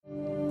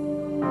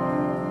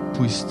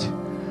Пусть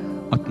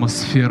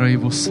атмосфера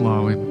Его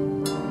славы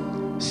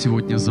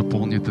сегодня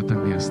заполнит это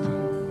место.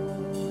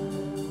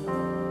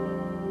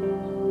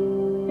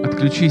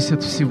 Отключись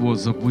от всего,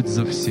 забудь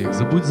за всех,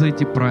 забудь за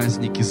эти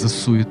праздники, за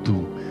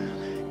суету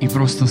и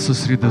просто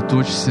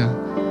сосредоточься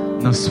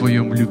на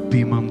своем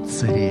любимом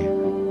Царе.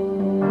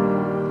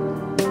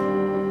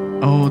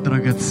 О,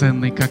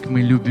 драгоценный, как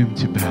мы любим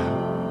Тебя!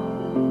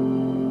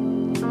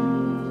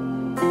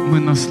 Мы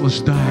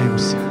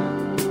наслаждаемся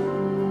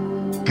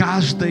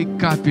каждой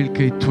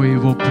капелькой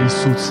Твоего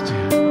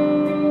присутствия.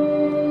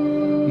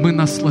 Мы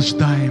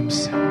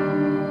наслаждаемся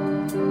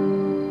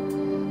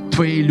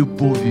Твоей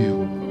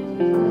любовью,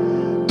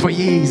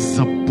 Твоей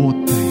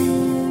заботой.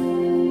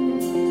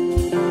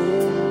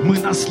 Мы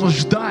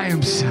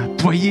наслаждаемся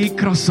Твоей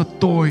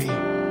красотой.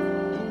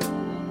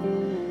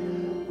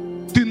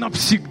 Ты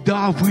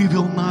навсегда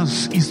вывел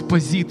нас из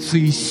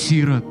позиции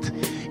сирот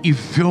и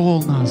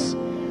ввел нас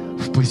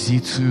в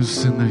позицию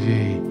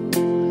сыновей.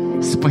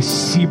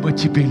 Спасибо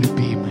Тебе,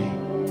 любимый.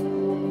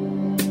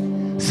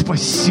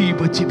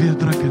 Спасибо Тебе,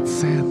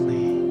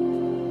 драгоценный.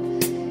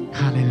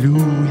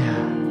 Аллилуйя.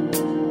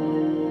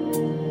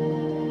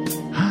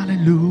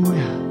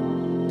 Аллилуйя.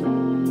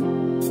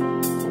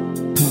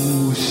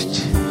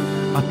 Пусть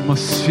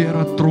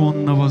атмосфера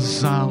тронного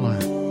зала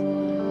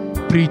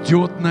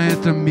придет на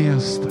это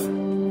место.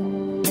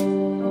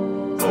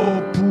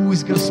 О,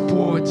 пусть,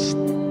 Господь,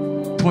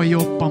 Твое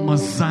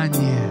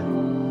помазание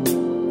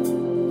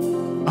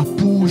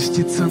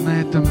опустится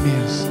на это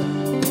место.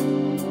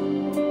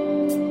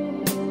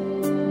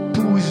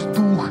 Пусть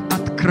дух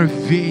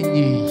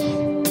откровений,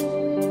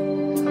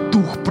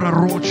 дух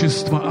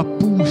пророчества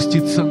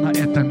опустится на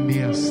это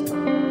место.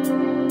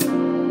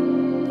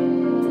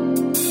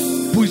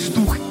 Пусть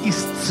дух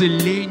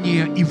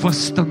исцеления и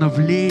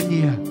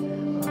восстановления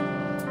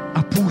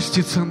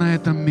опустится на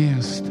это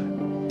место.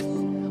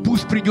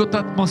 Пусть придет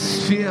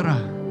атмосфера,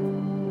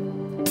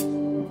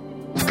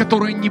 в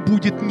которой не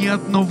будет ни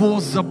одного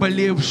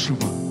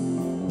заболевшего.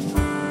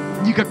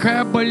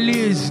 Никакая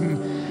болезнь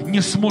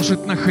не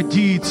сможет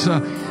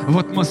находиться в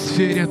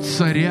атмосфере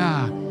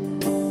Царя.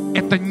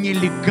 Это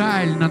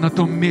нелегально на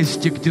том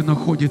месте, где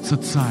находится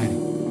Царь.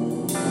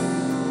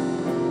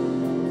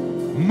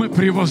 Мы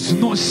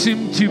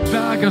превозносим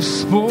Тебя,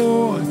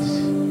 Господь.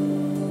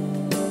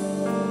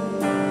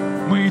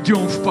 Мы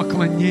идем в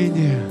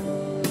поклонение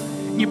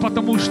не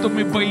потому, что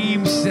мы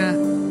боимся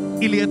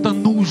или это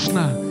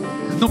нужно,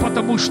 но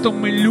потому, что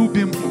мы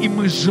любим и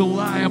мы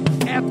желаем.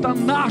 Это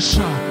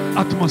наша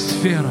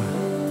атмосфера.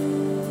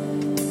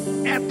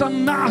 Это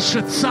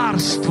наше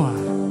царство.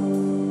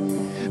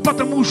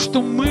 Потому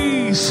что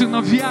мы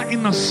сыновья и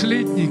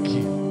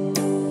наследники.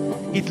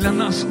 И для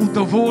нас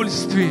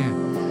удовольствие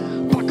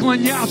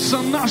поклоняться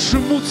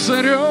нашему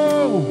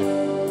Царю.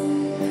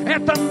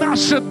 Это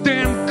наша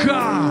ДНК.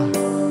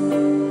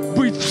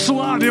 Быть в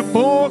славе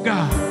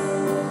Бога.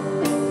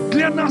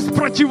 Для нас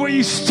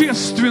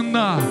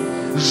противоестественно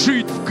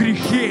жить в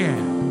грехе,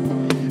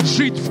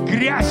 жить в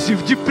грязи,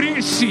 в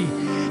депрессии.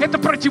 Это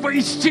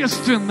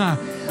противоестественно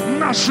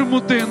нашему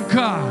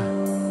ДНК.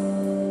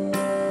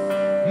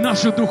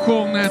 Наша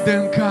духовная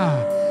ДНК.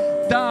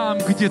 Там,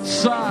 где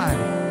Царь,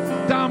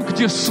 там,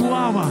 где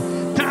слава,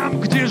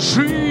 там, где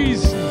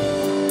жизнь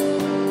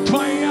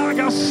Твоя,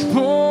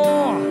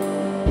 Господь.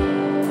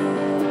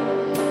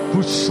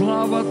 Пусть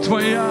слава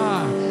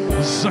Твоя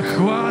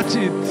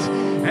захватит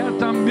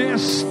это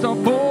место,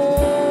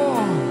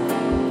 Бог.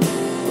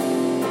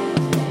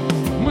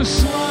 Мы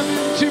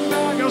славим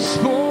Тебя,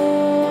 Господь.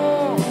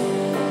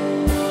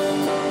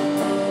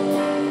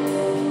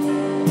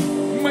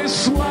 Мы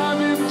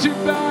славим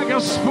Тебя,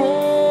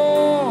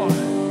 Господь.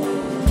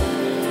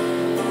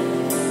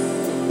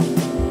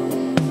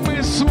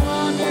 Мы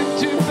славим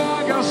Тебя,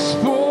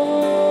 Господь.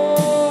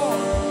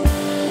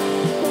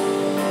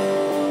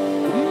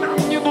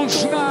 Нам не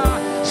нужна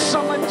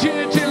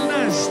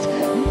самодеятельность,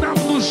 нам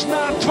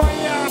нужна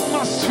Твоя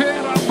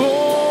атмосфера,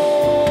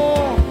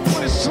 Бог.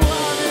 Мы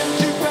славим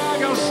Тебя,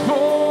 Господь.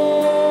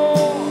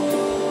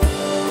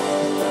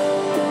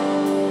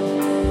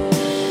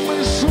 Мы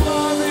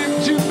славим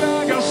Тебя,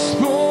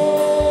 Господь.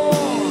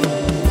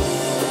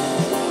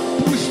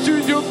 Пусть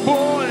уйдет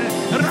боль,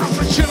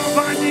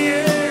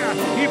 разочарование,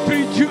 и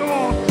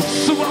придет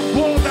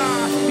свобода,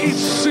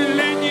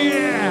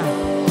 исцеление,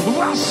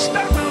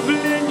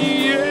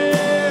 восстановление.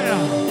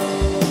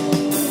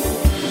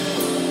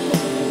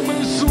 Мы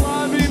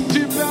славим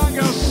Тебя,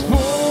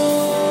 Господь.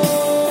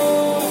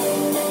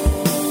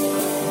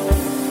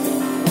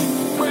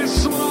 Мы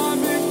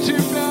славим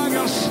Тебя,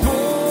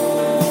 Господь.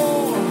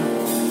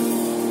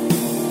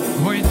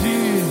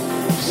 Войди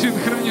в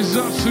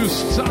синхронизацию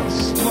с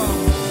Царством.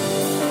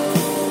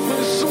 Мы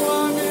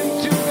славим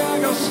Тебя,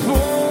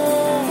 Господь.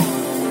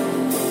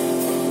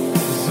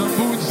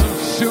 Забудь за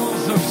все,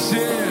 за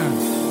всех.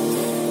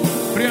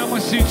 Прямо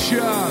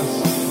сейчас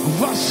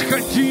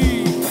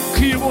восходи к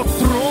Его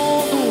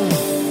трону.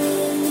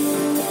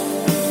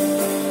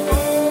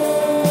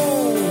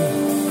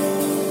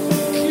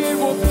 К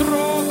Его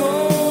трону.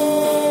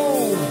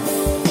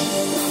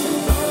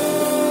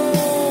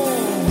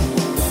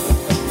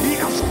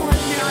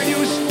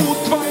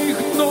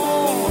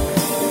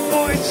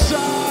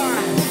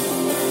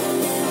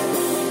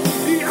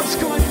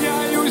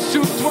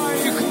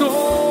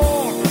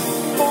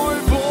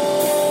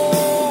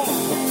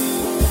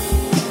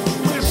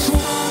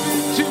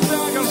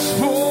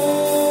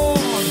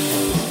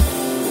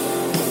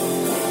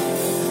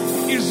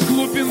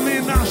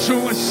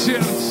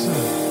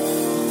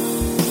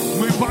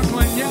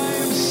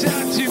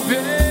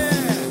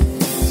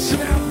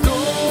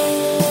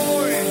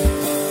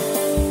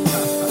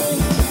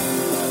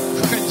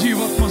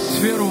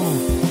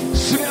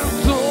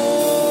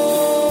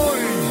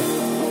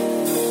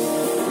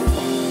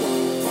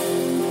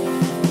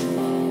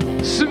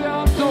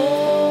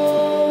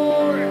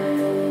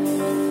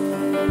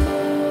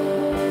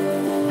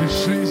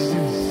 Дыши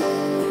здесь.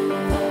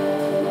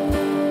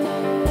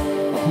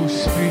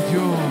 Пусть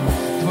придет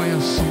Твоя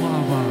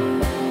слава,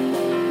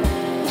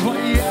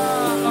 Твоя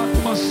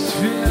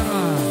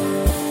атмосфера,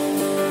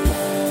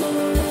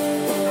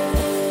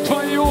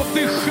 Твое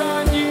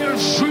дыхание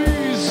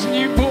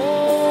жизни,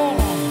 Бог.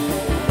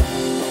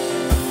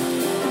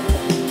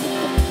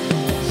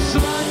 С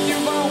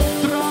раннего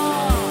утра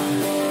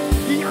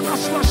я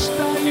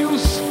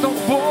наслаждаюсь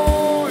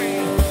Тобой,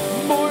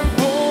 мой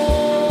Бог.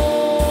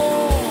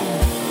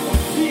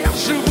 Я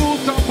живу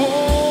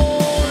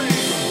Тобой,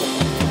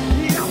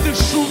 я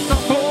дышу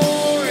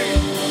Тобой,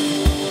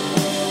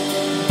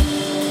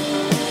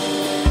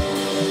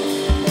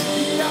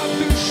 я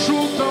дышу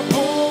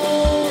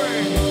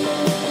Тобой.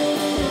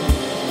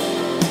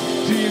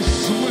 Ты есть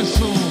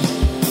смысл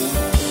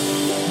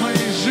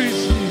моей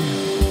жизни,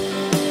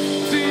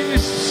 Ты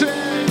есть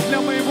цель для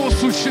моего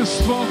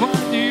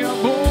существования,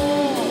 Бог.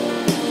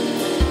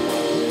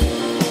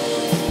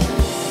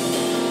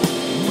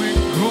 Мы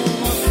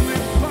голодны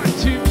по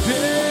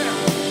Тебе,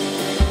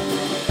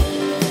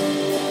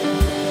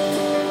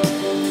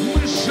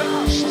 мы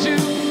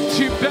жаждем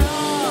Тебя.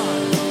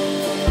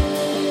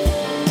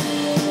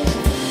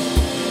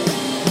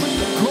 Мы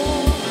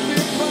голодны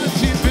по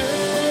Тебе.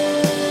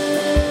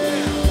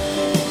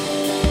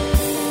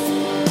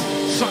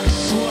 Царь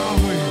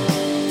славы,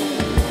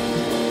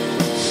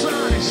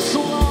 Царь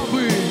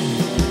славы,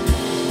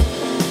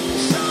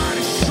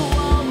 Царь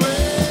славы.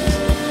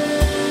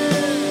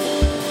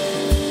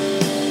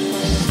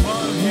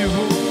 Славь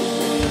Его,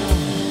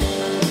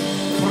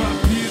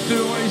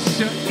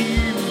 пропитывайся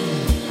им.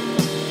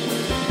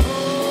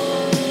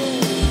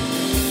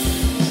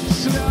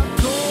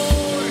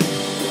 Святой,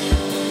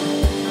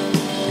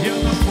 я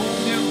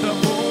наполнен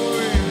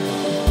Тобой,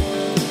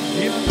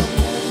 я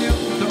наполнен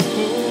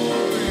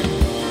Тобой,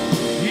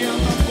 я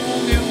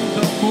наполнен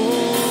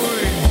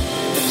Тобой.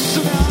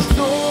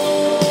 Святой,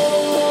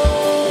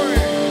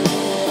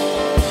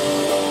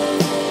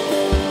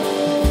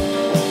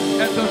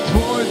 это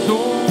Твой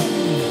дом,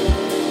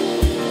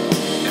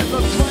 это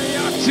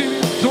Твоя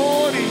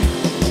территория.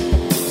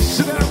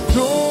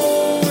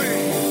 Святой,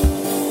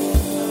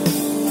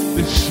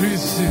 дыши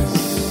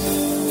здесь,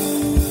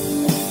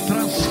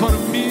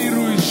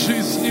 трансформируй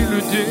жизни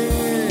людей.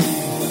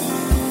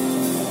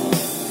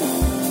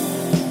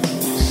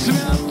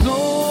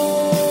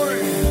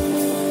 Святой,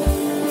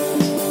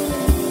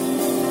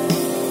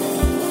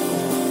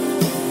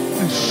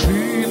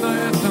 дыши на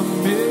этом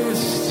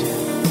месте.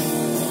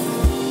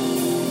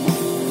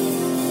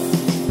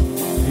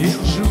 Я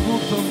живу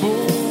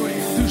Тобой,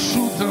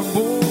 дышу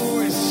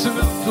Тобой,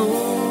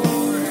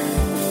 Святой.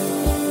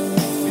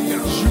 Я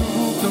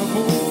живу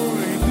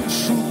Тобой,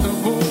 дышу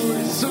Тобой,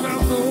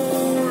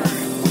 Святой.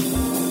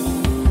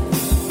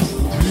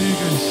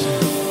 Двигайся,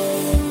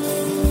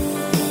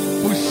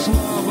 пусть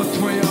слава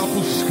Твоя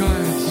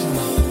опускается.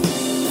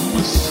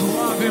 Мы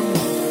славим,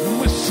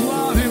 мы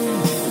славим,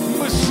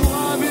 мы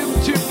славим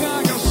Тебя,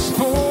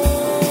 Господь.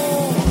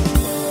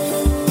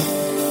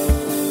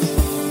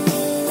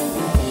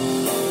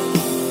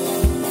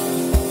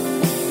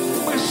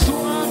 Мы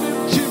славим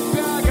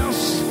Тебя,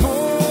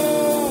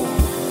 Господь.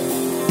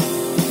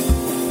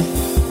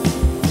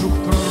 Дух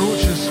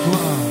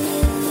пророчества,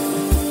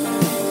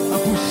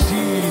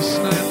 опустись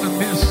на это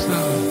место.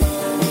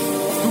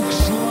 Дух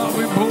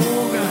славы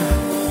Бога,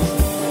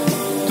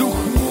 Дух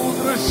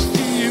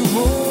мудрости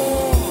Его,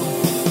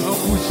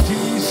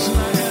 опустись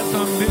на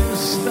это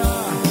место.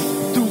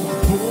 Дух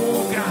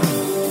Бога,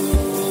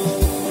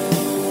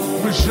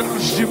 мы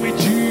жаждем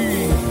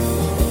идти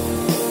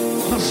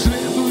на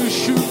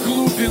следующую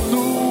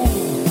глубину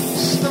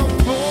с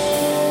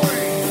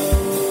Тобой,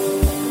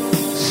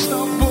 с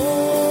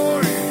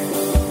Тобой.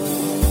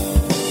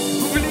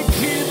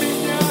 Влеки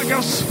меня,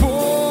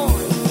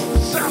 Господь,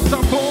 за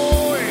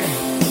Тобой.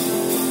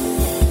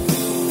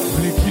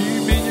 Влеки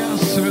меня,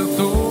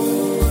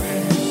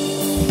 Святой.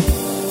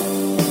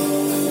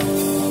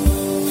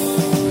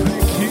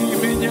 Влеки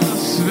меня,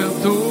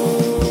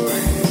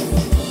 Святой.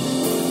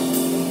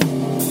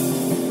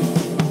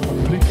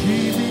 Влеки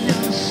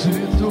меня,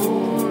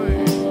 Святой.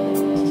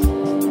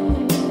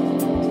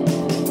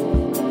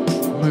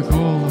 Мы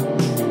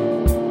голодны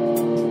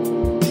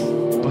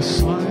по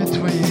славе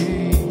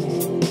Твоей.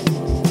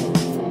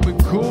 Мы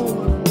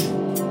голодны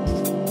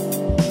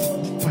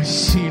по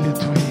силе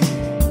Твоей.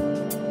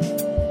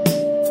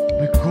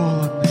 Мы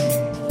голодны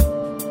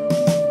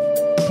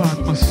по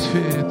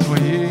атмосфере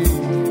Твоей.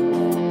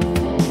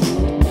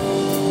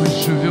 Мы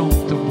живем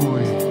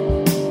Тобой,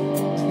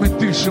 мы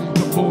дышим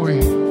Тобой,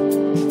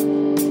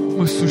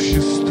 мы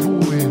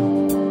существуем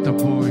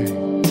Тобой.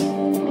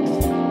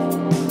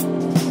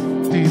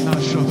 Ты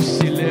наша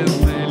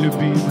вселенная,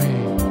 любимый.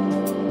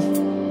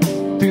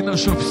 Ты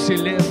наша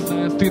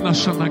вселенная, Ты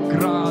наша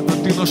награда,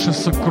 Ты наше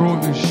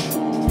сокровище.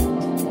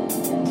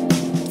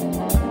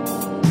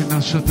 Ты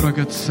наша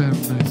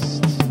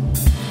драгоценность.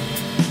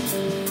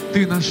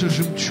 Ты наша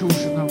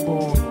жемчужина,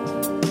 Бог.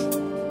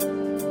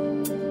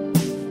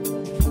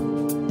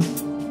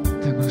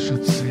 Ты наша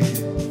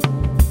цель.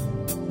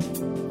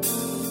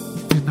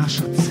 Ты наш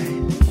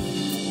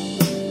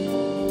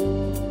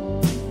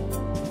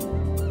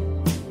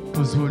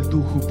Позволь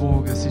Духу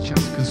Бога сейчас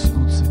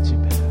коснуться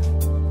тебя.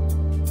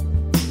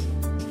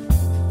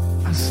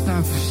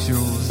 Оставь все,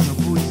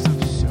 забудь за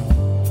все.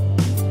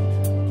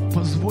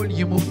 Позволь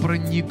Ему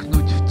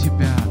проникнуть в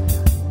тебя.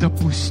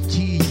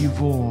 Допусти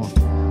Его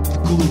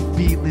в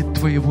глубины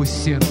твоего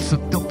сердца.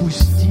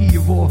 Допусти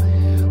Его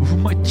в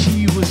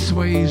мотивы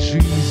своей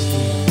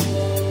жизни.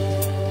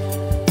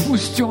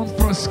 Пусть Он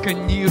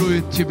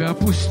просканирует тебя,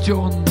 пусть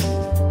Он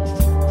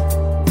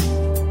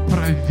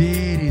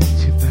проверит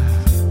тебя,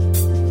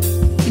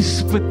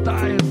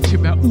 испытает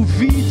тебя,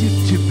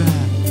 увидит тебя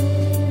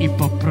и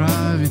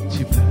поправит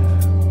тебя.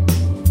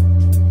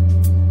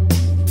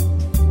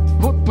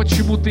 Вот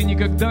почему ты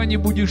никогда не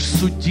будешь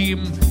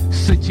судим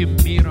с этим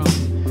миром,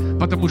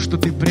 потому что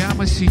ты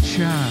прямо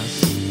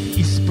сейчас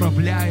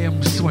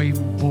исправляем своим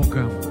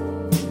Богом.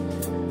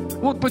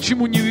 Вот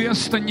почему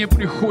невеста не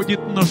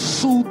приходит на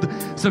суд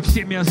со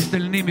всеми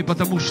остальными,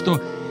 потому что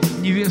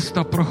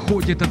невеста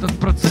проходит этот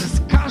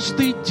процесс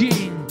каждый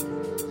день.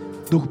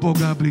 Дух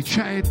Бога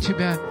обличает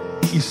тебя,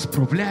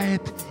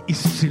 исправляет,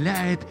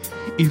 исцеляет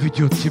и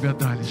ведет тебя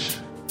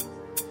дальше.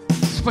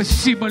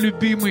 Спасибо,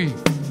 любимый,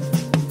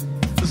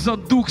 за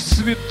Дух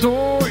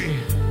Святой.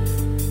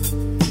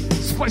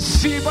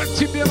 Спасибо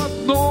тебе,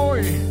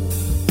 родной.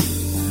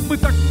 Мы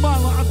так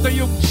мало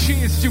отдаем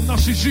чести в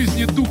нашей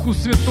жизни Духу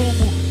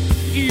Святому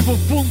и Его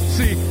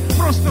функции.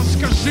 Просто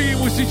скажи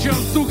Ему сейчас: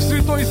 Дух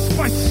Святой,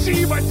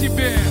 спасибо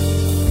тебе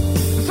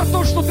за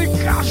то, что ты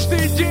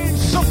каждый день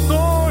со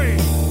мной.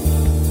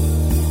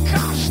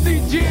 Каждый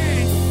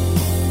день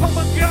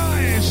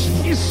помогаешь,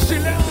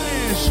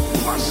 исцеляешь,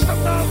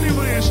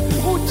 восстанавливаешь,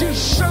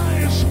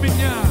 утешаешь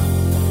меня.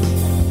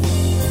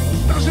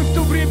 Даже в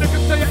то время,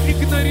 когда я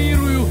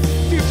игнорирую,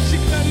 ты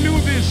всегда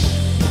любишь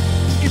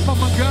и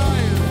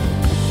помогаешь.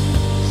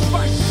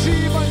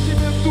 Спасибо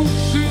тебе, Дух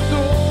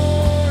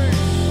Святой.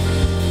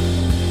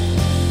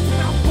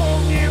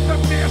 Наполни это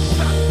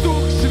место,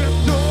 Дух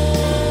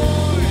Святой.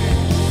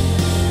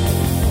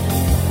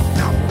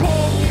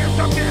 Наполни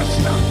это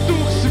место,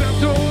 Дух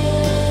Святой.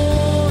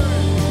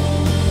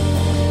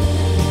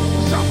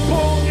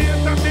 Заполни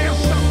это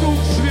место, Дух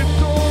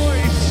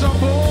Святой,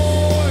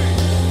 собой.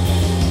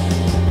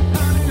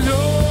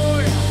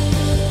 Аллилуйя.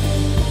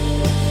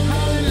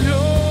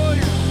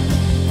 Аллилуйя.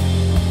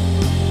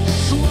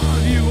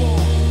 Славь Его,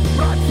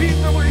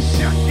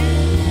 пропитывайся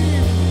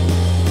им.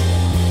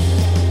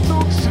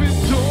 Дух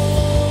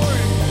Святой.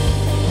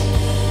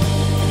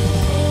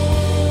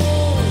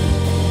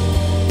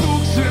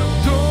 Дух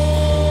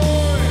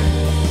Святой.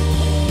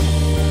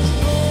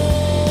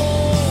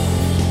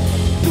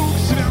 Дух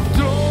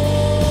Святой.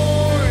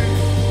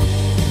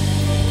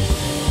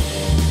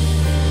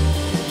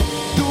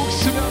 Дух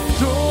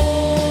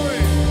Святой.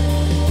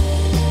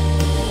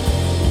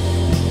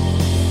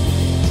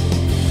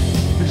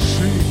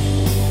 Дыши,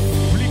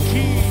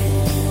 влеки,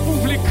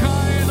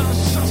 увлекай нас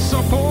за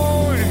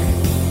собой.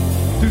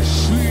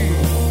 Дыши,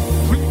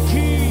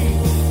 влеки,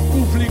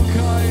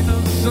 увлекай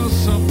нас за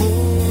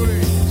собой,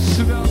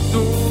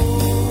 Святой.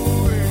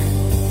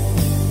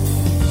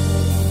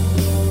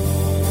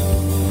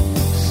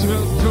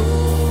 Святой.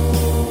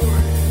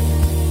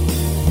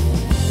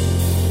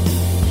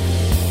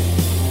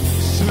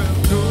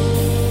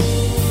 Святой.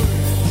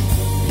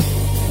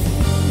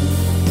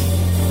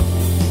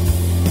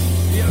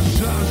 Я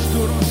жажду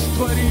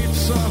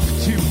раствориться в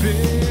Тебе.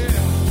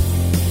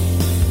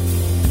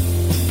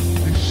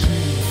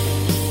 Дыши,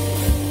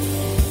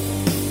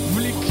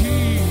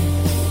 влеки.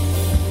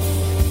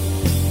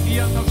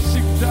 Я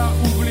навсегда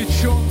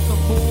увлечен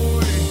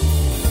Тобой.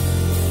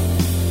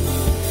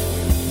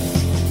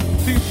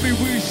 Ты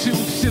превысил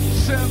все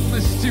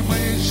ценности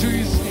моей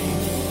жизни.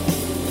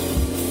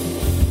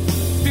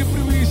 Ты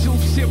превысил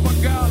все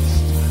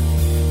богатства,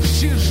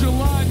 все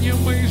желания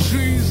моей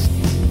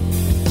жизни.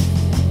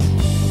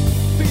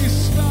 Ты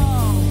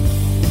стал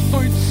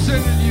той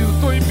целью,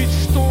 той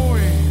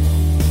мечтой,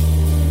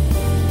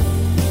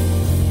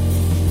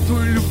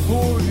 той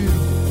любовью,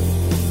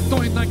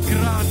 той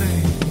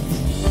наградой,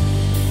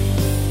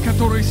 к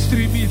которой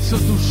стремится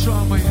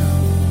душа моя.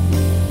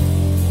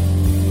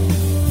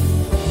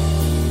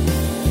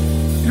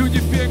 Люди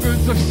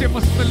бегают за всем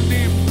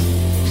остальным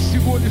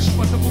всего лишь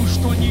потому,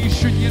 что они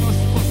еще не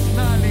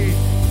распознали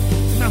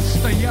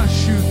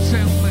настоящую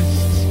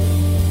ценность.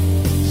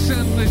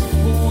 Ценность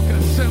Бога,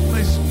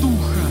 ценность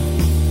Духа,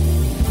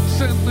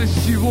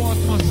 ценность Его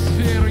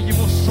атмосферы,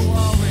 Его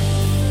славы.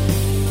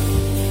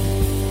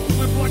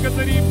 Мы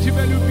благодарим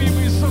Тебя,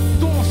 любимый, за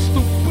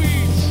доступ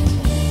быть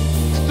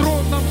в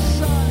тронном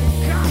зале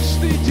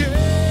каждый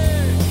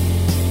день.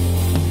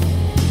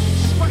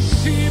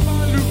 Спасибо,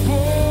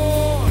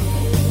 любовь.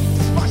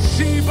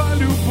 Спасибо,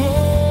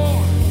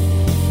 любовь.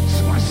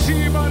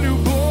 Спасибо,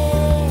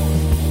 любовь,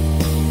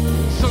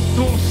 за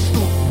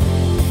доступ,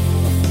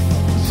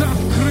 за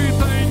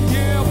открытое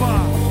небо,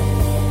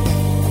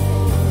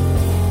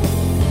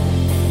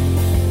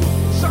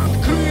 за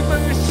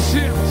открытое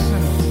сердце.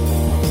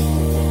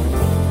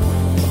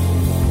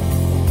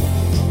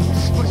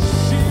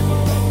 Спасибо,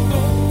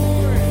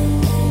 родной.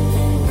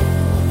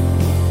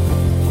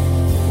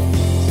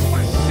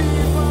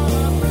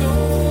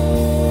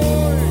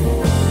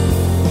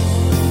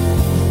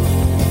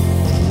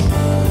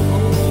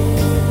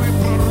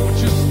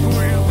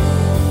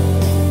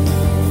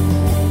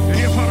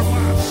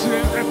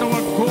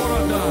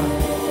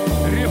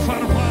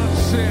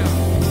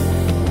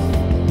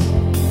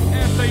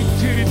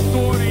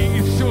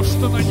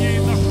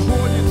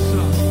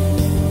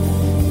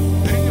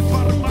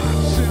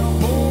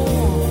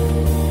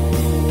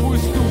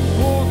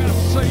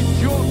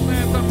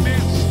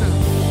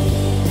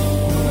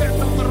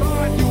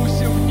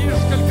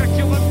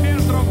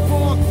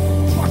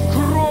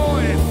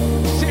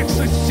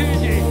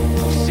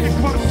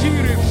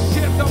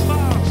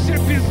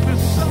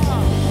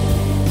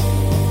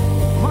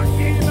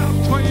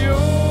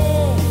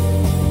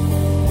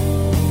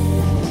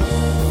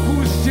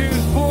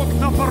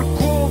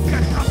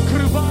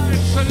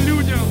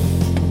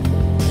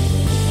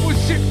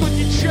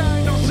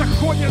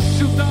 приходят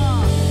сюда,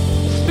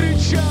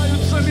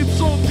 встречаются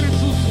лицом к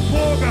лицу с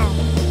Богом.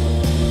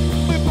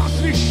 Мы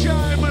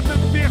посвящаем это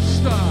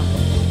место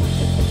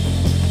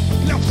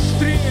для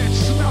встреч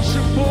с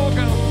нашим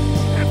Богом.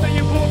 Это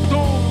Его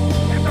дом,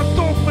 это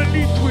дом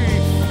молитвы,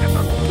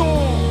 это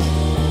дом,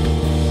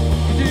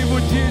 где Его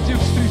дети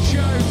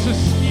встречаются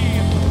с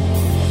Ним.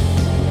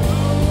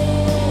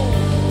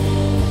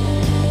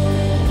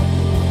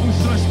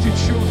 Пусть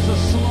растечется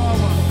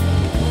слава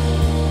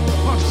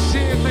по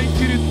всей этой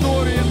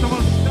территории этого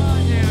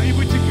здания и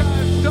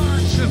вытекает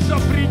дальше за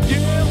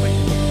пределы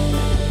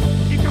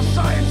и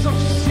касается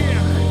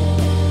всех.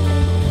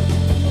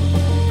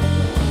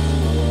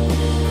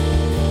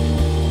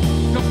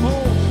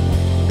 Домов,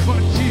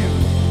 квартир,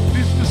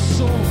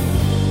 бизнесов.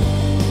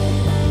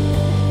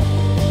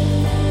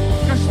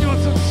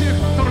 Коснется всех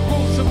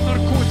торговцев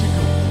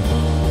наркотиков.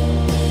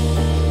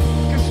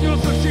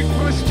 Коснется всех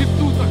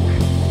проституток,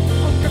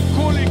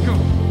 алкоголиков,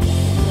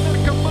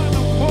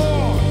 наркоманов. О,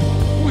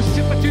 пусть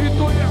эта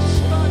территория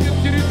станет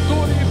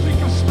территорией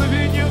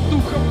прикосновения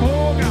Духа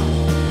Бога.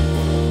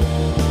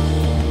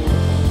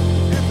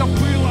 Это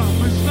было,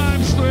 мы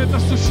знаем, что это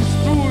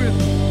существует.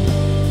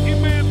 И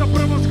мы это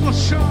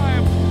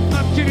провозглашаем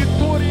на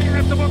территории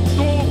этого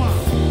дома.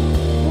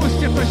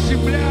 Пусть эта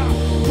земля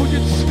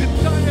будет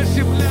святая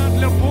земля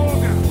для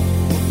Бога.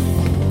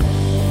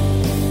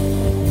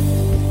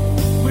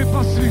 Мы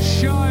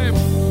посвящаем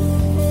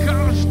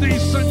каждый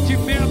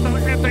сантиметр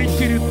этой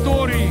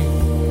территории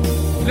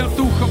для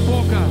Духа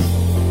Бога.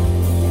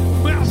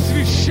 Мы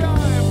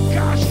освящаем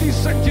каждый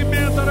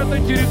сантиметр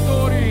этой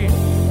территории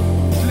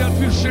для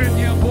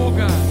движения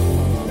Бога.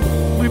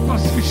 Мы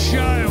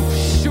посвящаем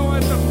все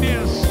это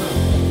место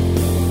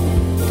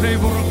для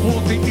Его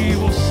работы и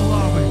Его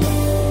славы.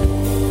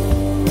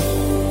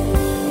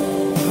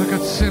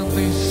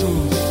 Драгоценный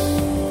Иисус,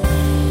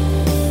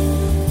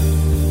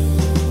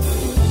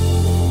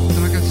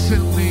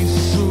 драгоценный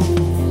Иисус,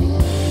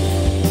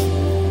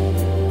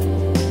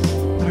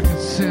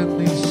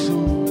 драгоценный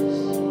Иисус,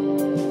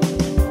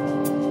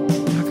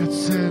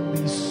 драгоценный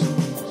Иисус,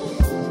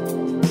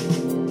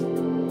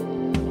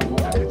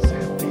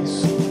 драгоценный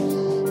Иисус,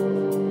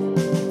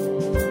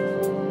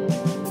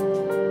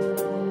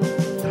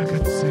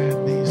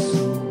 драгоценный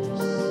Иисус.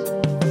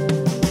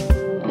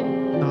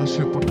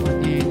 Наше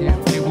поклонение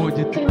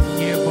приводит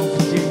небо в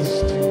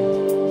действие.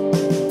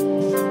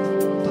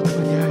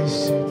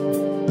 Поклоняйся.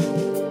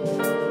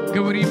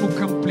 Говори Ему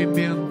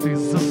комплименты,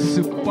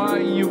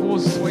 засыпай Его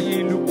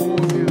своей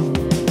любовью.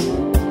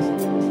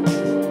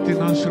 Ты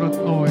наш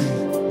родной,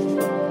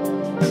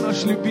 Ты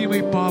наш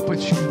любимый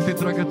папочка, Ты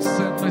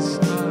драгоценность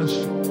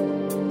наша.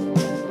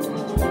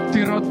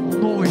 Ты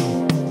родной,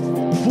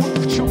 вот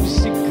в чем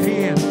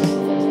секрет.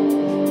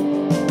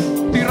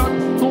 Ты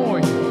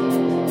родной,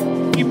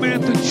 и мы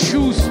это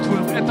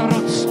чувствуем, это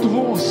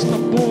родство с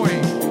Тобой.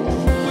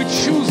 Мы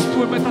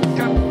чувствуем этот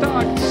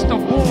контакт с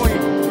Тобой.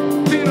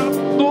 Ты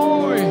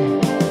родной.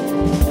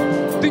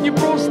 Ты не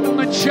просто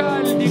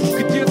начальник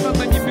где-то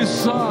на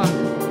небесах,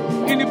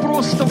 или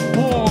просто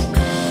Бог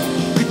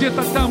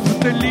где-то там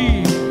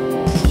вдали.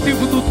 Ты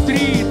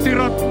внутри, Ты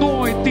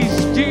родной, Ты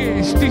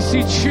здесь, Ты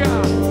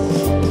сейчас.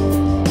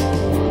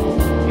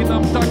 И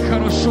нам так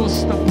хорошо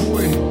с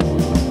Тобой.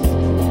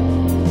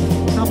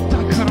 Нам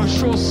так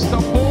хорошо с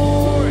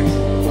Тобой.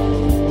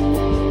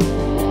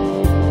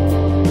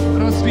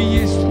 Разве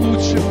есть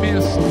лучше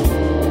место,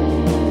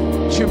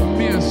 чем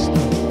место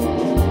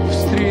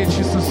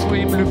встречи со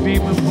своим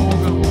любимым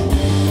Богом?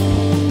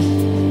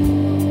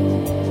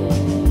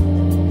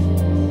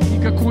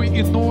 Никакой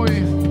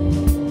иной,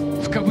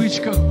 в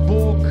кавычках,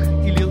 Бог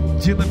или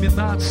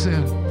деноминация,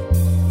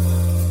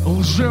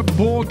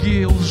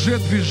 лжебоги,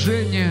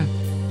 лжедвижения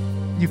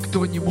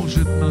никто не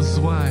может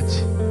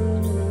назвать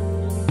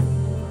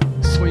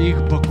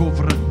своих богов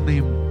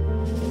родным.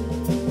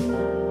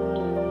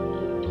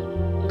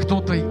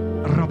 Кто-то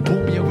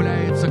рабом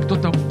является,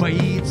 кто-то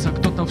боится,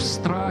 кто-то в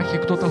страхе,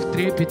 кто-то в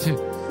трепете.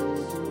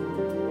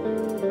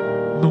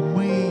 Но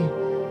мы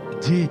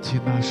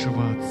дети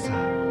нашего Отца.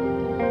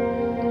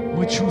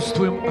 Мы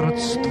чувствуем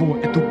родство,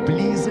 эту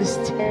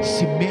близость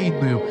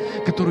семейную,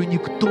 которую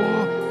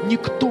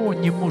никто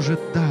не может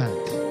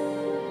дать.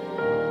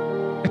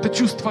 Это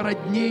чувство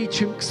роднее,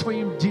 чем к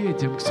своим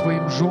детям, к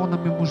своим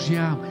женам и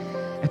мужьям.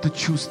 Это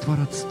чувство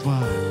родства.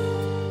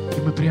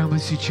 И мы прямо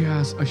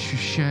сейчас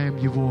ощущаем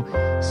его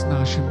с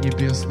нашим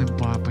небесным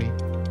Папой.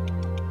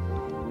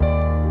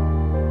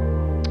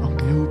 Он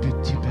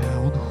любит тебя,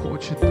 Он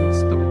хочет быть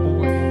с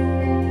тобой.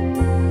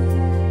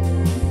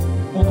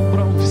 Он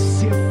убрал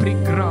все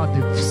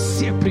преграды.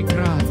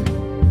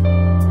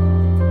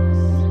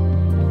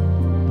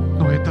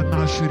 Но это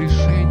наше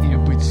решение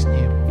быть с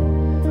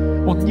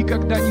Ним. Он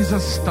никогда не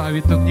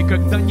заставит, Он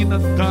никогда не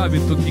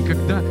надавит, Он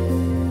никогда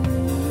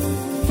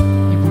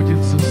не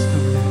будет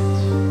заставлять.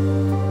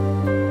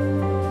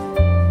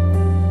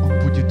 Он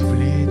будет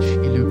влечь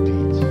и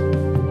любить.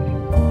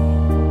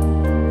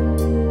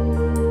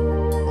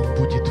 Он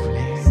будет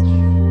влечь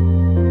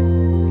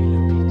и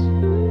любить.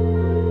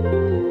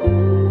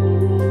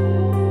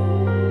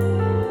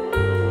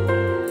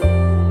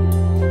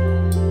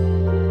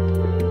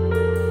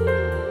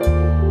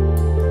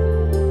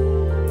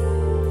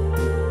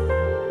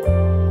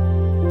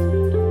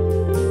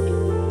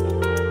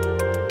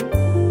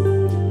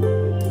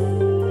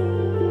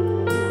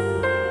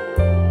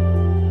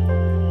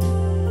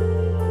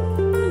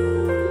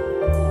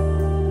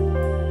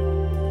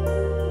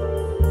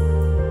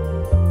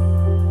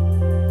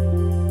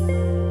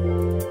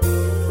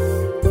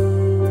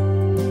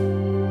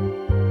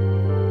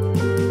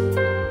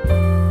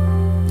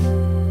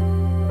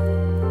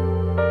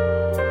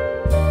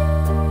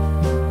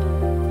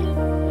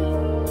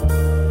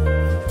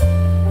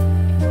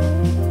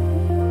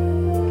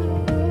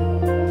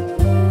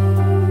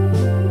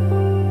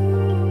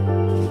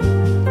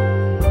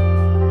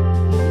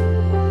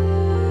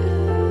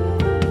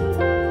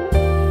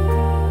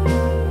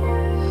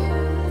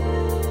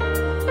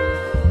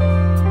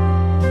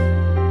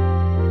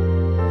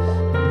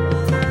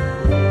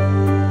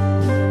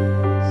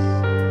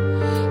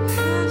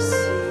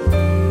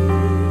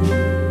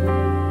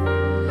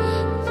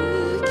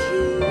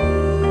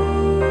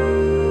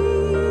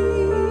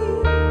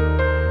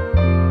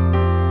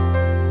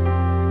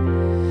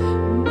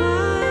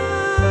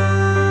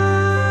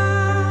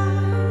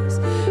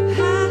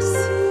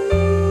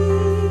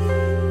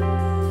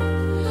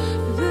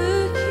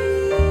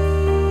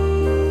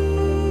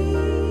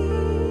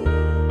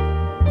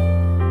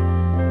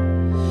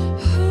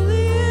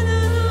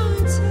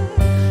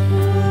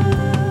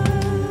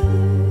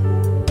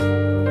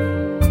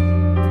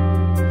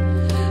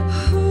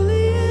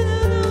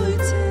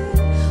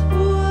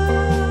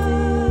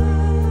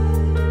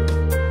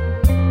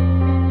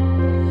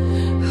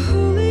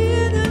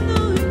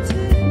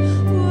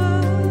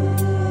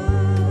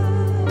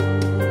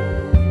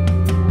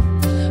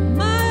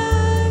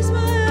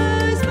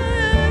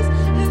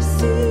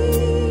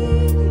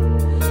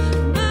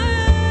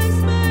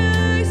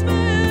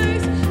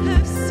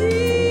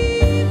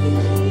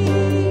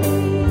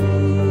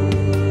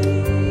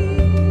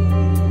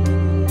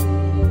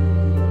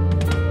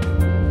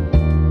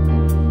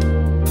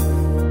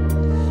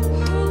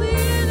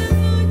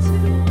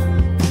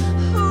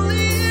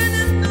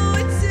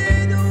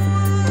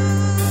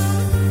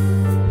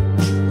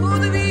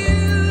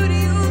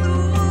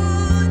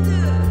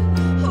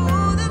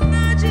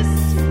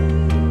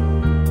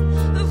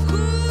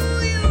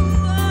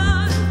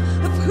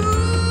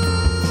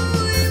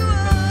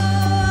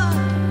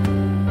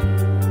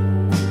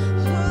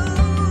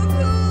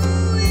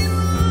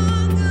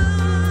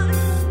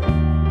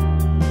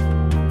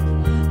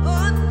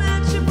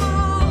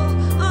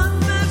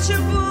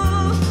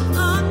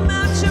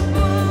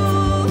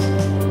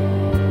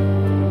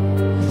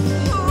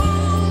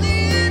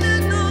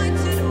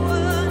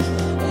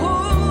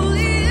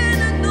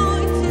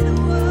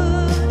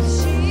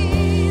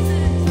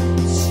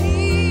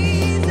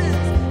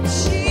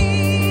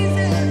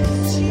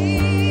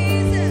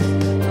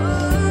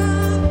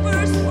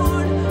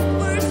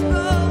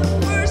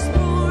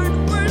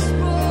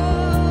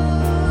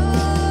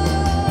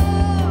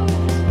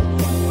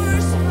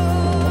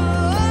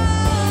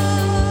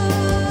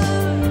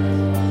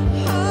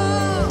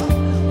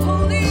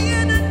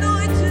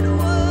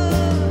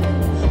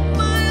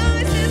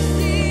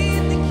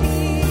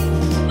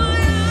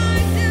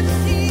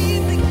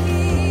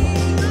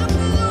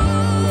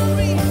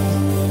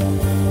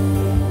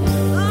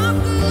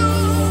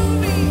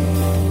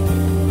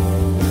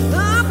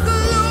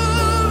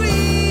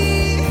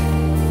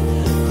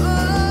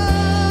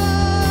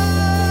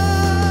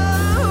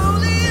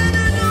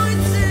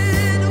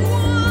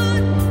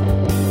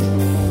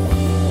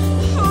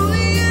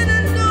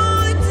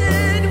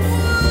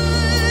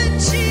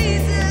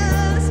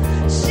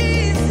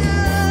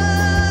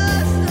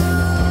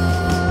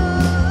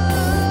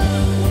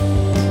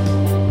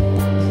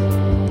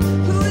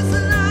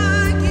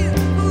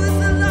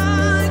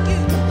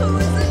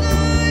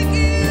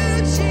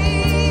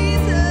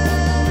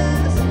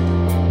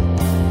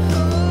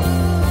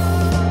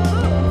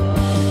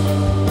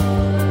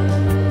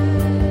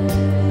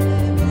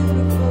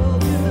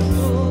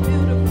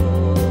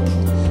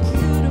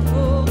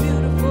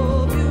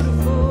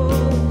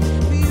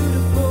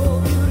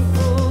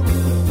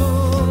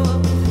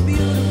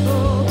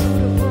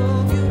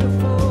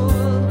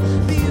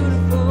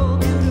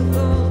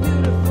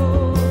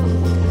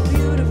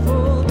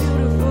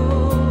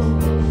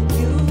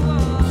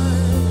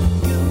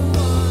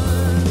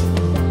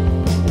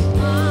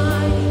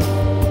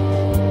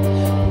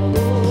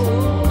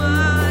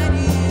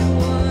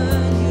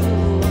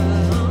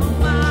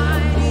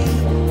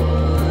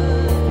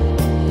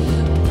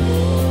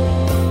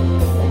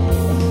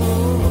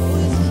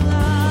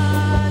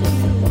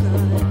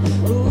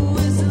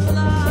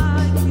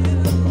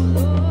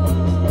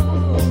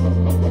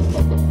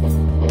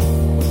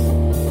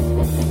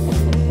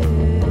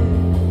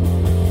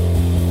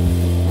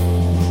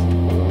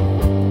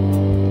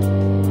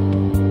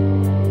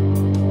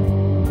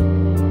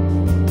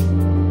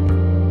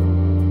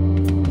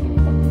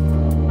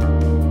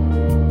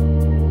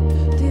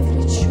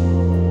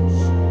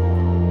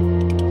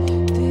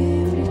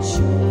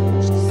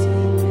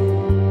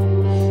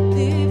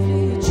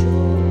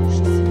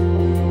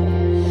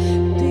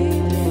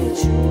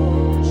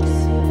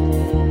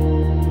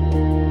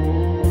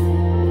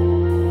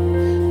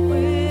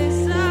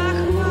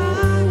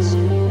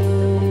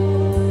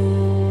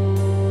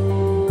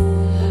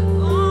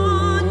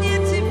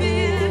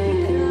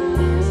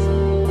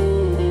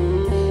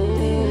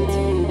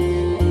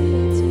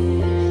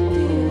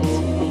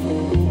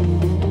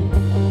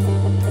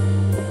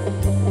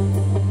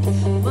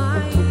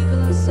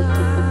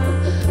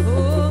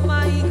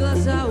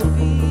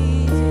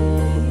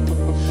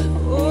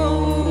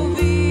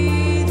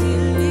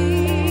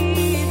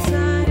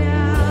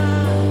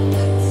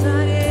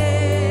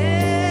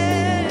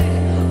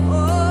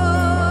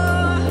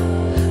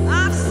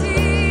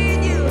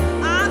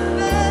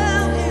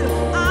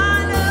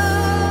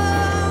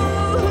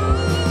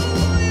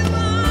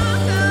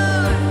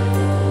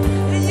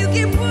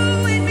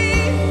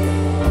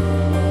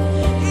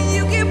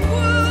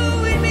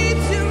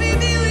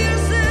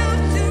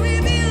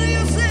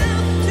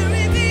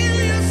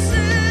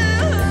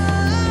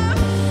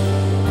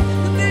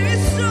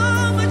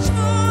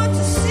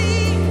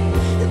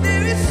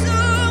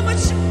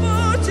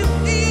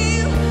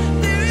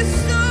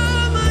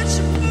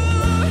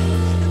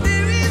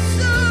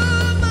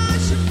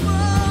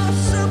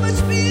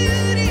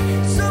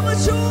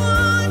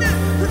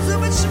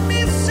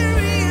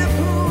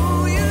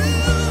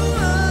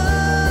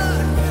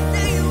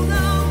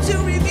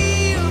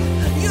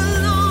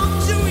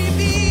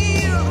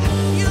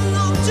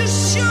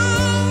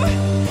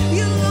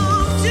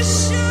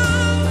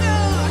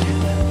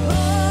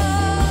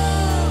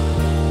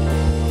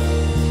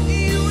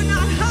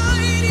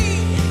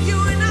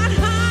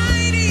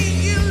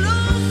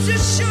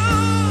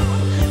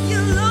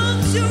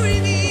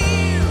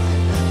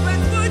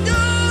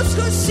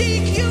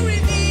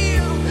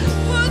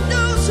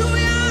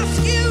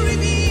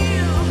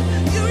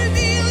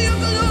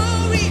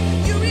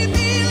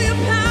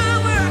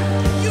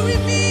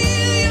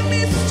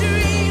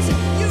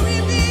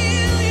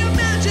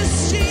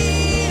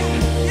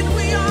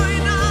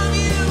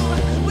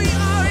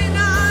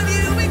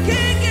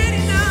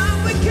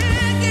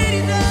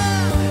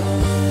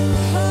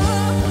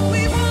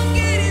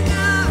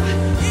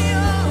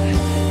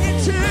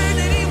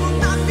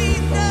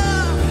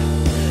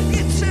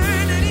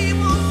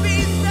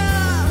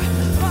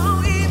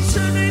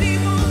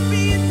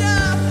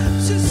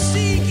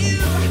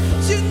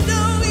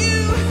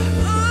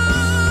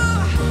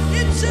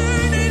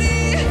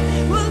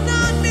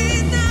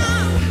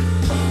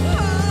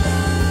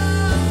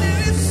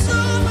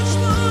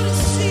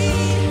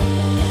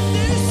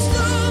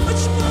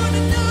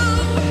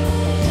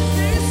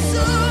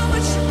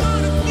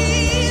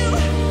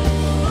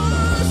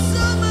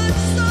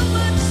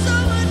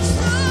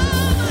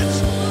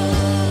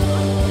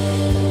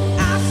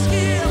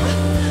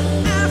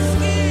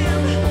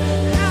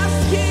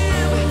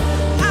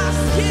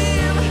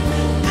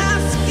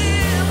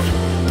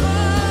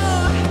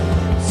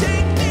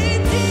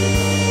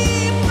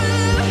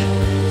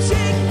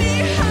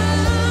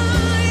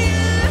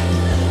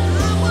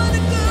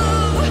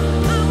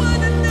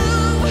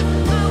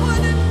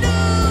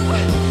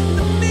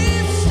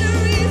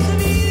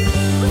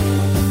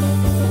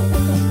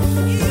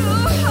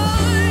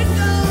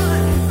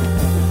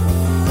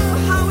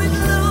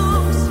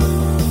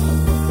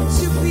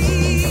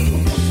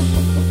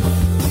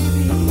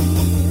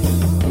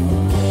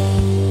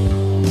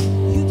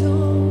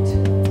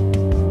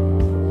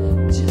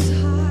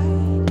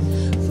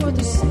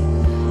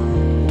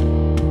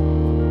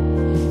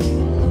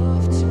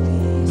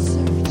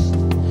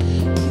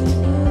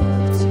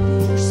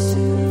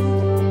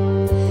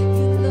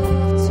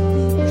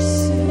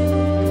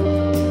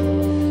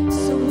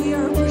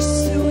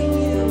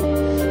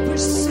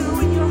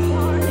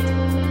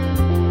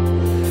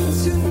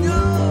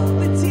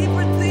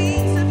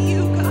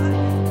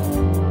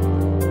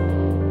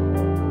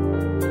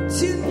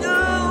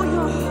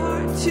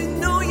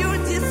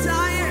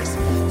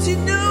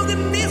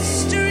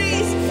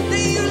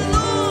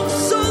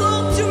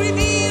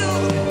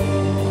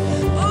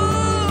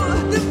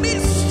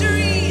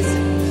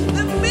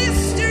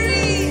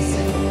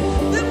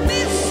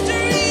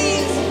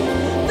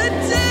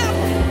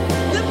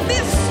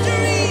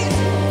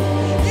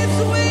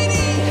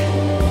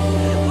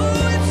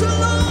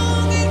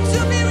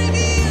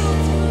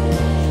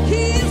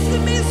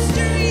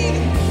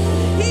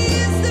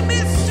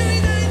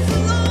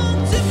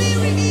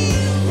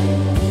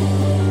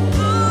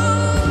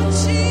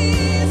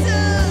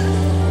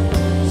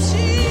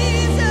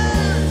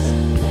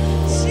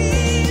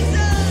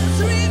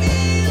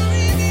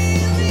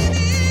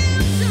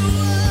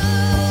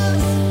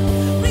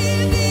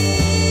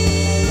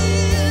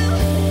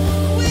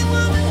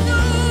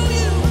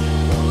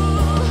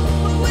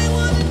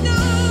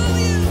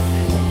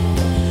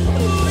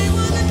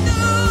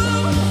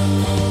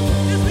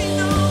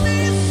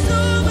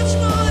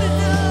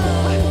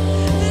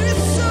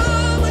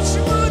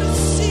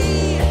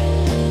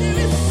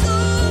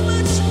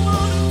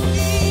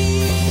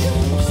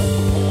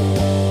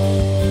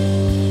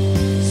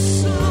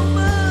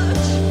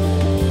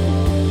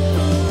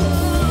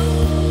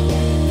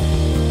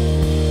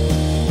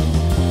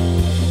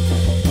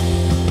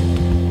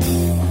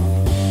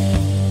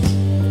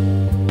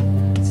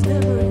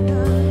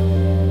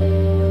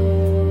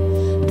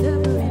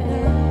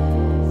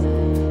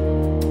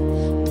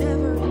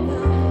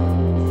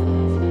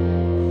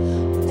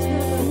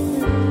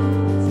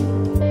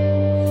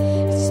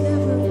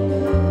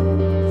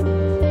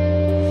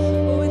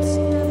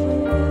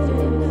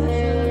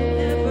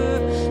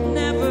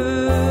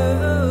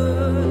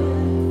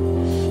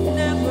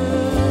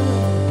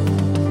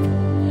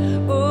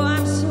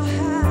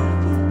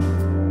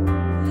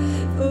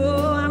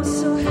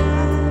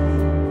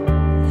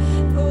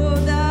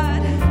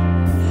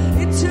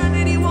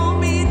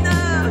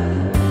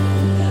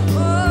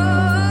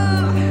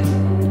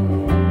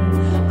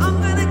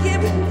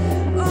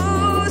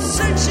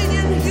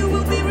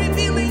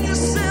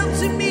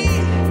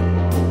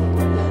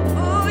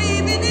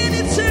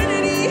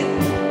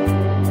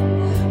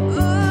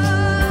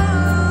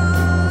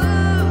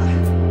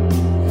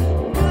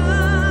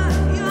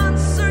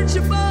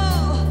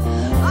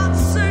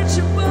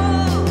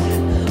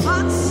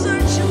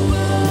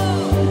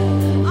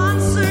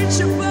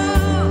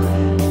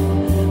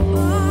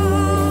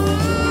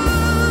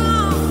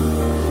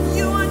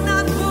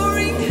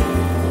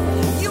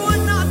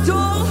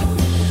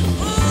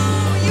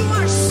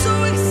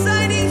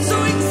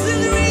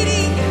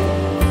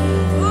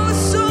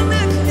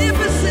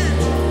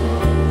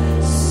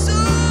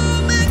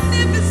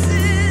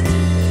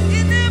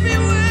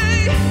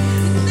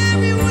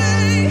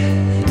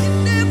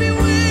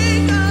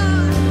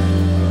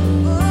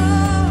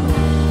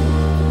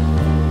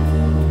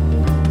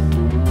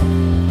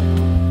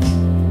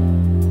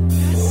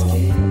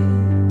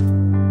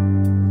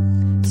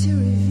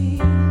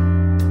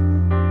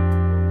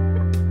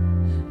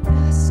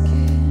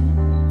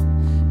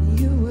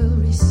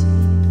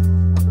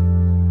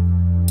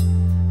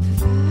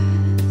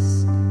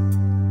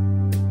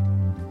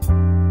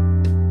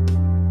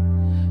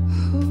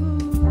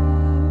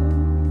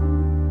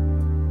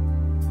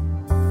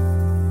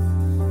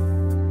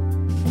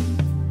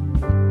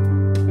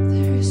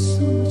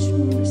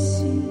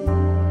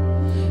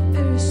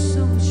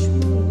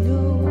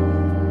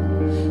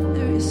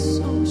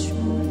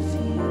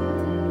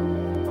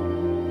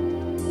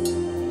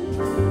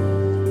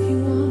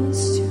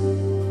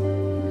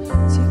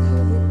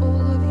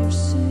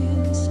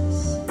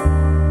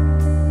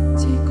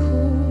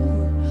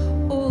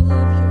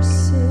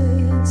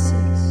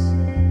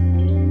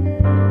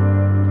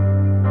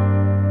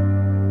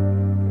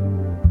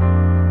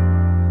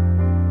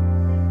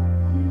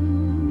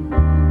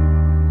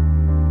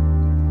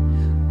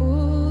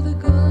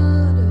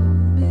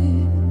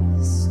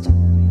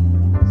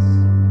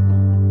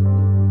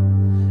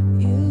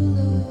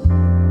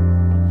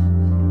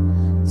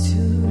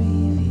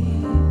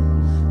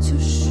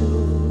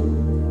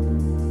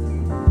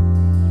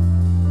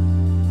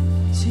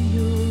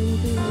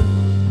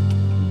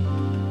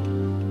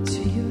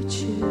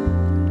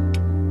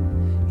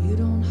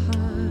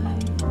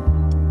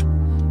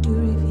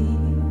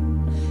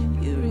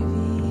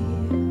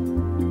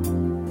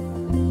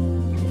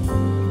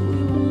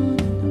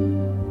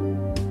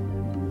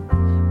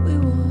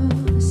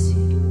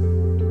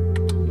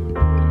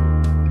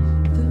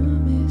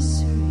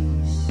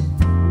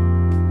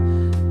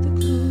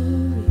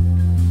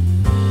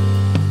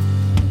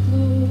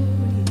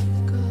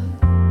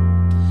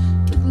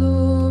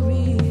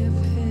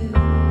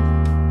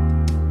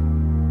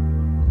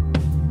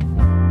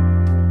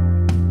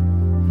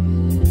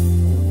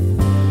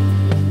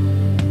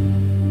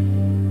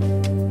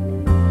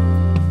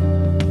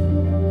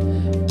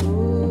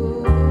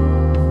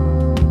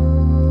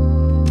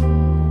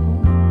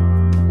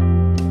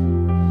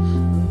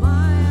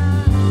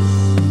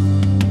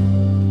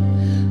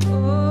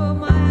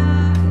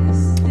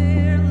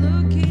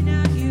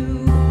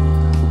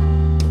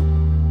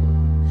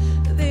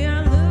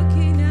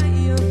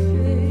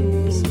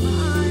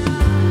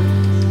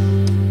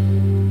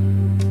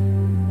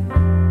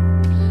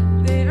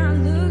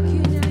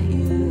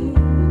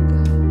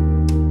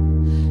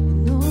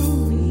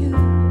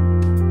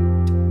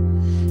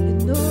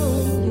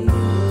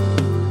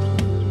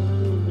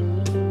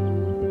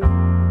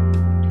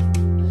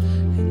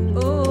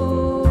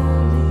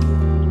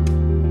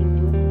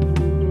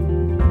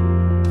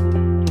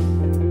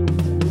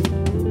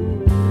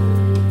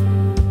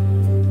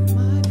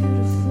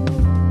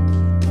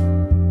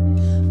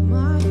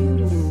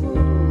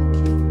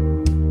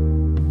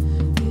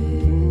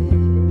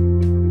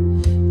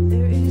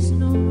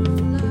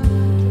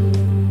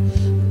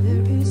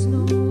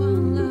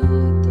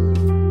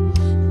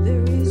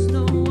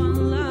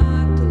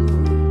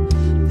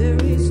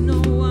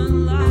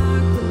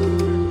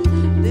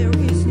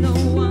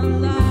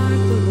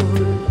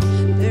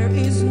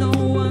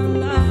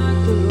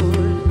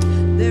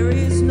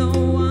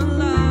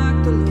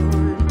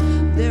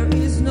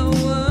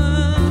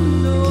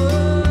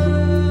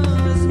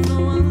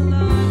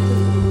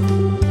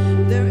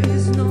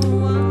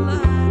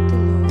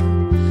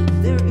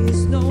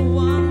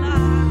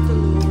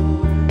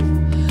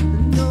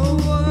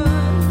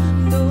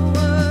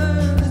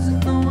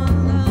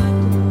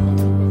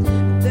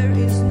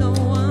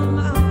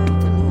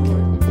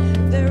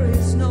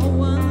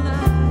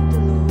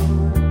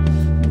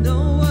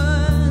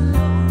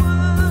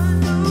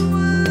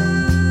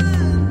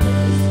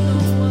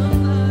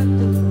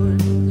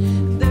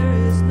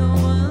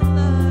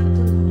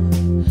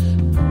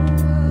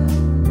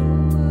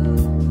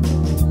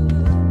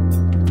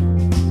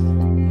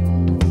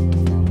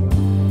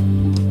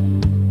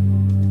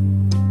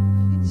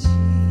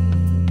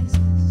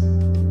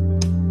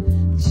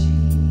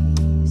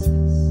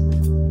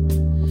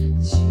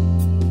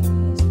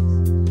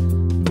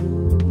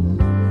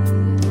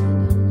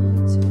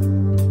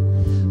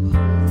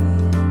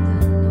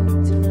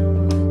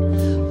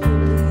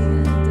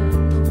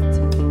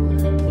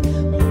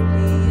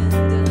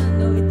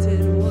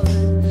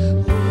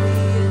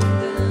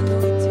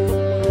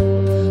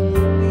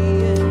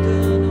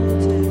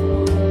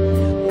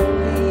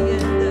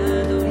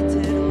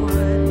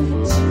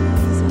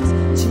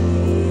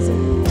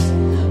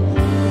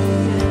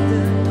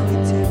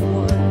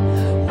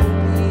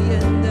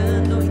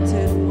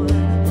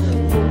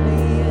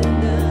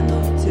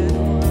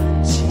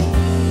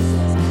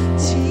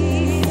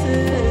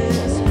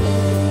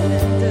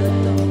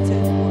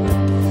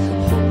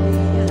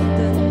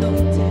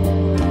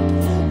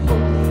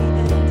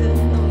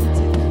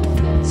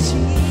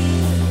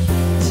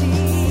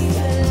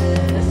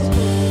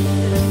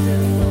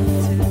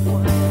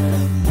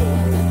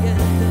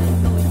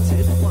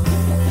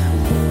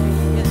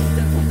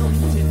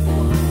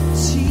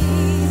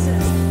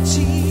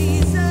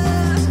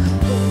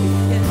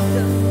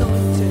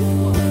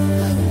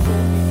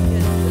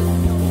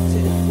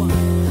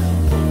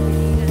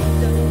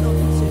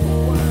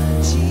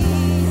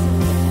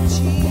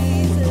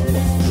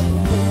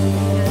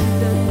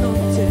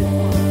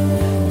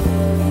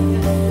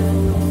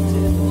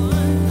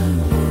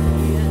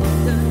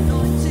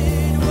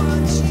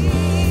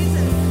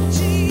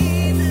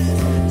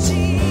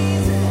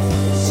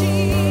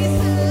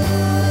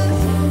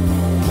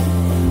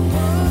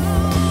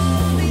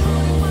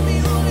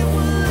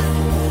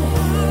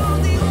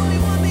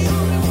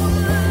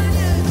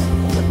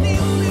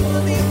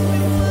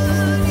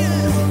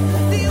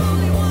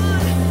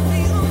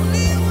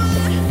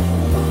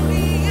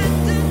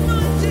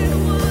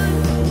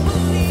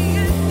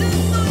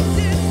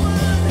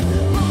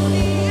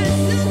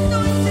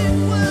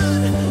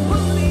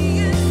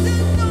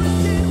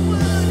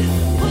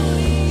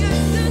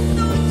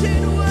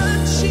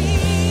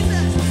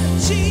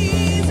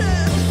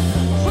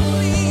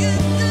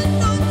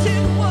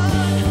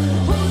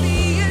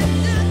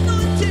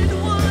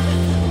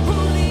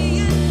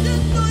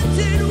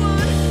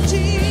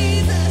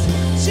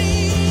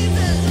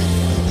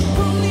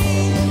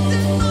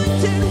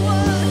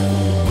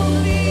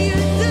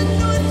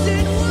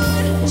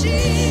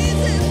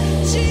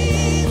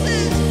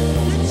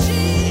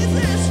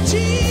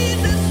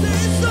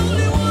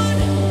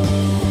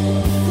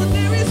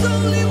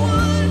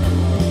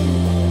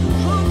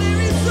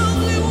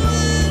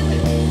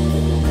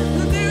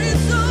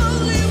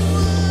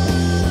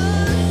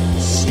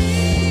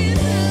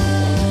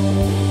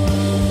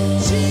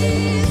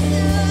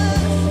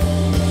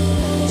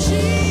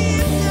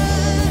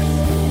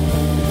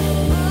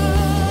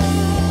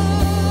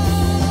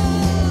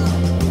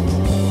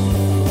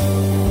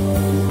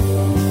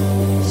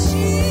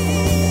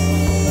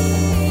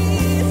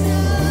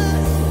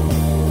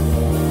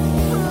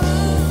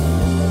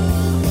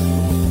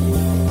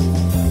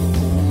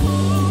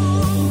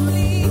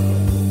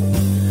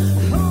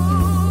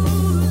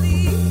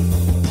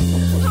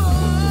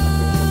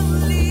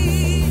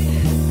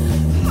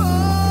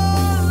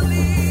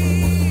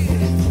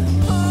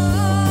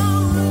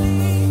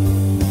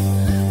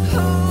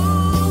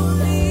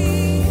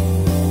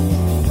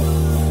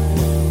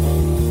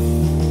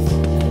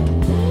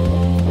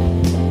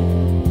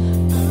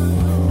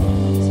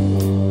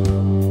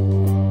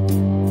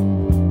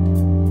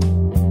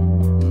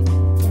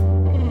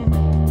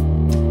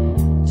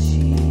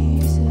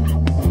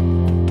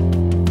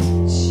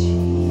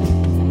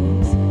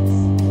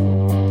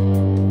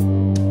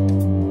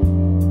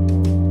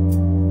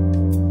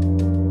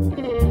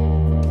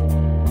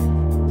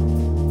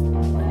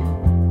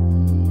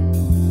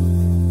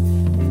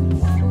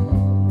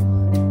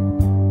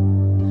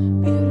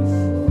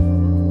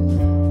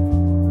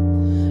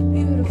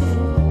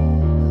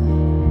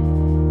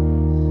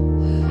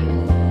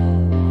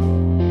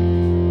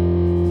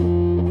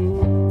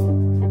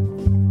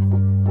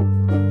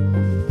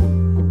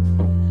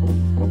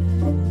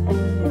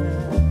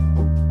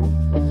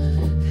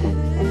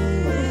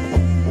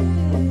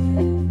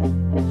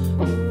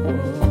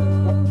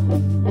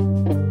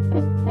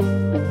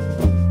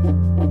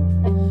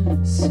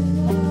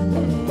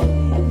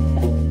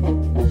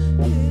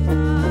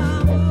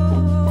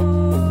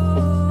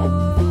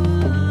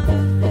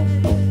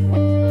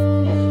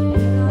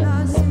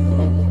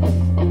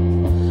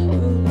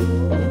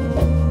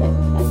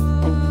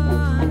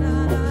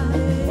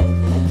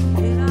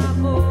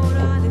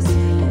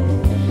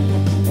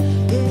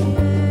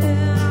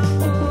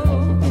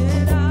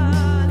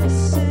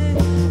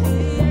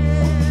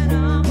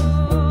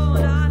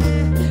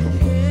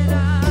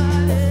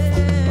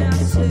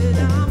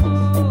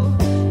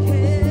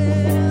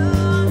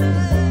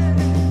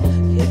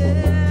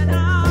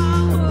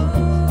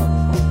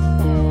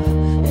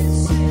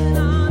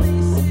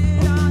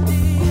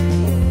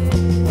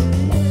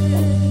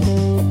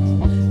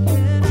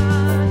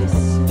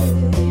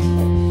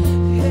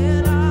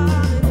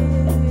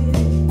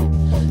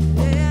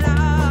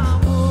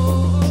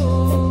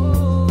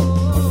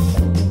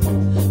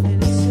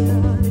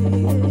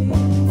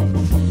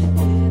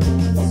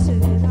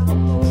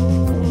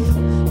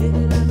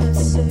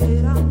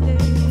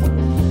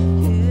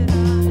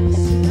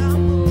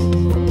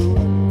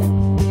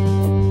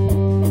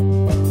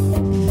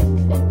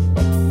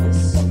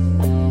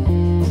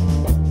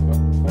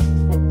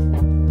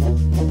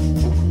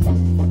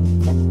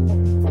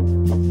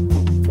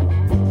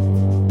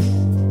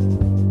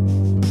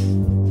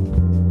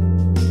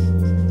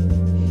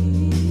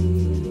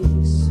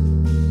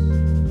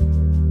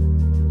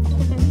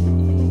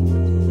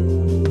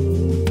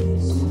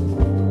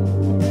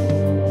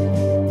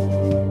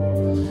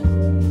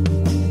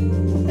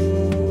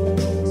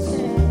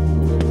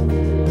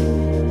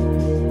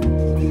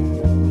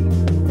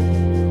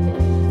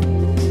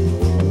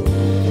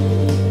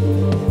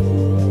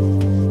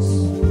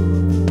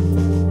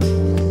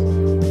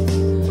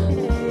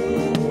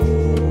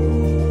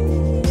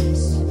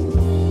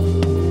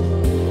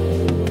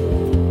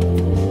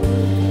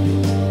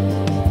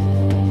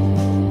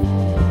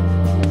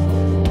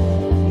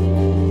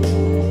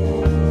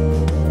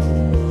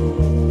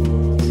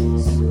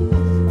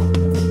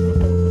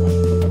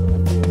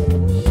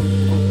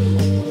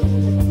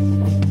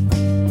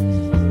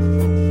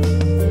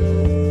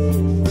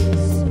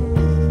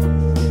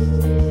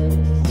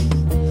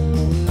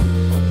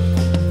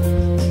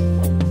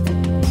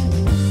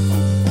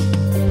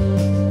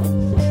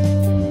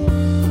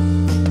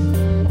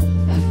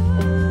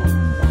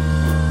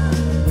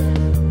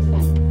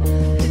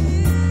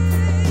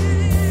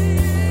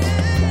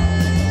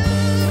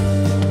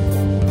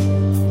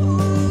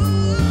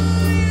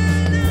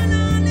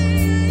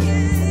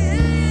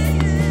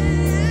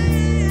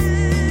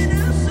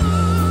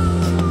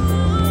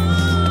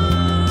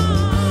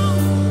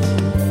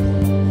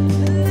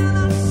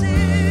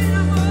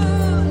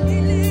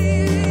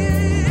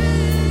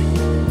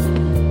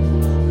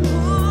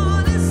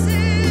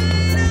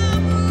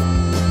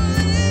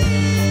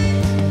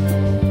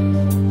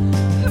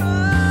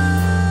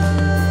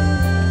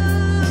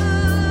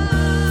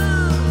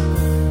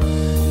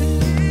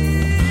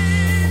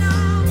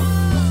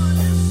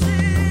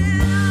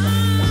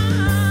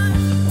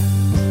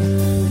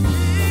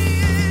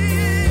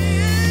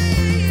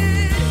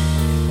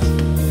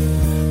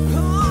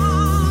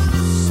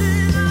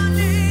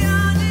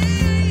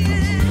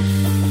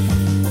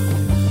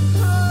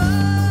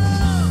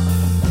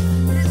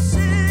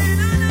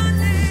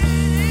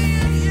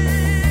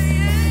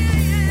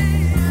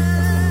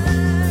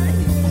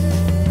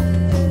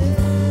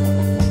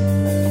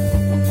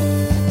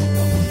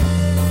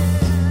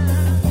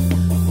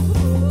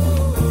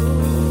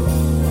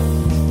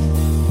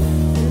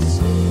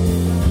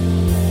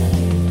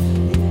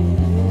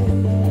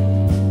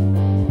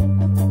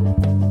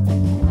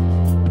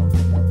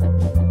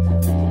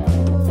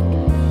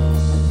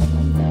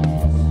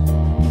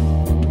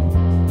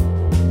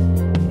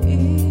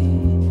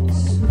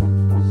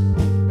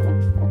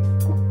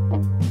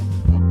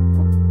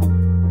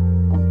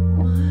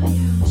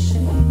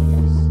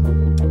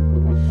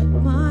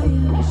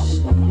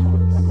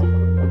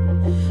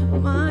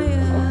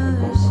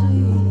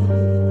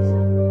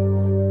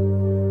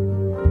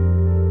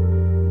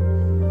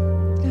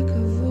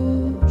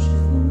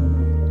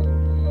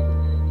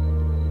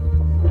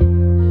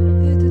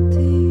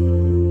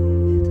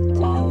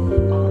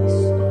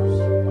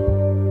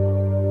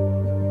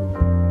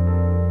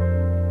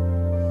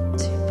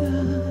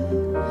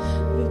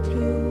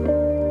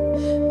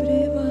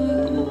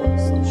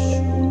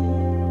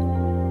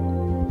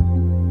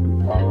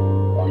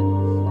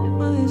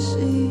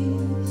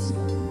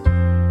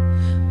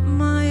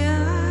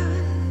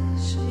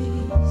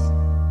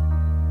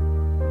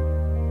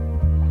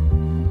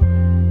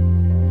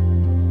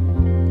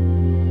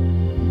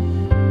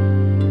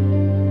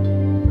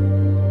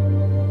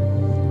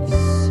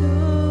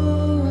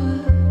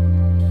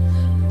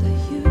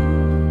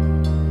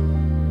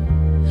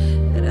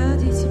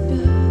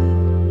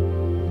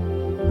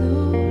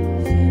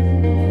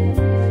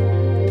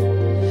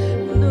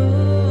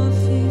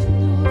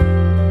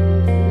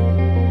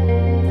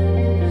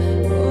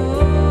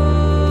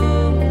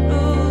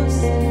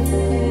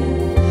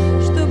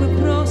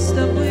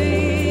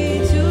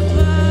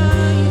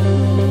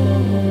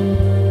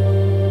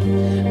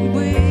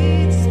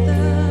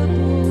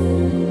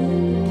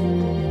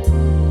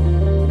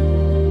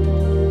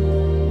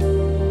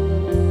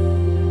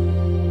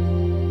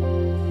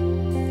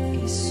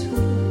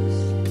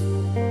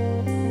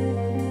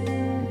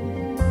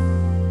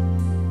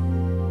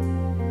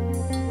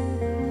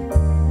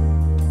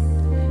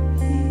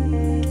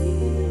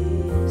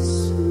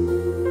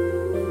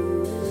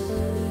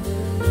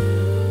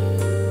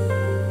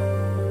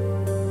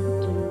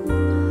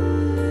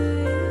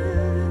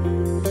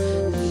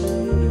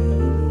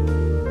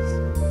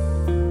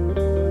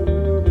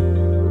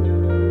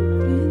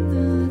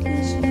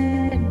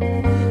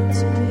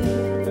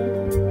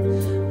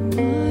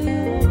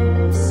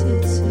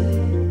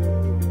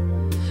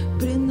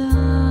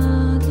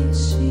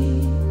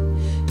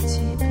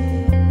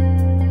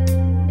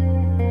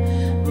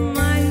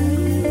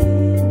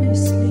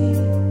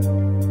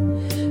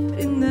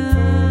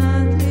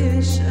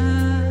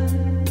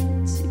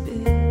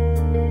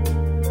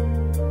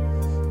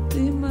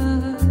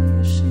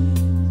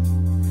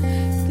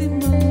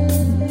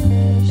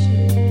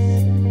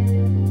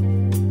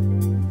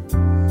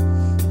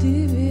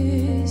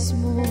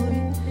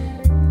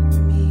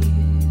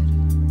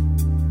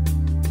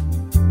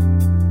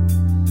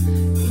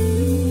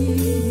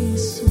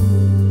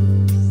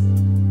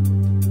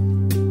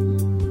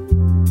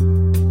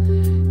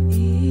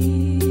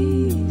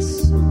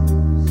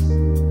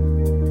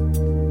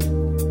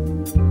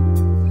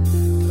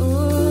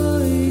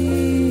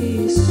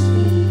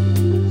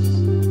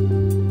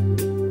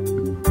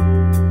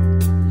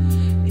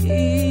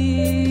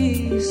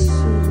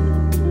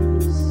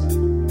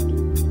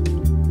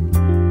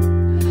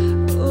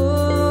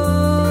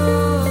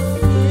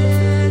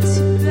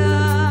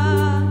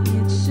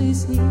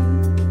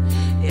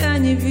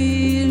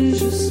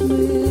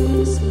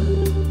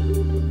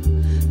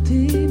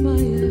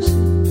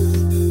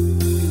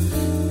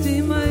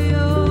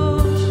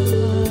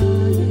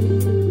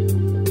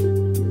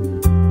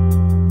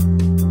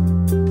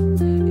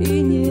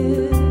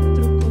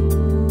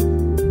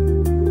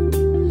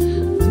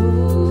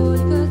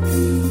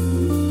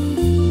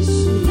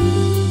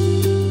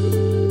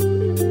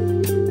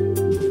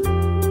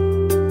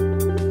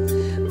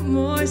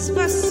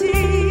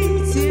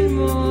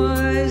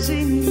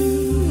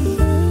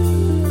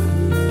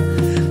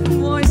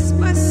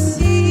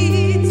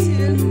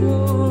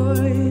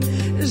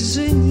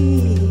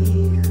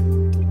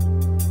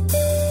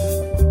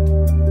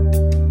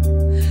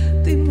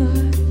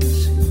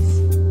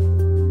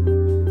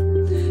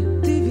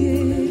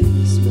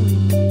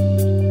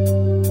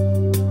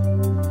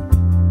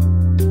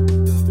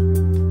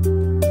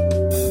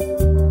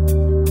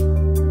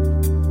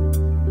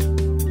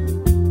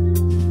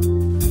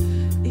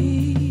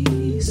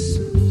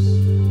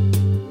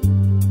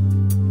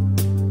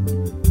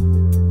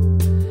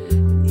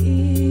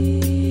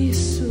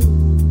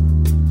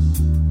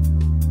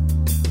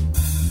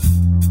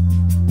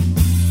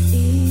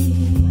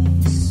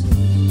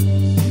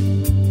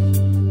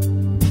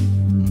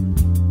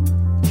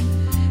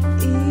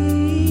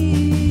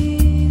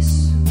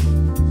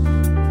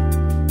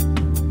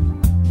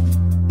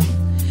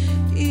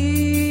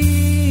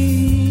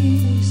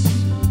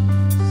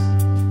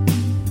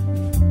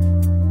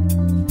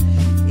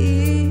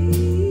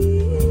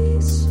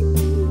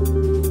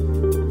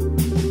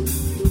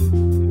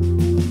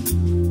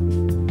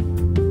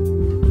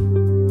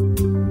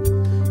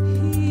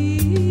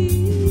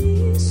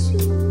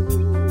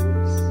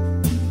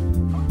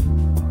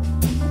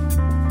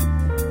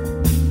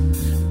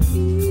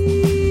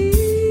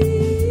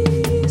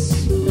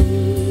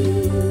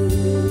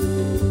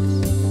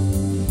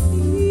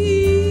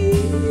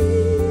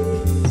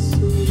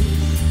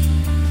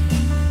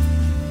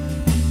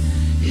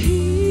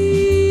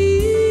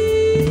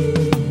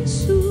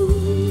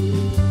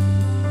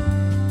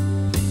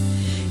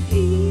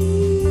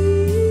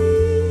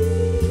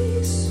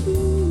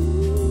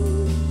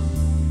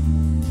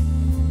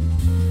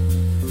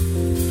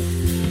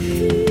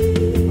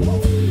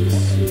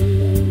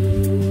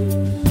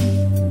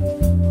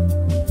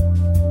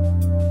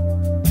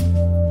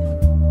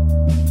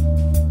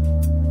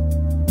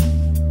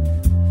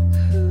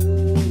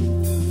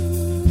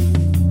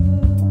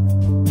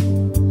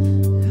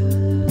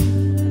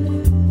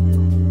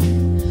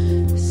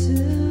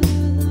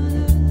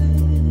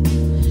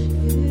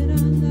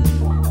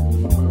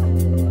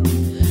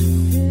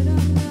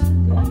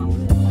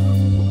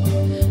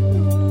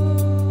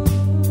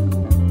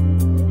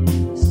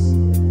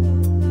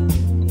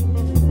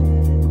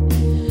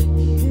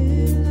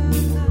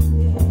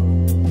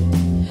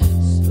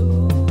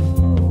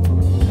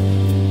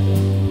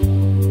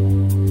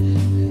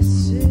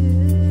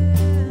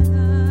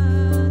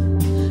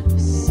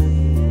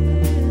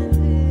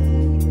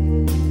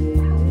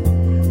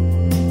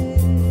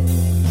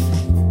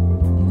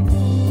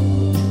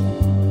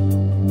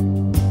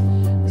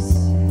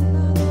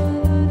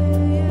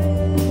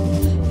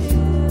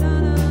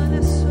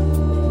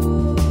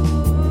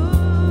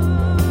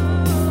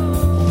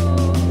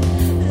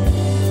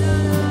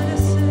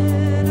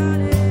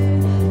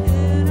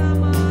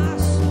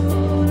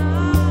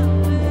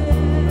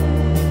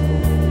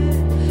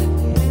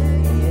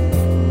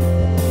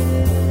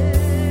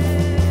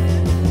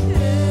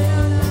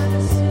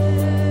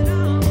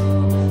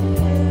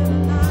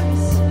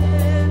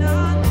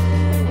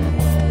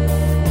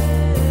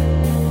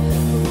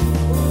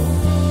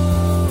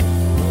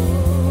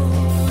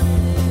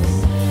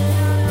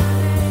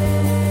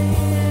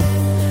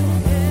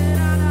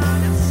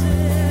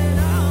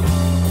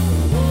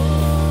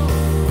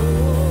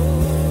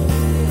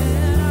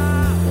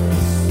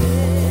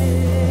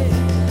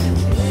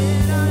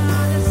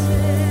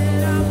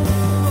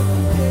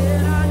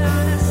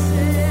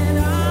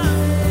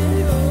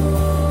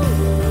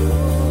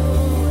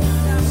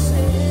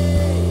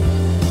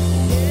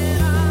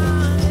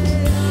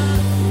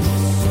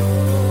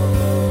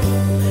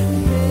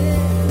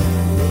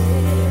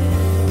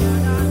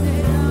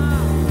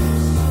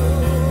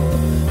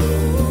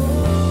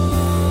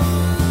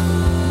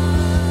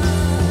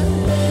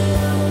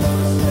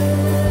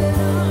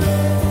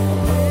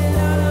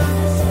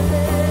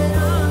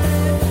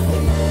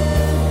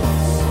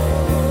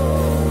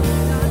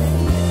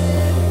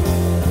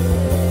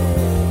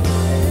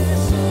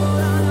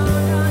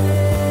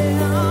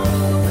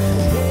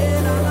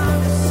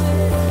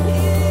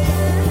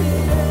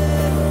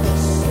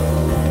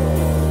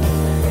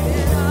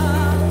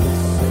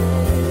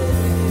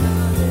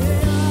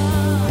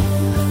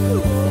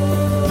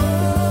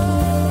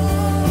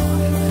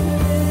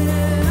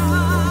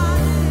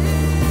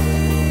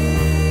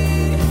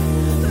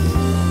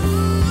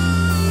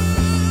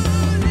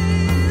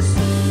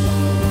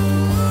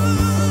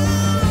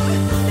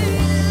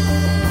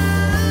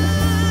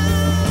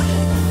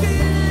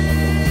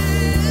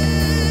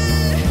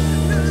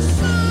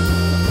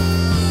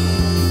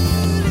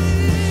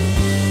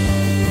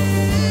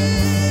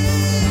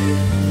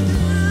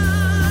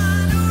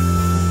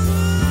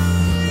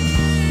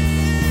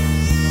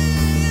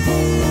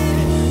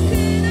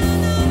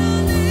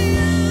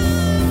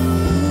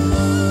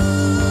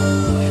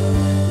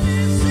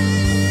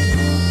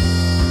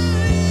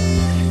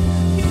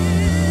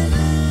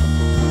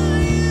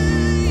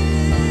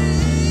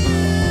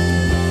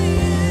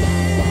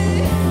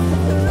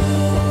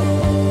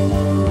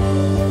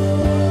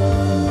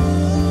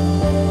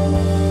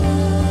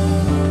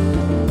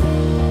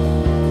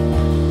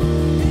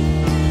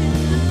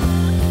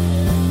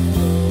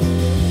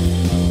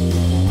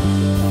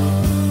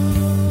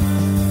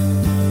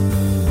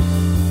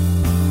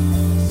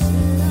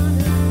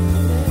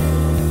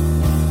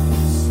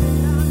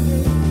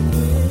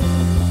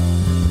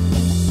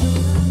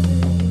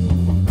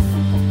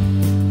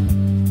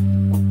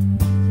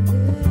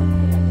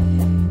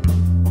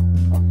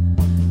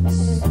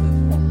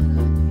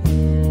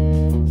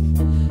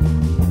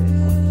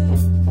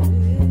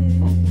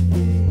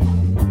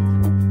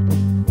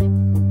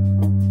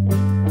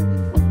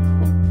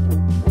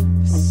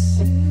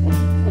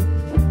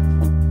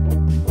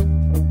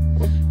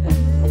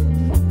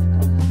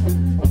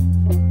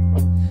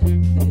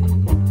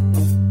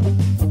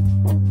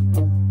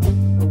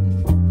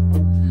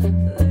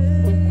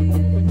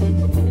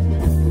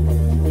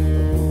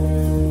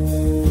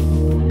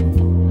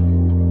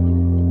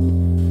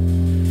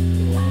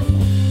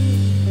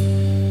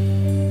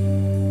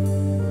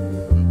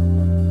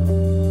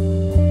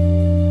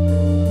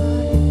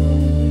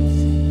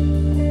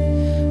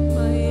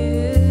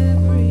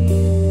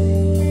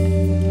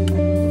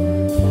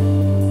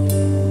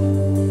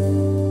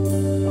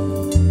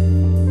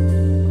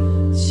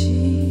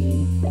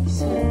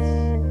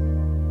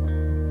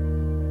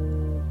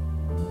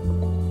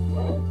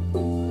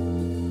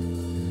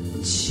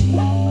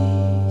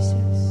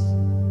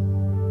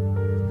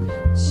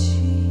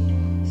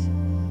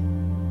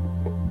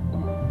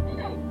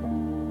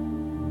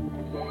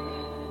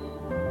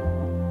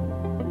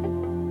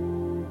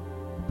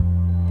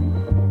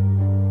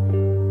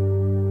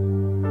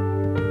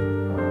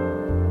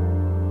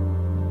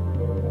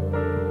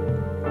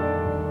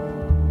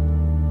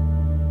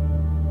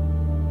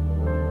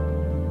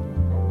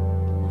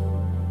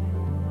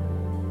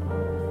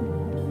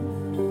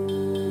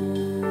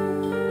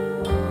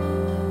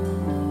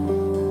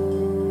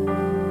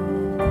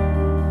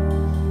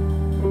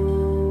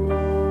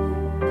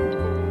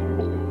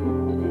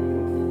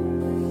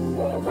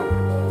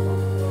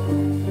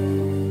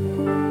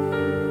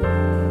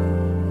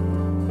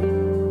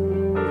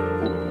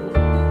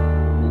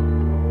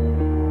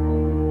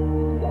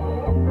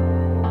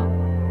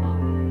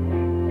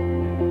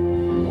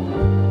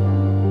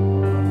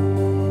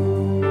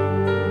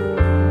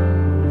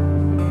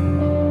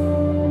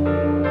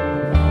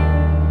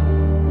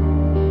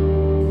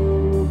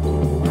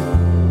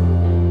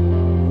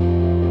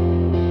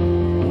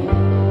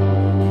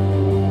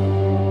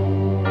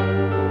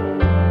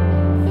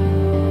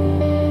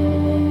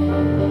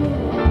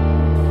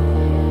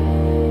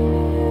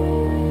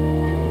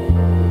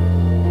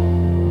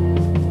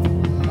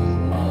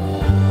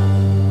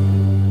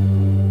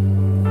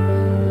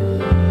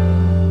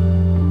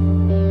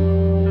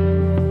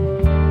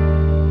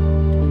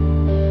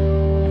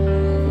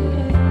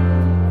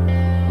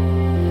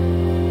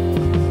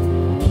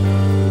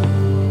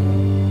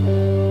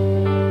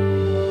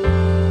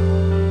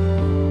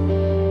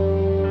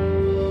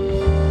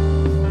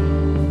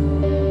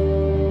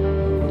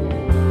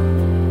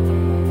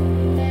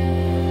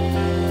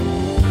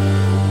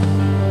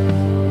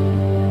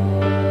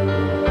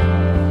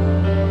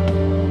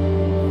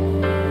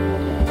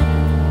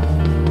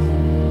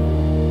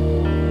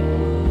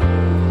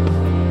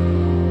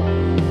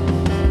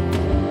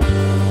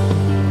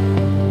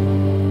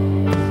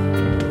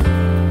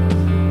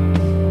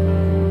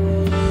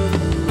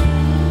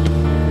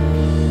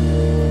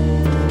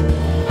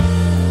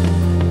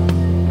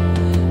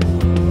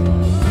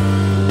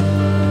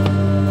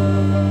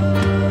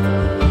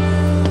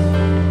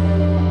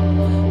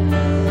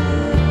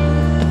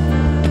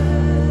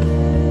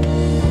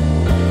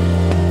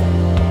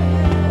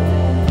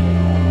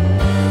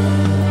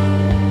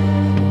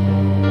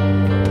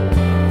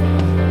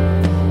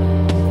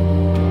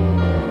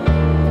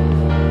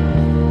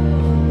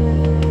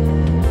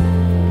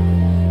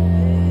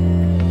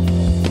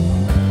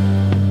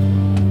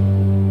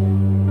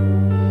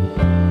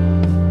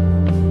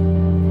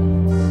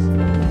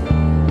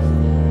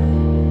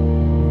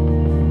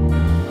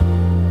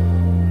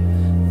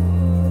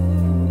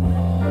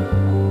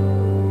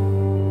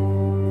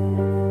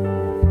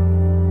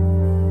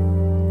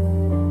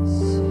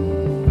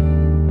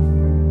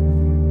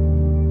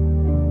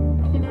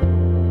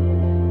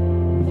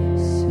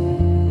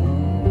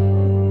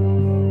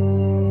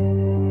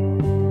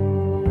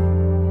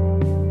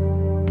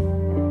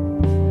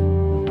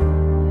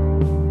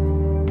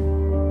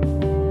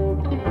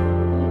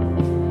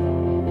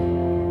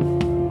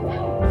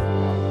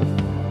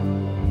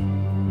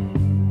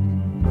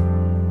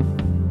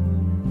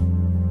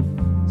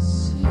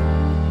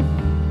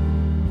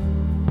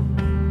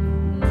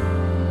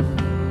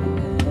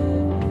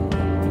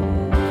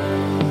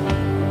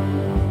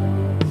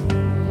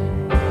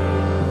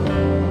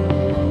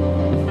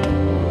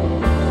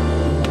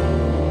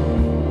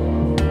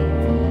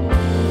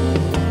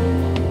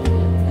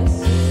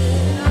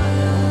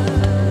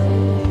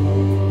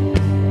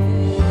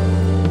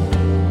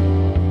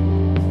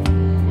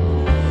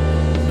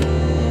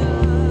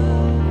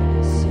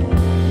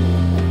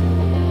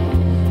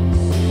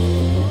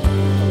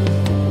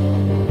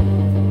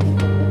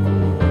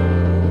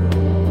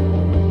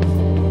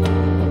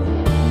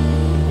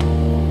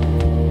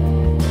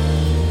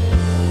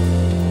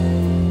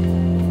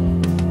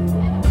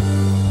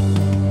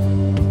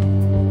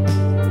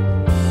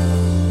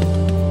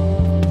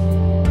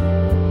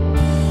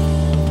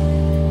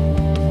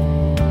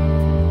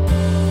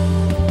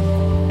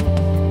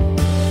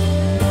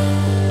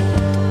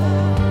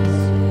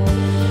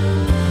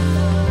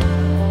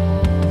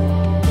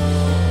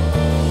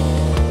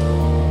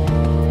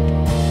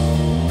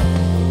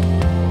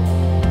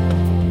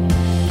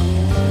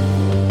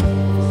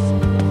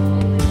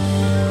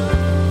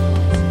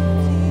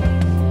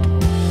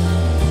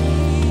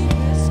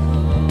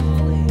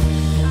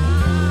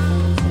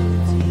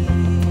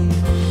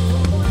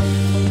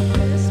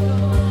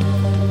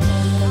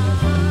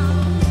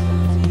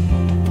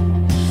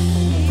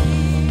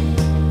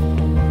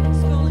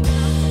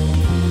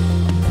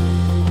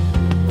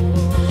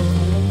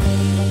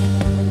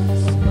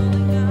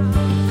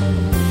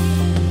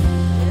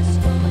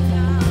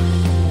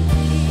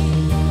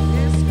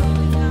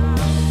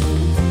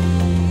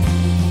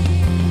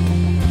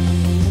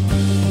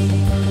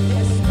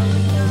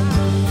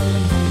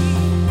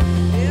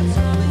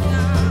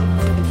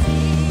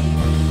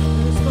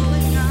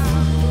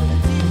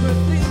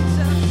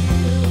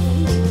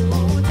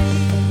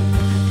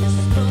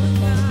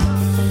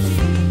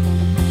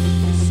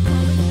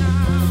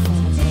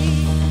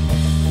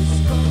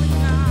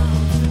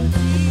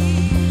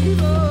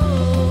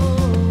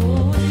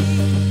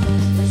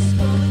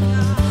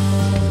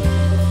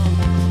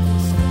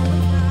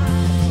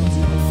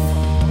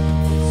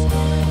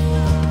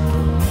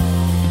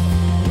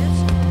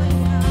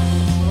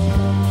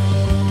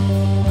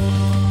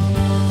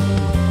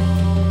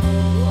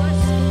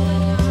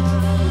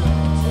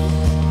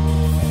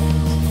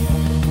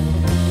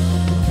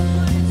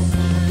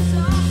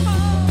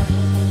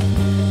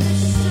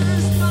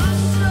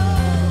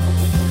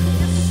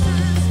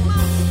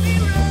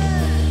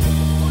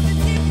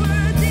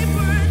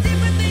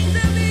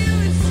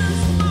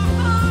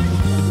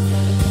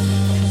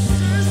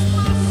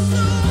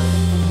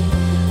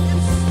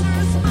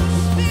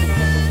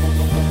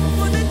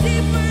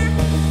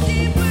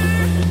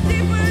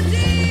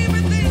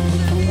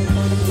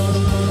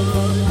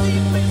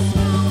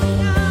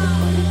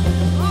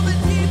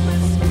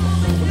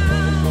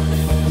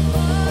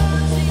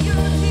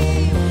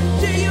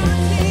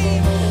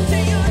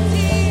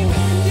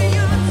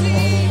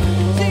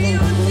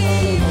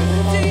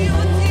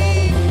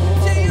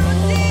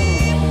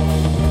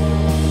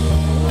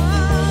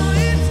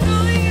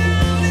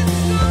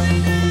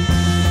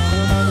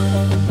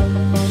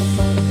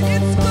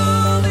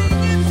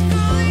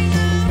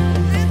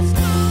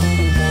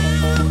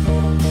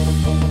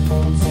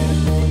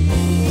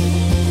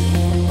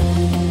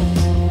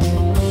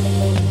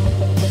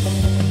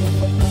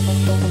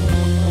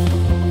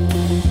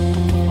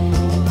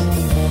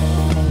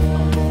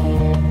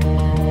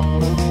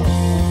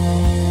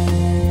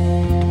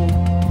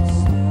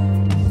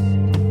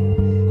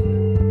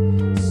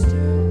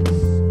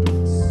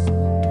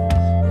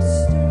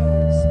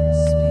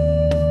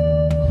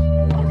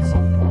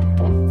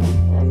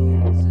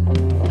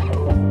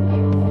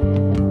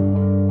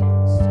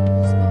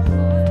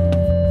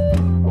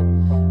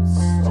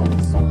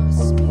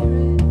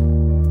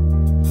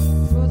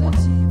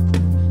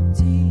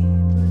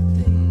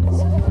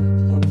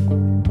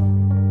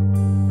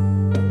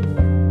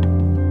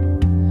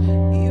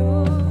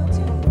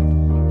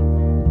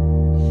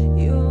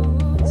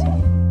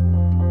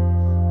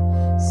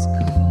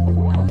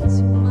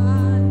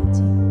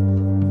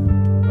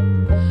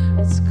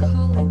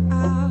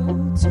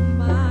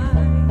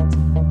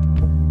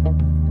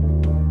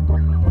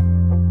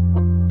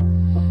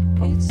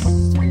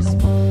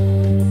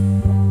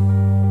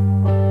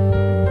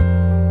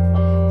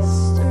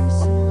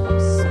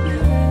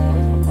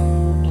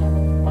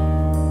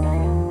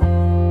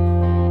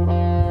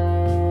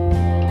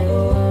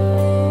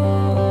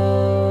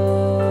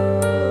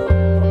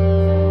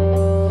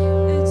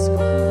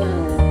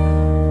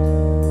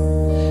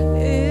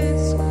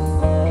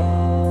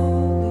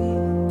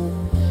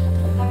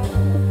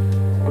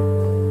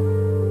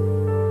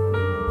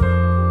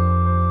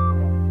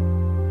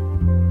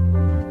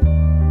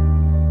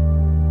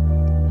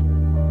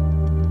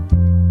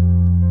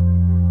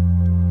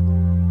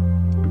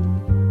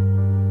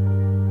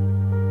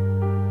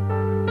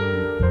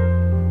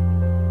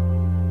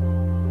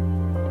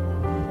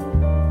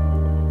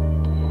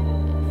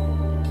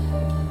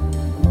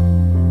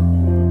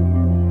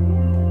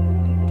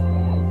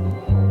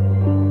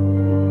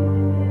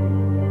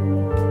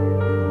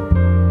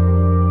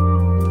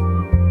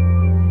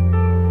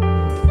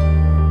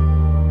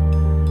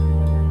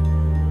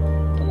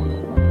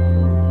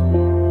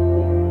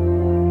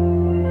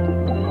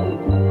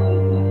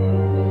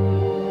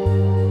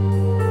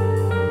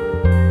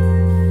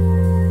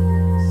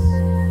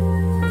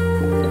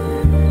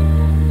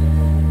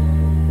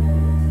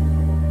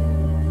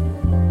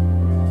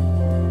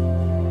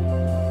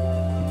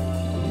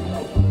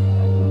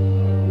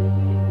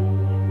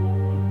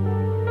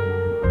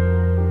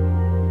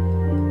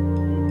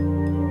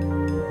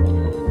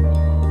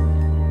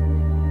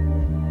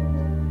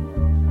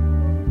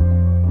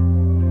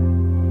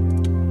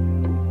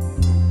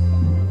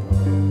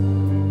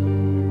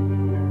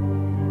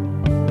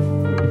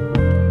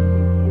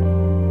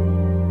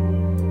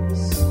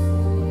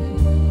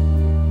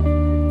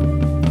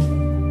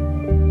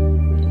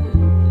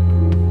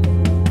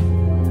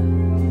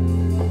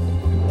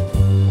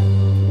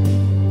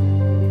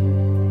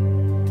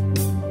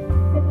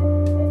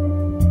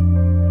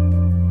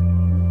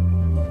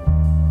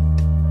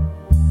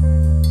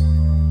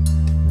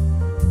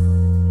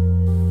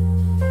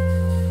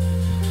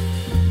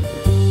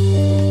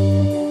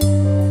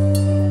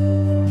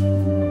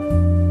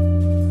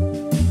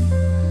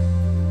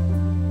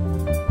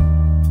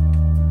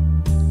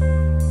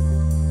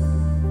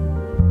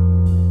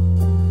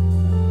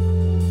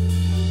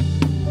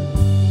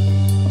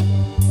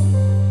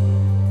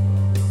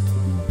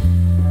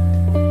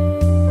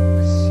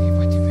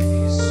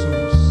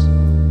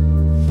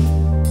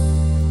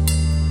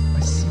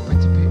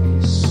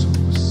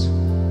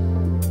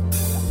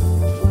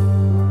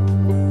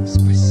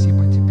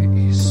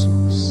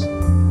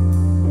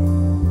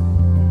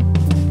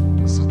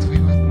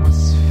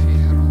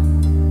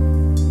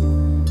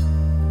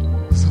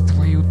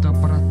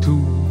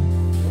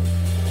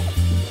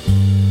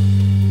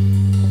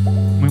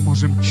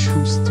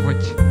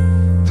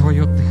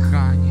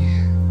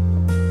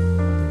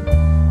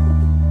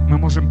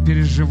 можем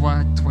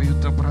переживать Твою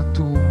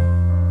доброту.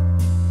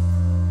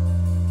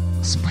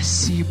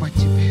 Спасибо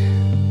Тебе.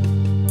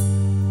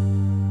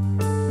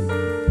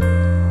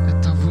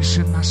 Это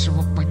выше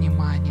нашего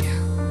понимания.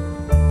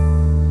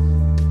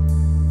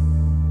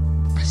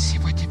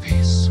 Спасибо Тебе,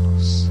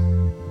 Иисус.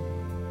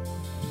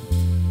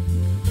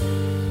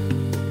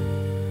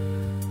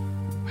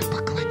 Мы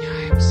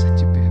поклоняемся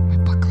Тебе, мы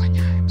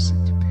поклоняемся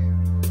Тебе.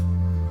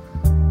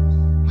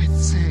 Мы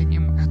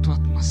ценим эту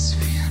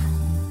атмосферу.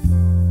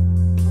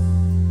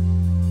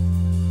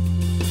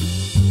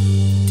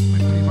 Мы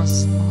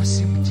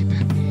превозносим Тебя,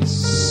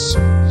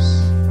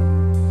 Иисус.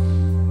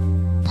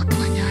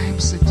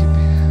 Поклоняемся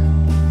Тебе,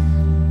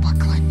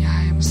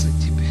 поклоняемся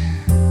Тебе,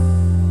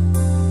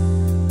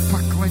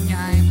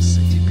 поклоняемся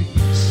Тебе,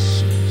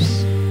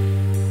 Иисус.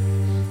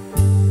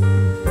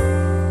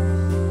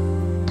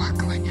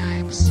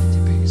 Поклоняемся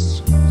Тебе,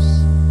 Иисус.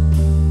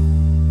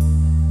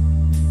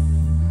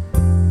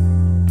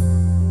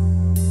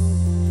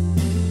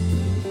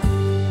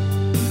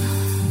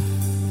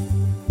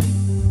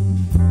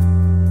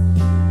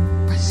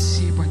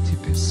 Спасибо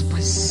Тебе,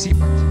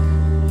 спасибо Тебе.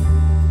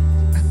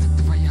 Это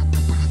Твоя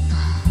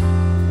доброта.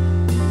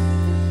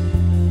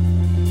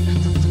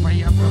 Это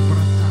Твоя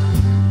доброта.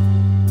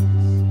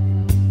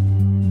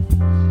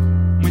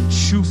 Мы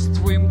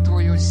чувствуем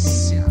Твое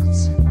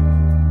сердце.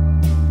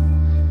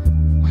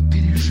 Мы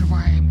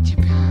переживаем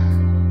Тебя.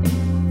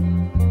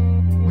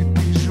 Мы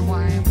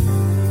переживаем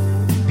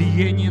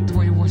биение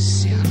Твоего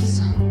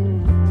сердца.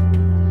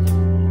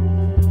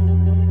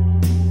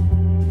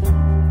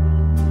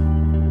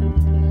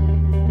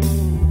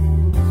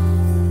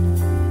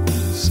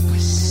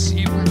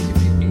 Спасибо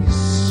Тебе,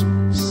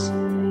 Иисус.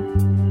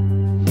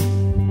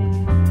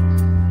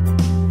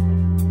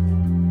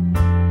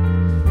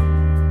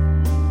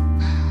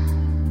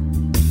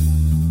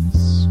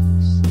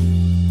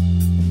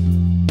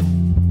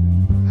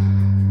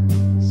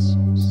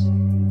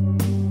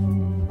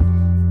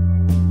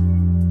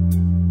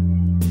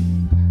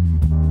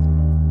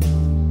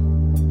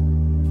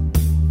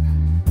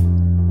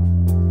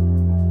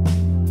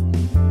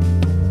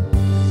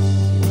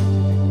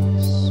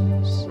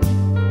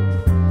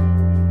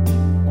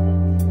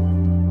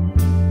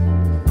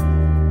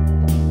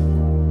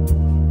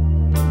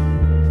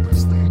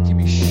 Просто хотим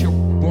еще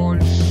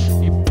больше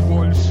и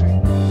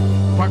больше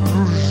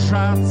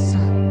погружаться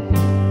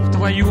в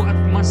Твою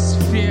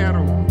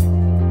атмосферу.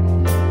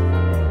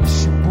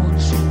 Еще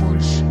больше и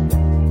больше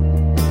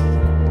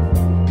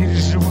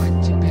переживать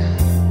Тебя.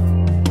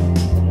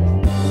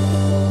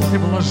 Ты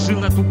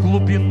вложил эту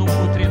глубину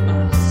внутри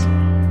нас,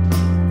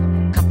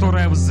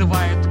 которая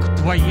взывает к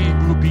Твоей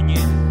глубине.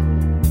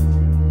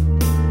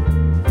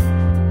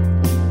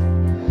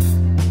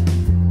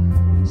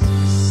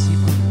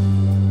 Спасибо,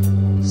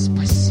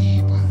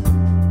 спасибо,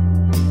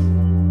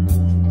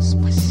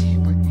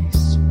 спасибо,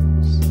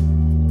 Иисус.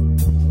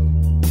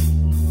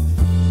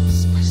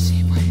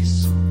 Спасибо,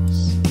 Иисус.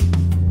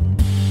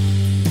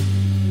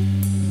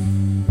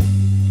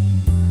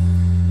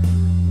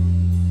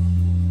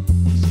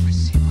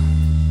 Спасибо.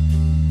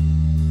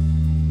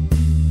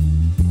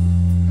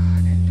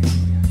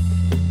 Аллилуйя.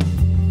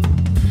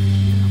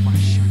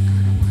 Керабаша,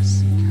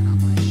 карабасы,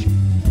 керабаши.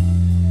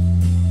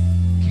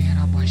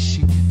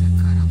 Керабаши, кеда,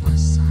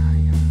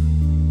 карабасая.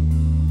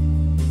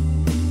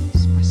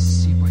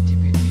 Спасибо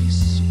Тебе,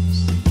 Иисус.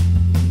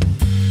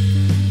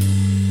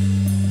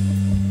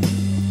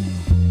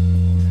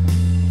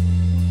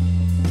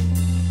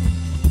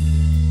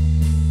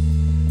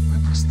 Мы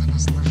просто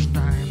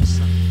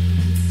наслаждаемся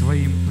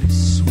Твоим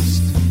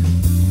присутствием.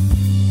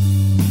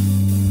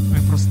 Мы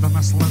просто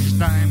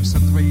наслаждаемся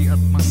Твоей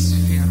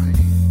атмосферой.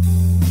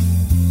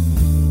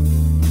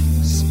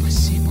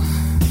 Спасибо,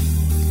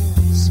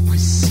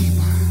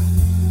 спасибо,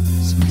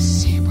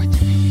 спасибо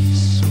Тебе,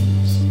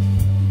 Иисус.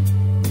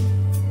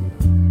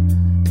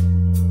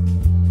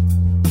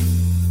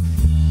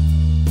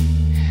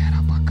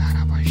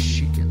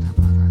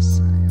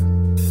 Эрабакарабащикетабадасая.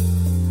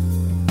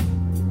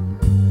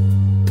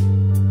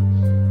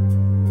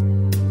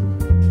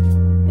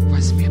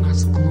 Возьми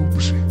нас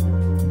глубже,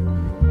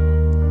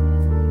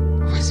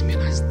 возьми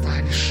нас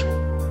дальше.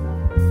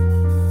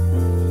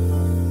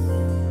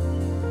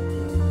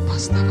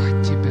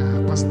 Познавать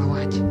Тебя,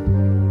 познавать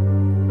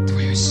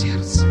Твое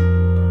сердце,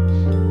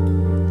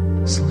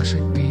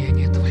 слышать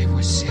биение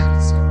Твоего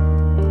сердца.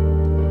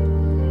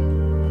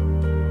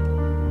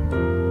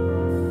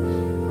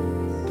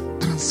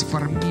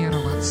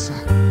 Трансформироваться,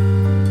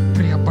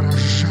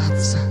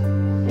 преображаться,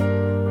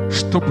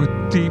 чтобы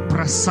Ты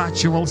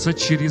просачивался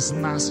через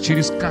нас,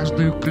 через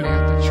каждую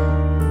клеточку.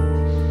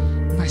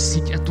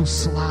 Носить эту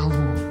славу,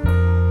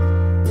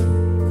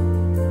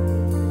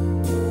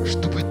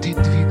 чтобы Ты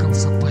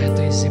двигался по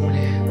этой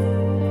земле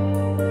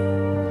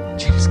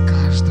через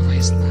каждого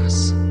из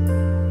нас,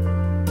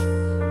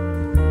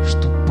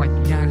 чтобы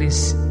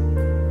поднялись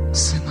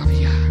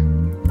сыновья,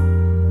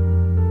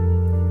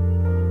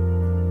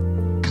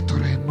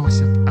 которые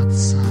носят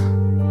Отца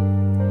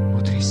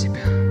внутри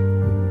себя,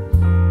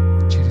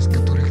 через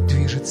которых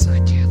движется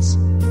Отец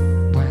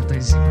по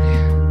этой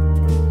земле.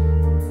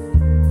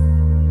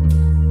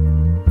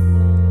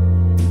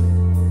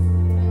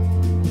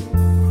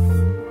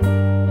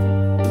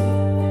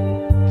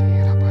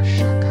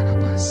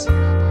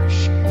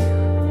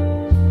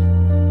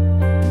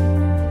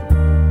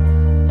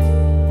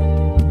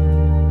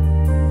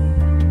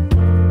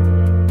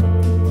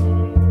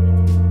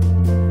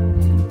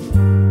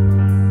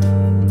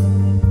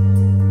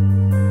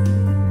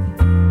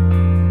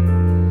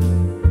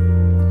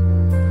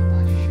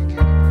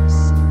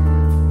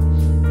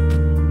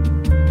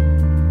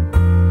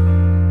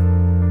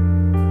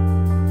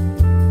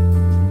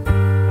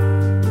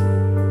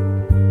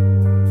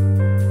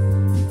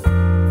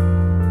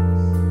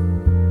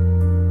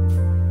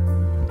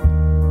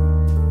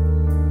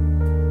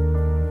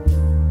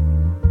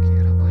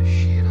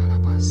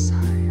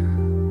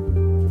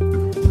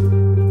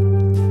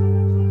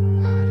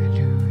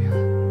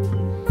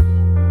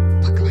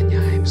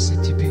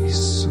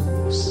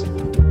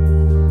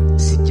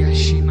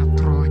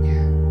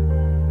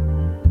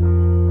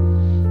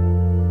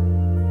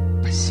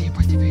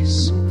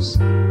 Иисус.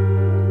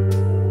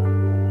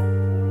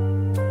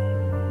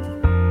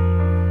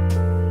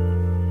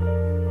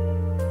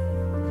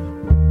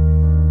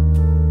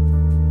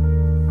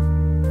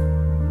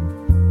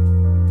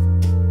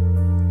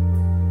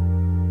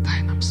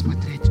 Дай нам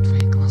смотреть в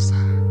Твои глаза,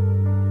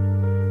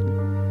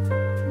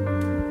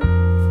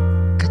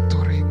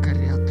 которые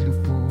горят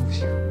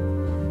любовью.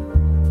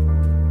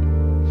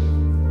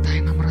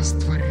 Дай нам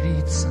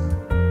раствориться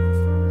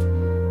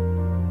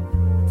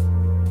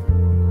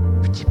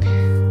в Тебе,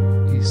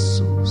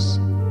 Иисус.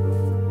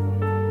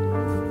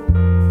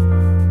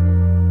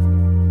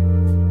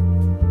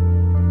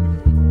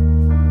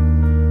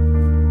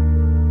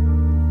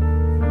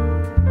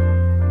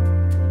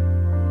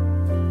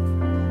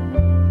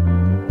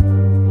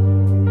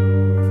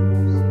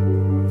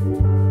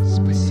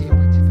 Спасибо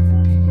Тебе,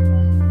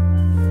 любимый.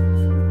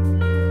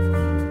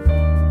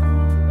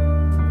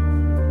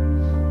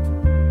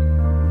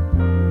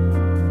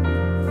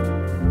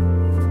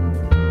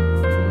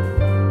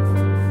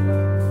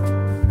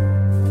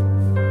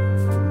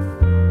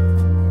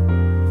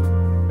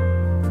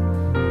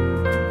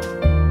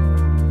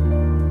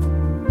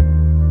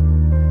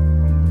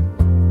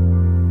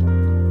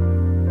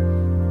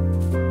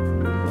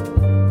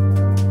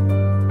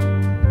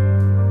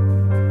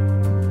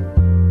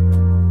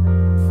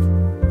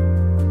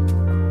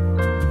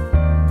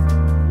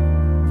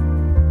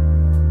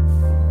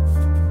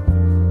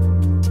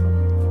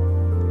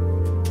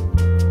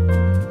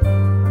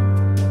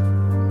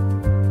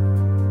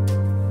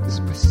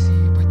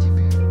 Спасибо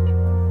Тебе.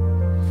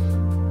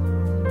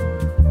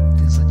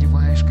 Ты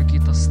задеваешь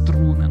какие-то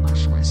струны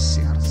нашего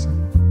сердца,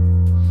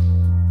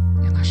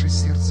 и наше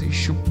сердце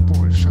еще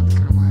больше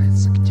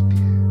открывается к Тебе.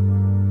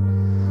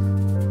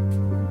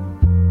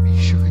 Мы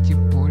еще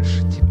хотим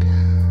больше Тебя.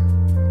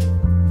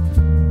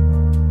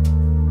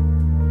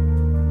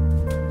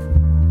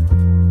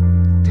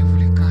 Ты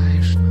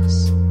увлекаешь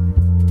нас,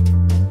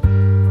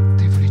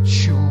 Ты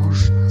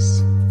влечешь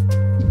нас,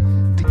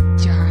 Ты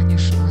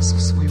тянешь нас в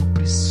свое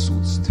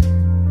присутствие.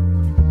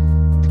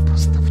 Ты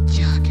просто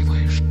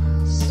втягиваешь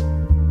нас.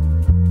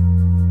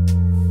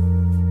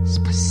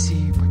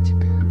 Спасибо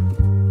Тебе.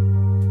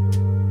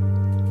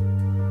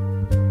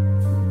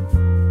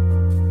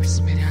 Мы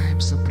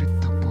смиряемся пред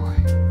Тобой.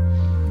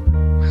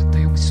 Мы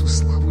отдаем всю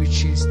славу и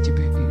честь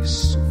Тебе,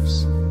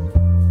 Иисус.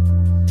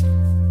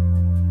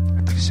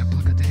 Это все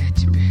благодаря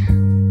Тебе.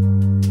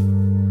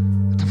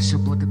 Это все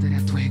благодаря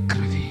Твоей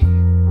крови.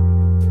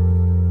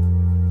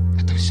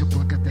 Это все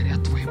благодаря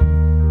Твоему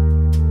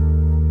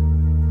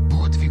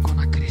подвигу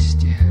на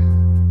кресте.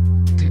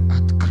 Ты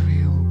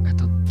открыл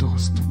этот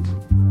доступ.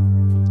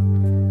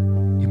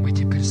 И мы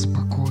теперь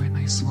спокойно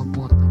и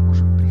свободно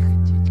можем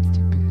приходить к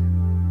Тебе.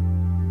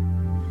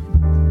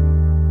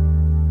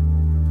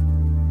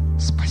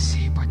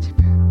 Спасибо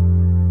Тебе.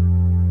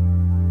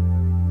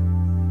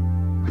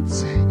 Мы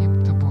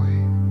ценим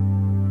Тобой.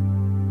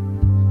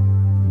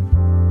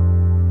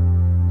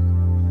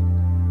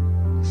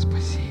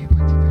 Спасибо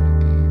Тебе,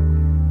 любимый.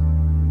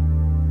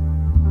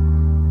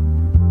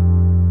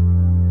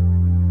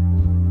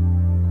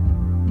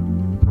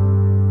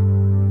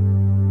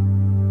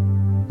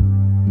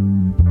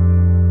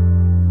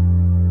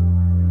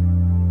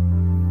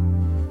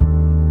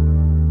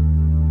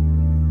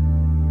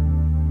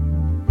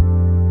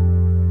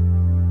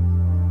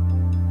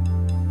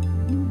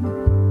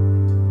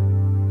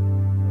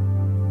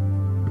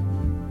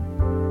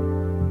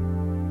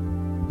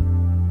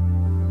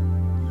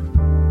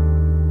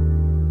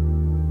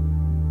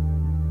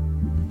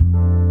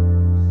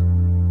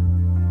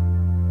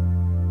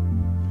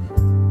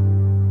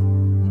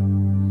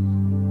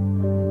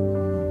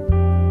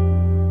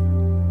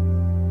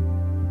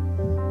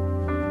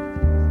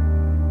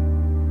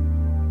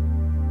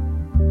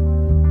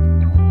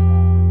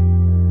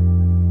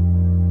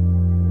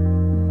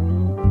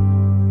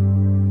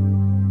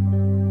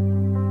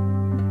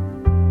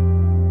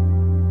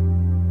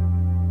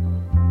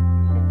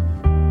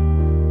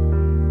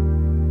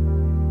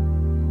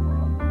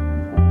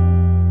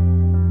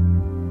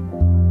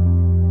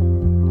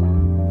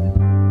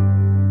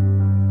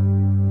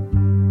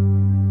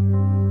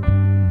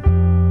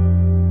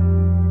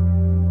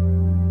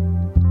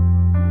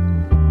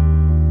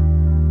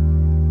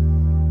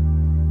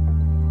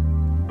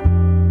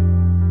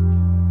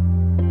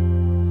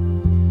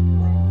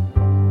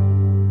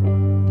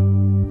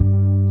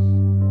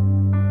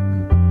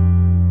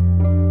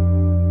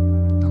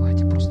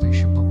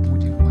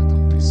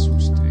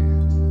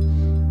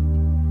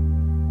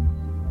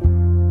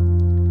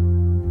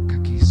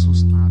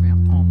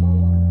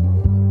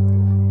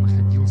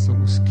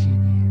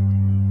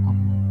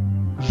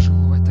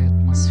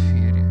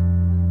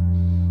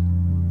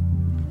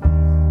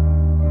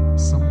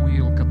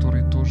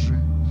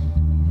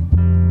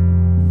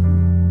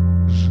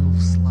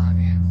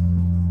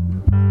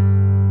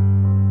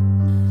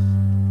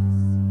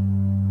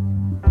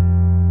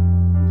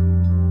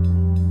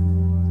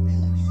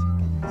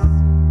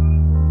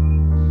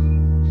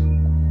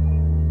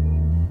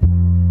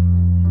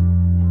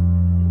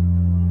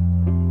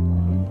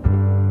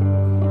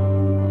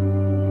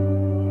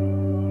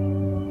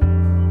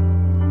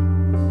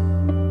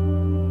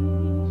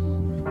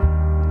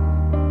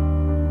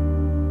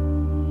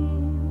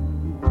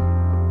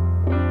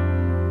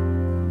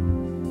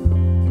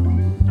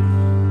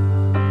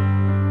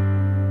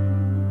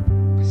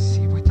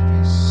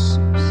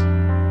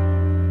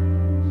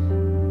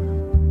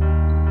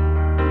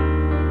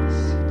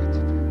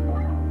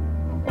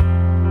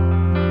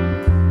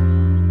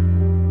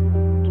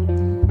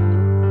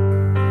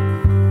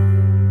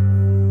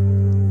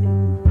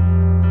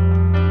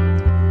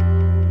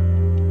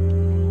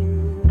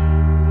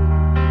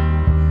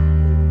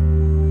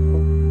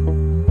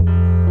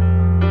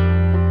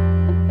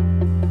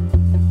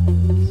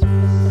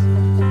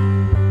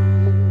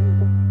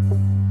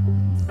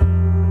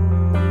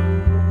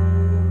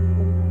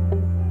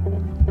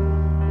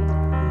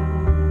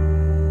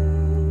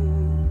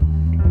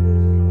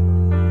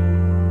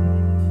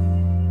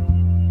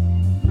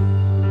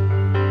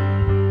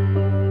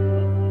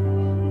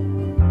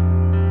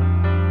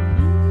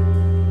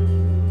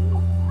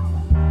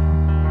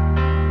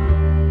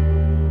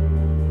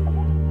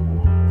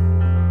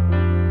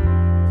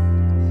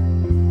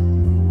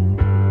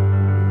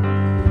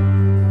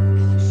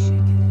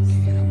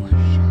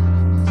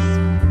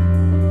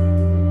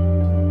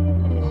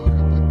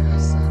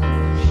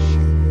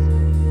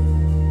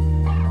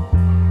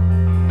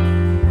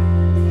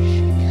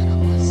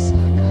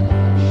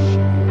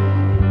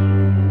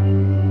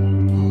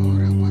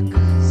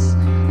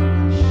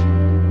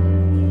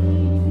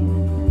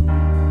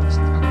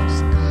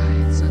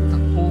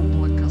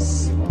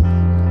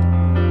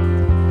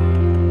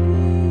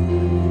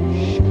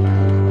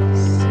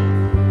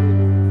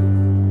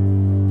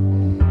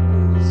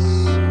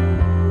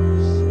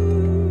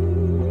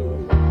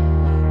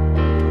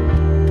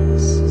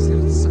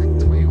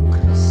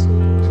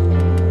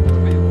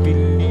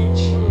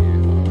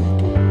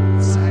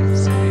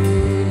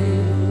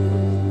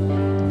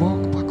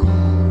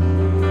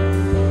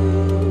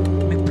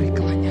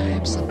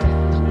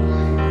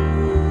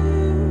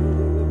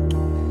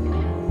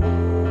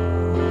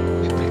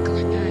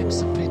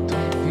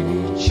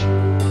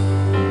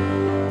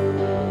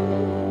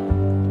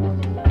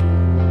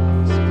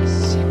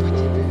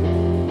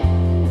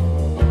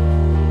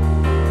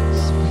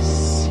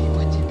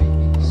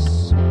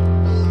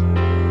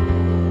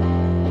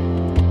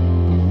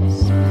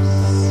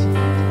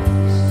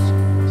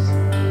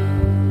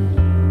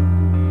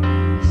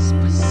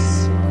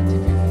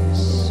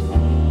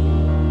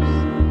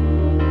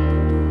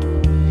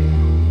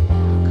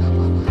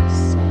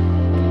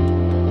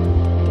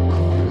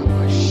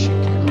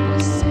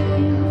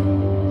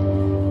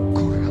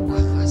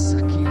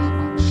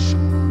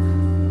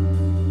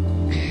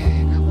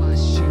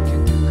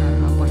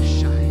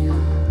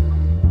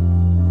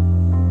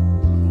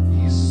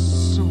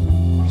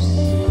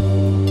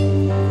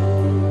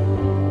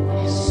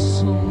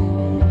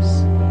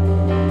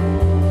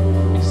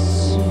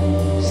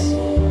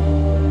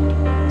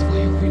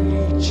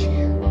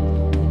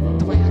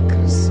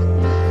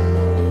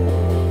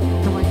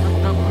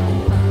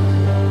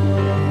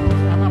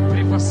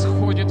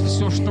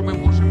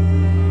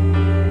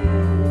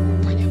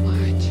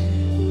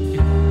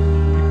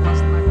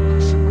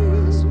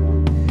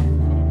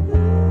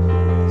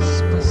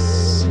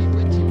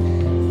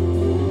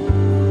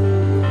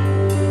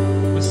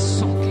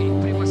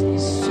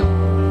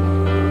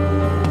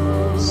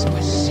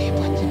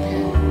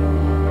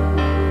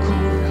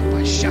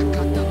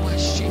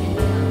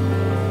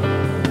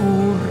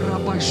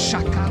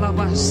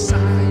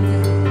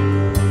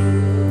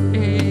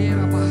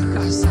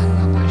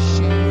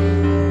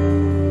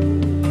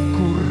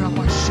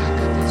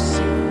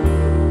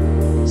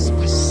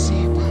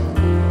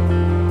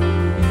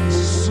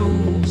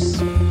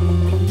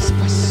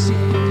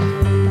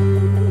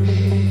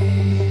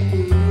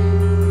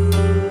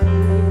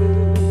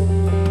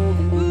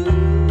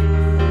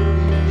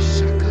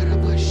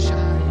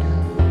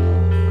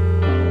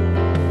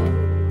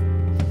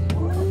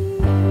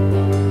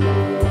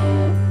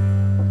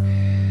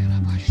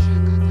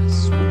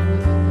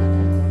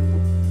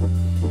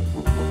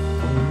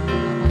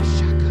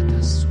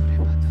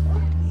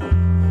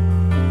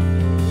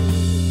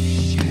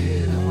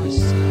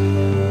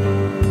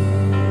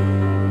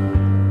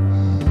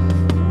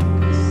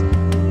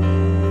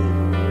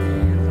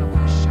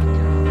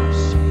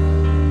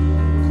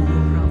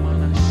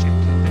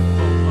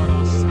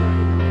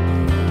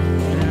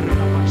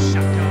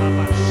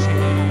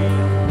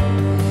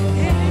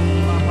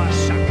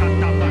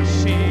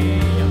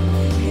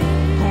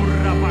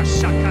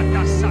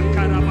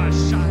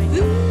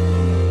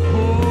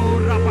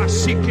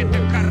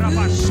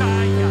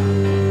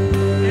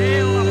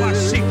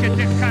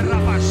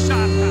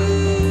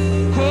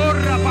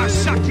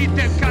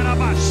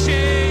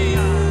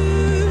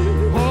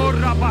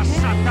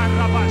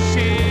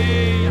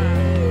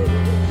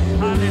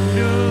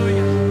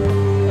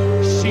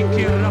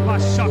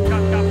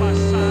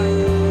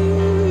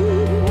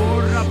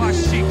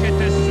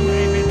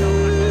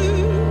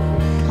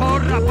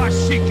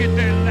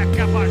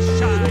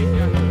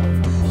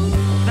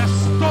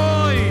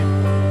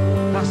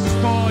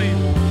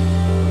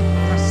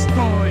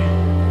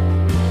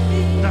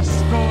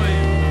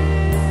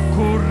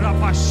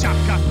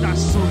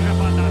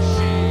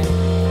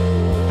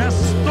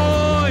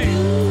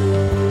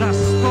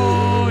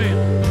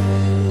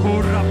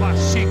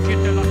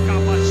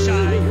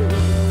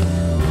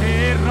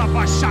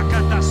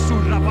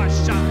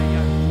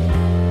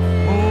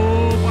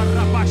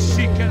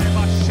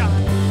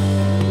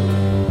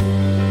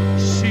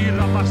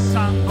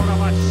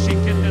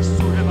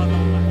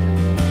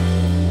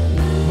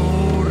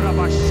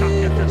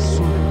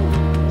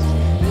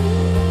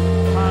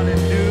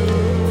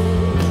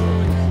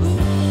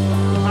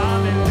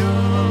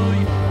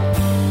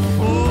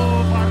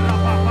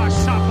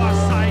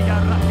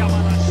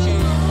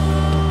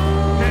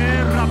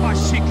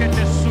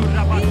 te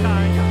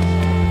surabataya.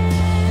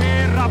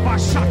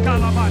 Rabashaka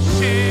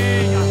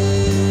Rabasheya,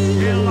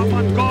 Ella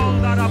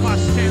Manголда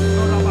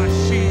Рабасendo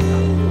Рабашина.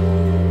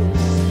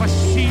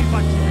 Спасибо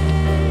Тебе,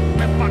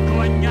 мы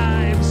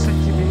поклоняемся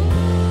Тебе.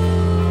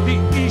 Ты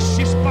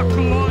ищешь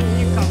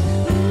поклонников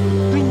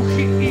в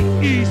духе и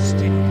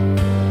истине.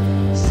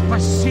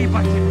 Спасибо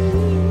Тебе.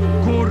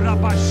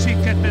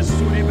 Курабашике те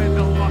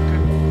сурибедалака,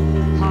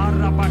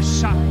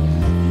 Харабашая.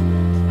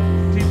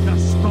 Ты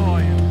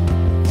достоин,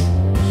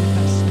 Ты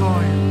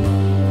достоин.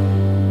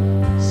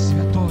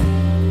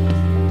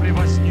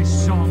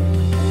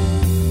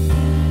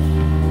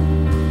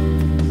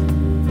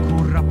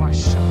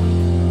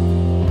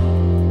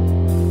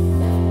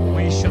 Мы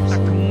еще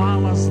так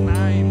мало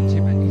знаем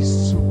Тебя,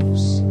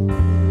 Иисус.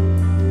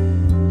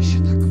 Еще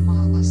так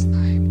мало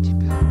знаем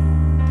Тебя.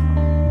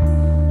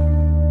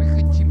 Мы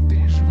хотим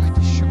переживать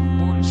еще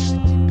больше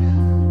Тебя.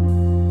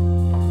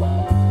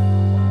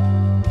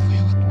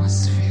 Твою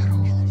атмосферу.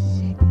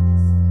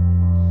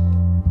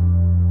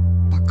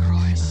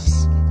 Покрой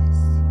нас.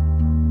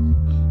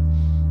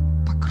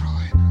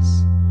 Покрой нас.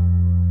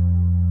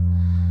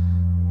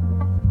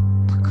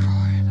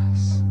 Покрой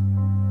нас.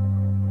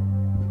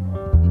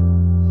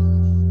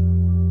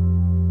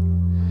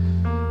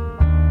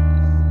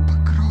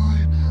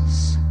 Покрой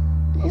нас,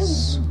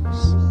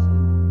 Иисус.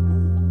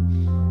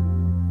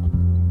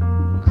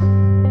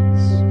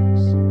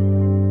 Иисус.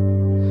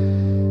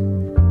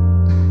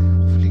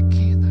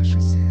 Влеки наше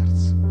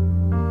сердце.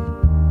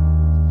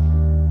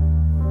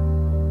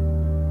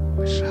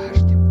 Мы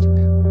жаждем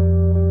Тебя.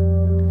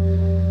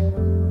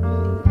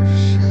 Мы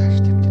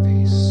жаждем Тебя,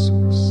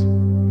 Иисус.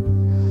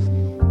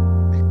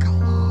 Мы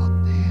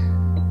голодные.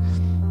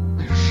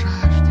 Мы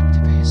жаждем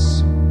Тебя,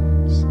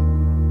 Иисус.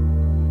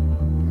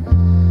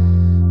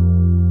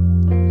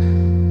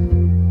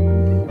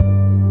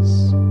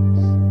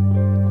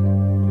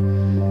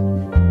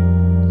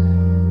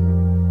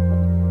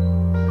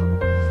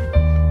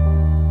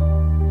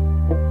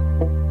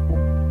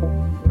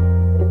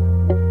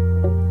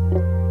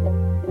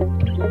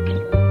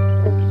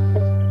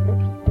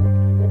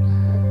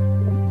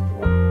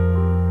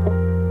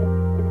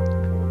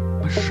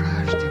 Мы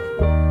жаждем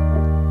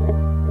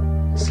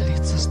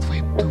слиться с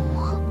Твоим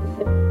Духом,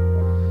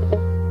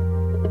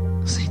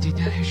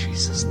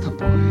 соединяющийся с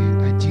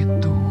Тобой, один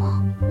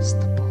Дух с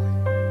Тобой.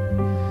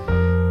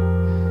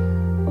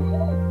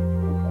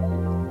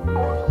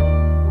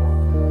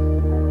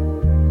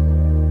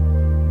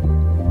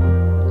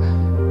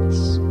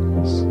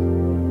 Иисус.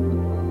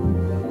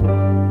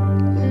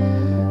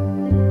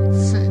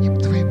 Ценим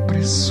Твоим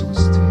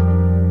присутствием.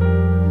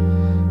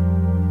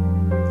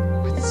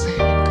 Мы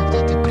ценим, когда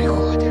Ты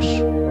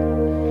приходишь,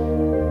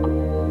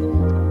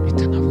 и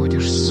Ты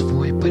наводишь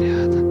свой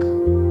порядок.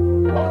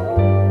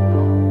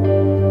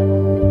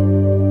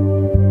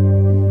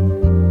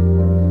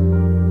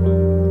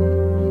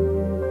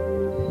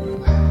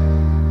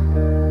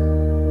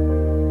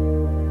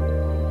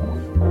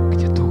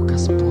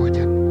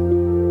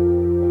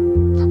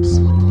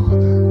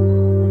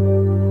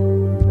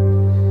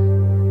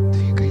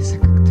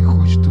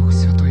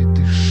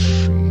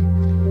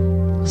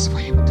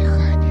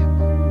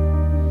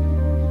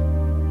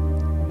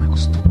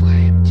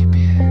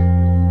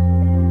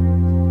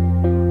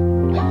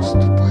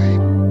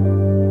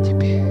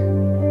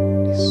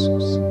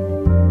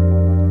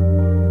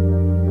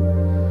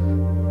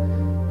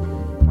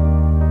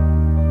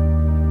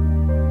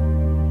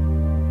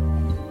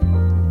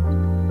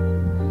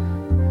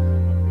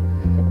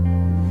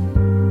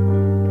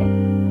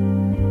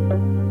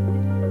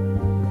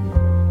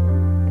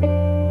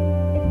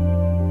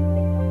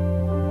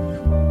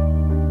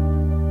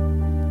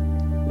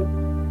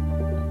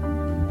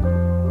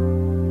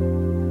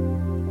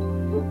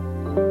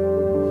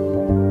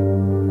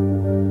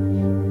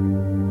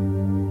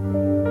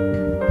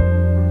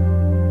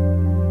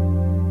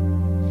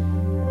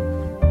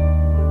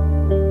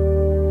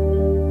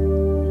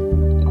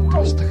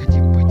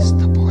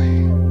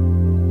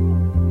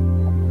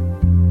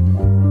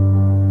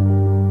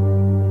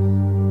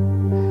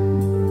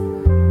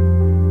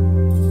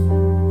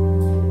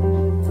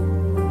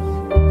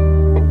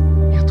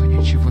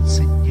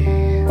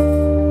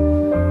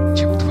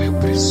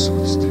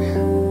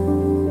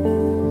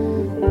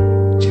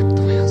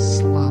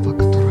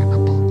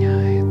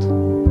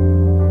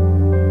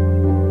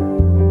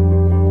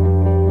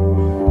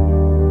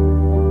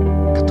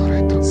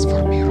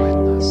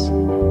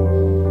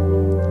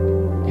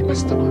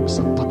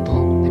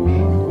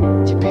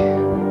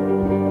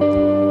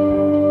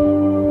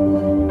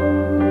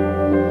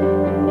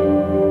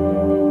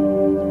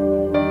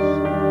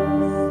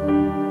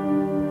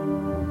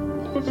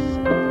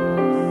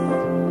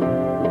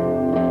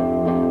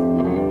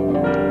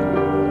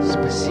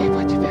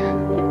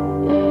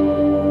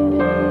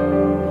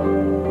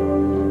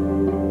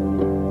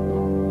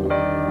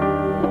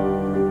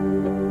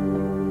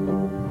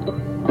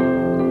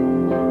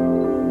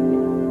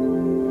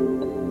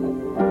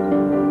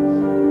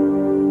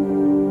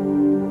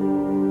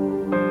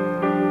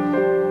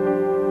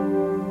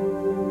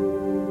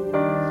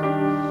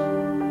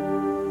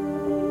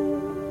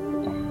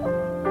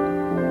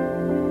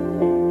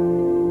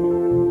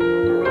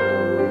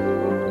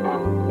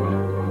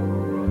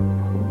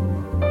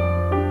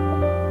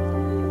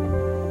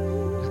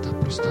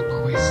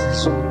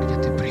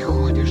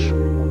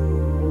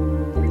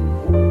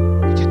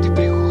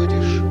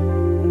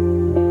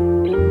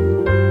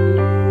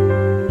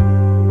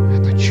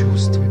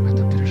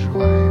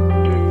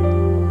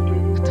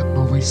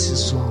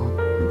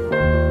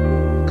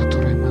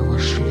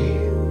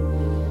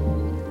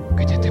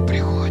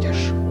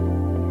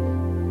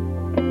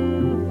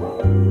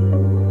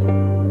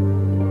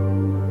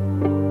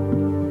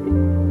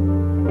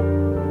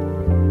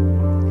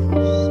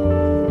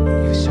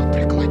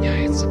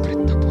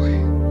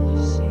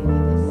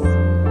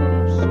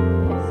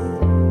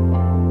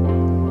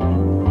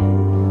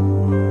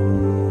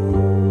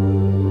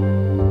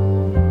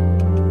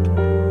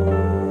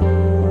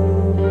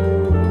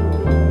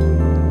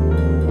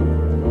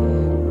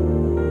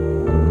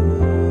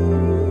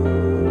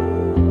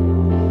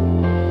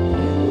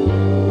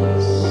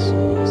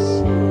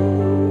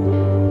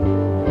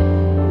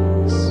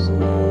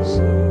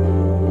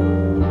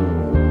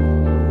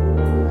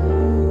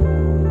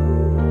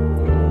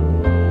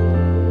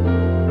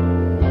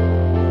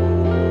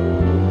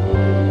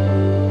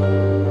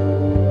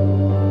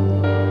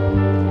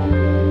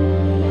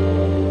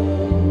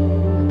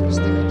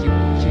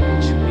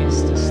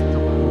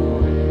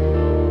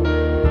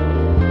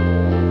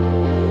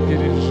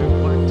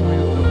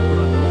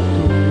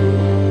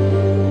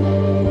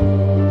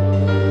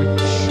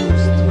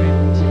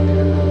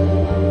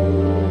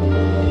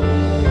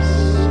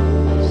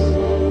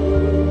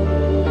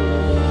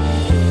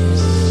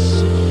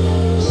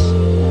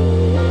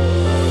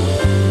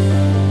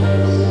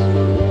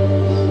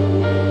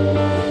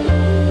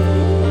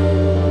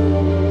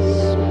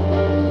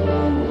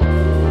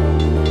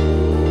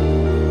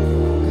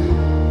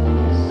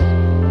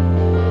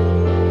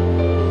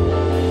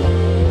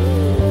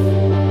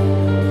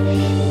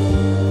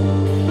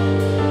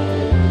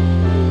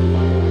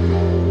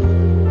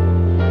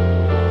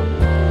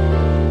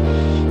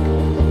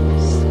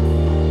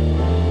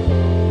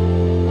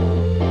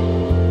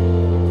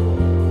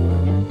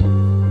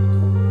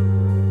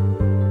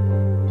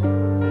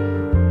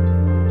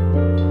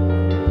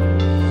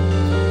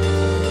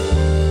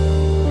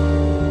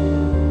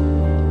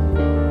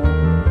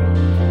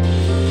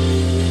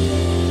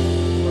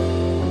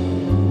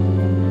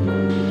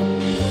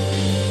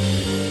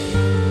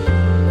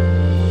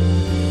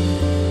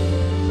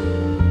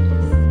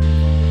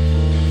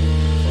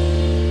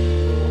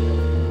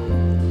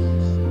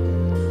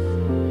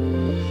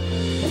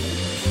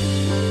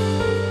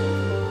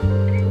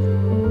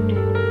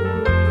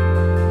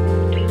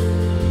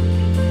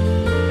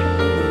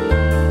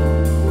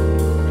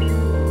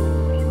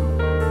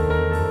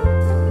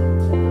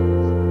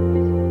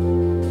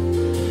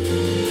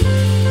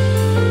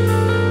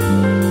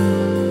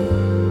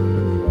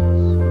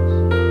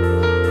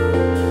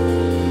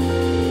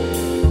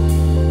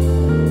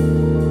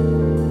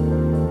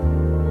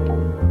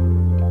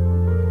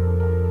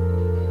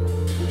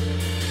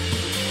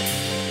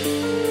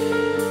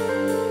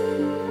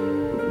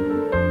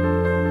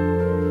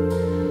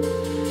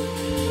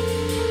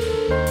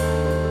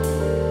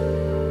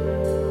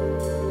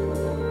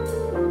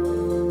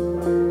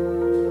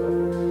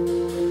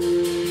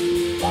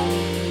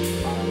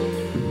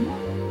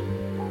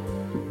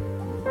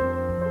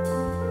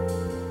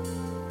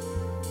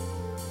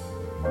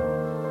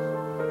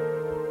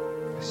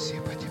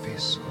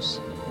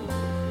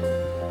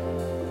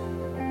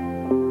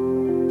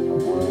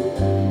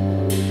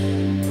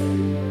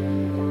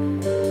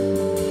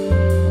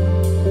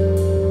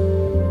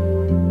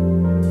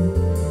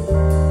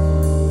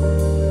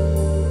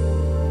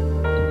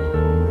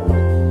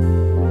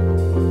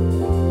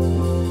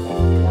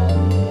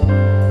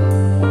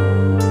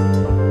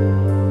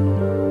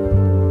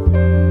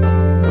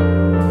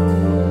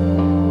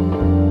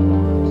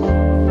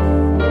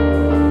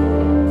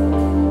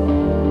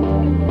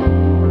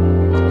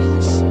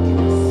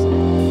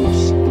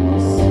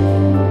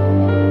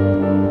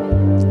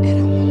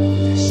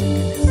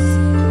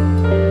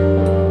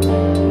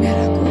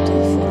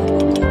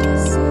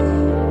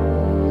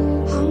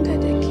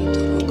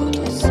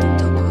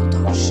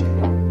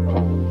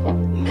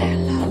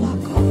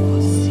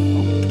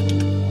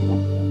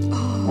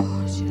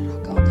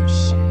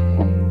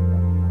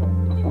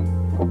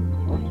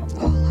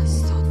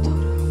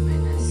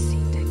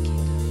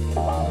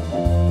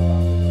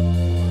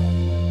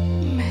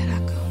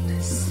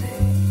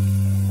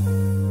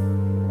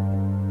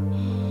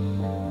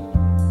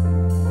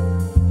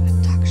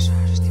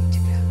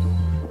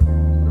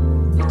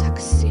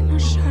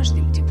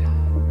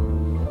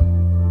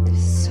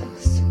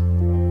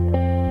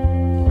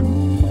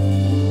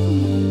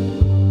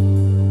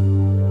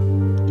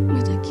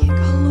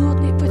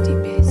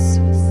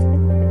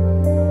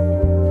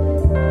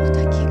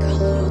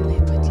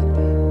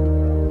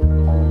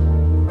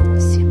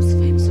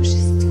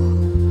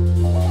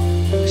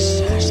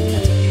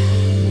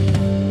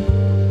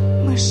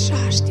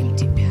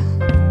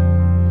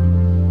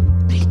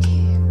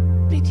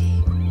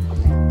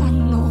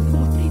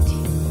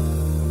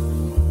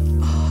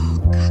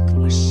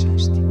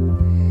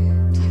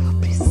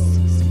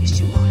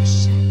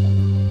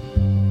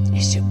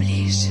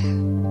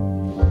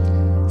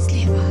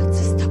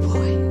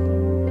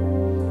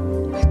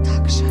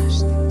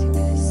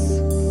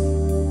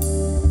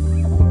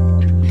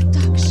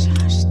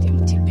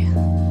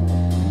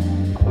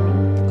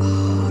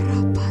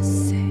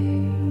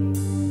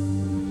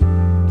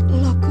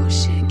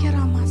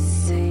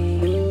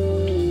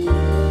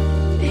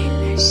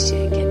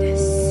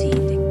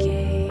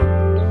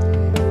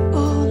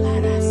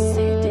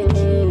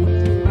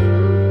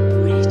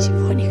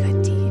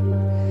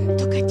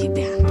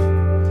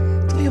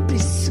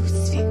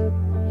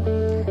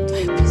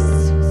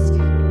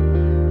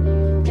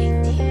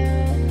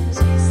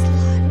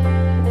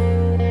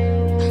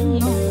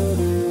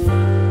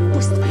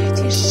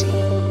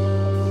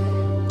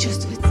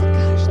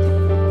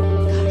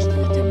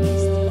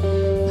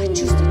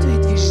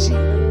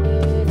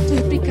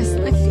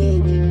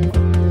 прикосновение,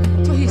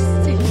 Твое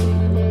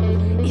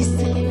исцеление.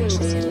 Исцели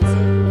наши сердца.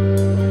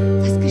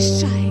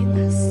 Воскрешай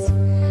нас.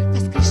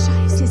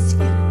 Воскрешай все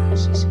сферы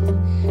нашей жизни.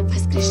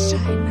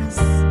 Воскрешай нас.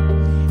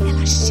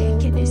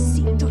 Элашеке де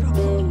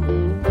ситороко.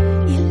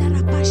 Илла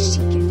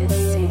рапашике де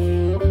се.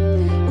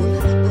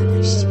 Ула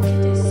рападашике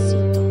де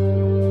сито.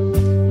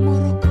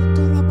 Мороко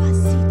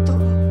турабасито.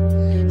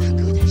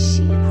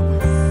 Ангодашира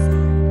масса.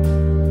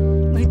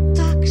 Мы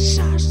так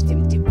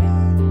жаждем Тебя.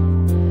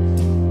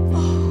 О,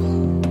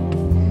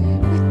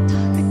 мы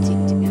так хотим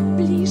Тебя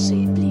ближе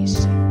и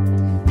ближе.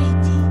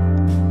 Приди,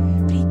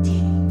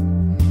 приди.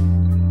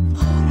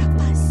 О,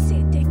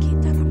 рапасете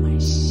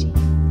китарамаши.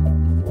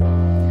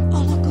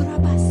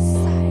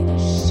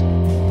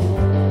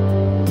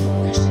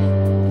 Наша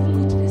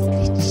внутренность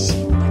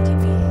кричит по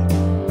Тебе,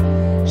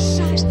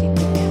 жаждет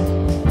Тебя,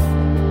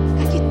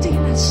 как и Ты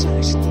нас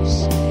жаждешь,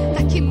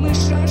 так и мы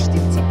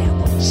жаждем Тебя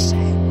больше.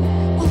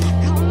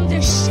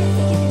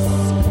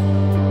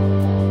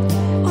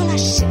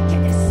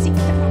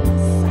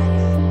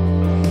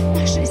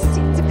 Наше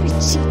сердце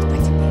кричит по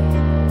Тебе,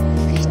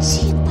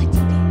 кричит по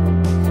Тебе.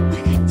 Мы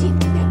хотим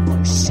Тебя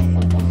больше,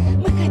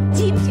 мы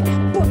хотим Тебя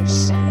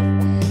больше.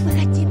 Мы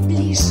хотим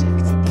ближе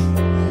к Тебе,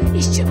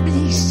 еще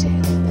ближе.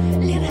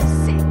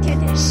 Лирасеке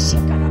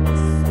дешикара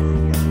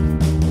Масая.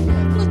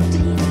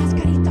 Внутри нас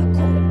горит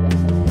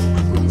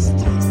огонь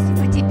страсти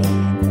по Тебе.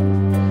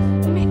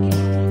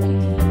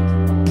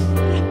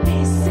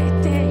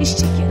 Рапесете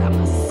ищикира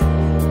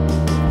Масая.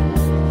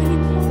 Мы не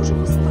можем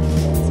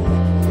успокоиться,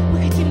 мы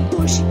хотим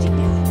больше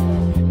Тебя,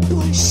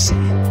 больше.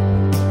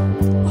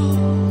 О,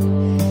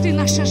 Ты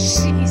наша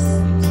жизнь,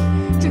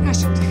 Ты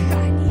наше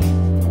дыхание.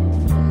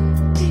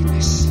 Ты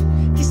наш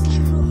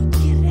кислород,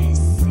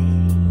 Гересей.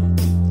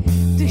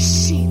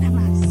 Дыши на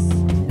нас.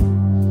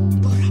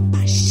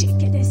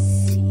 Борапашике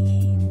деси.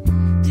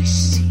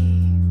 Дыши.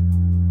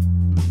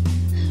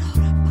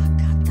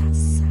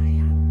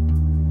 Лорапакатасая.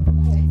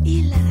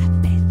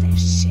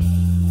 Иларапетешей.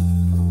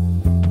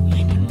 Мы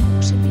не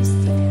можем без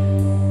Тебя.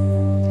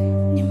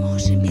 Не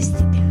можем без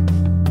Тебя.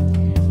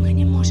 Мы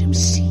не можем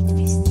жить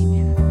без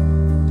Тебя.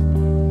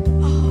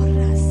 О,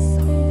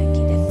 разумно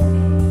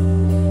кидефей.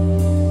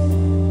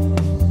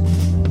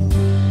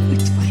 Мы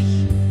Твои,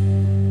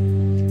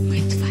 мы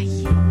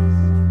Твои,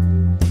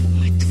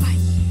 мы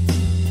Твои.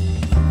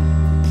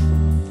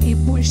 И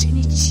больше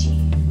ничьи,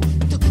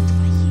 только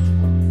Твои.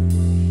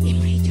 И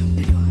мы идем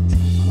вперед.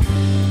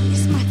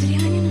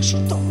 Несмотря ни на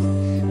что,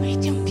 мы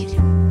идем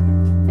вперед.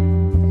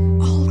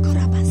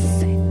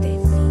 Олгорабасете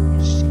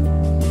финиши.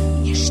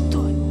 Ничто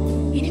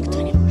и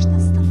никто не может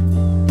остановить.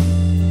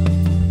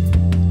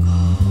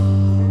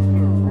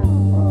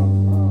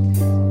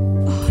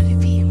 О,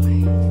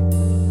 любимый,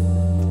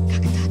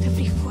 когда Ты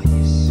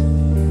приходишь,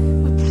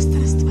 мы просто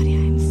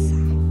растворяемся.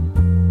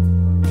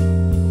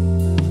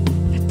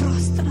 Мы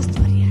просто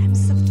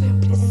растворяемся в Твоем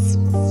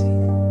присутствии.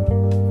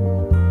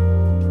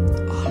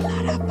 О,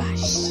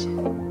 ларабаш,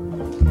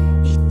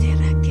 и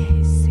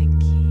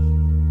теракейсеки.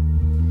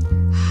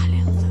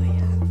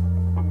 Аллилуйя.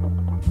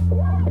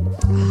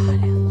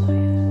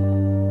 Аллилуйя.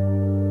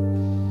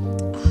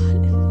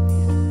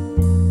 Аллилуйя.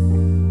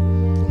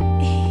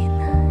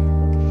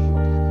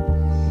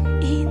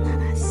 И на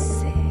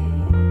насе.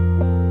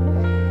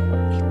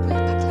 И мы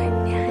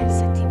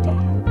поклоняемся Тебе.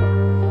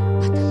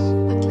 Потому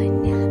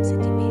поклоняемся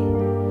Тебе.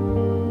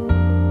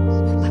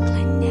 Мы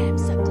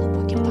поклоняемся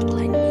глубоким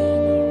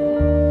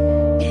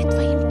поклонением перед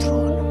Твоим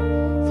троном,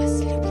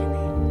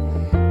 возлюбленный.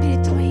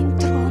 Перед Твоим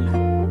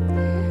троном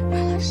мы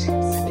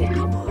ложимся пред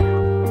Тобой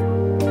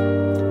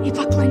и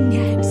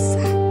поклоняемся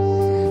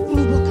в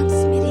глубоком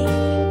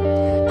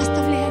смирении,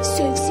 оставляя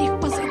все и всех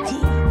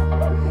позади.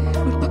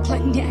 Мы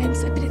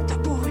поклоняемся перед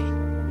Тобой.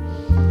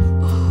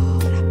 О,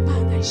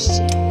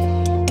 Рападаще.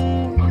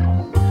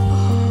 О,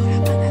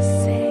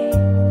 Рападасей.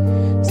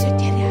 Все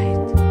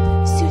теряет,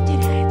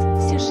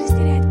 вся жизнь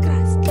теряет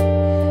краски,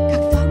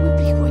 когда мы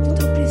приходим в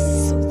Твое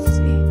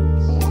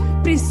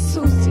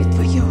присутствие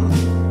Твое.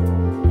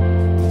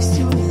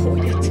 Все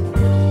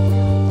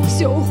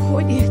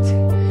уходит,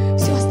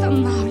 все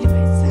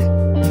останавливается.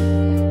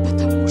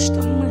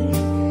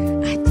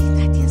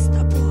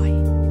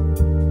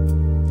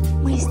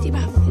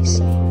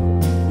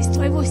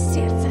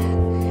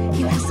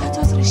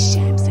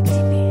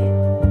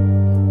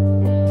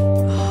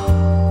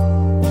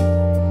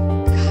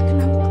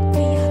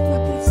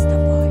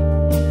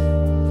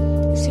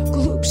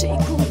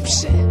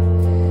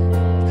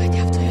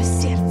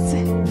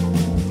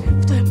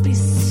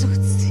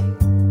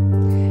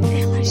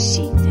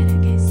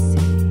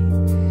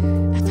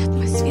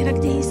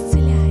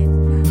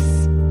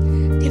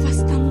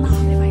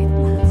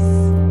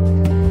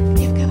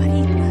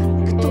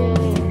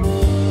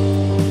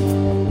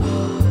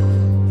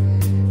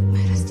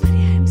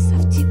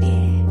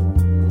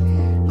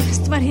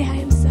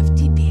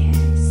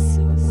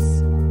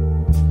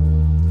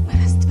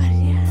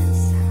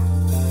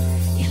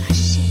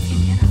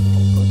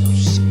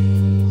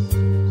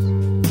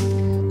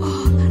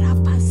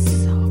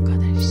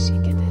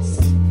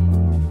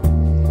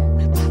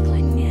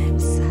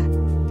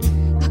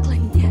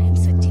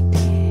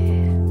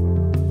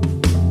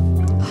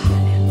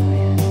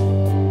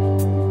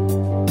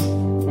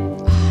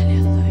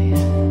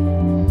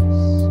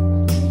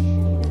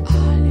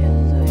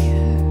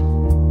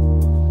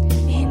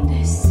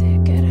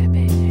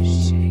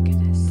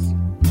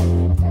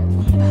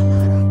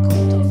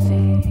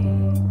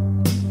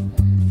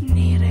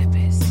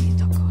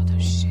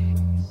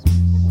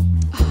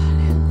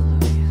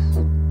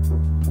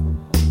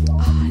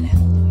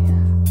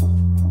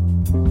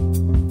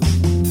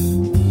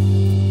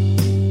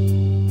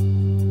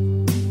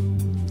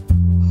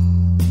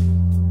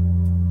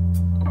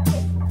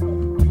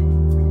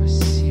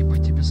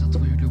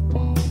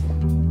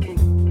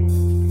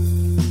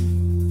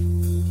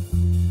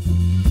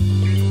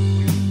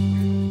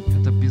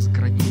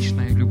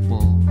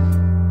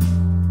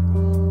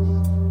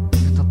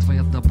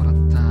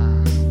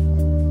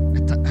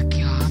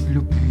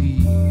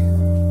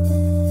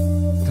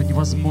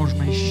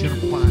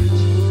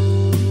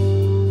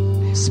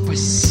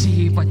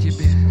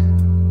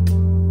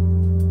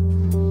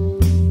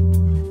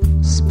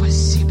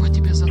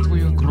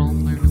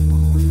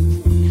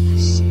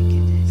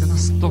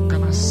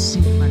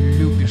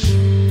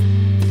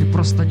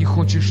 просто не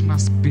хочешь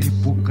нас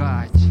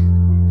перепугать.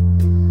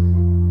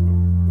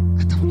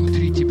 Это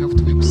внутри тебя, в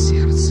твоем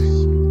сердце.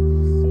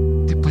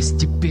 Ты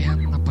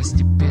постепенно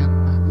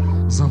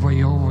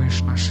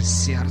завоевываешь наше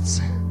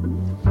сердце.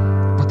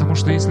 Потому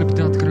что если бы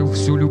ты открыл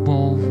всю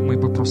любовь, мы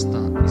бы просто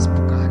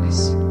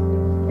испугались.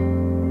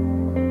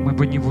 Мы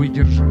бы не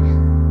выдержали.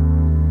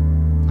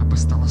 Нам бы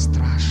стало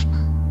страшно.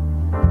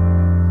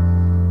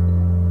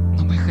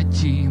 Но мы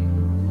хотим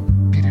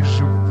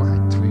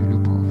переживать твою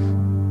любовь.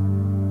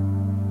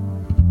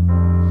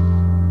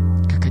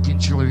 Как один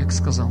человек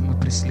сказал, мы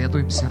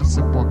преследуем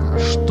сердце Бога. А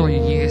что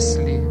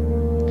если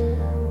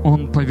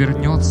Он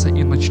повернется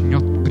и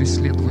начнет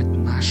преследовать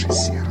наше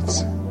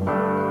сердце?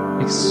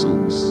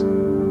 Иисус.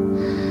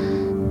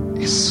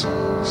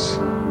 Иисус.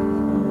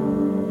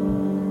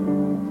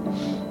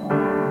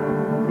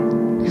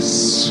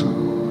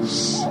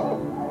 Иисус.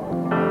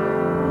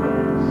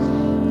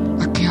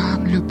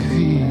 Океан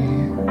любви,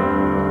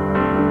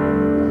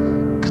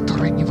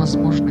 который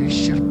невозможно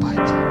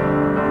исчерпать.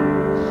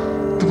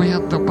 Твоя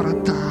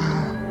доброта,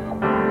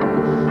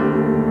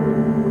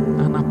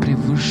 она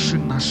превыше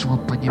нашего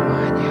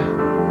понимания.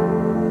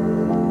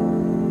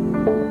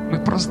 Мы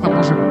просто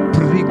можем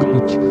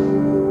прыгнуть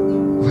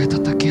в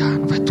этот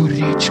океан, в эту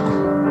речку.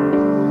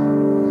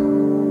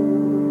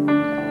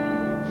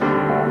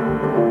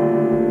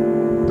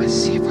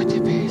 Спасибо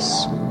тебе,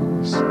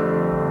 Иисус,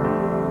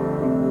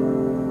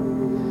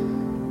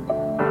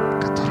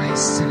 который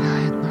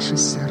исцеляет наше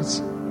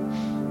сердце,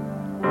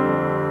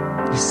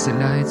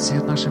 исцеляет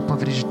все наши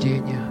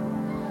повреждения,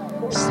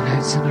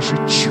 исцеляет все наши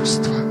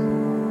чувства,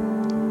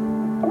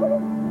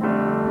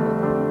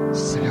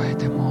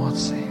 исцеляет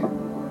эмоции,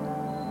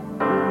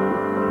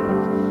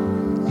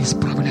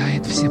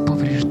 исправляет все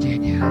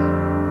повреждения.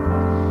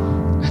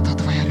 Это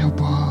твоя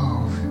любовь.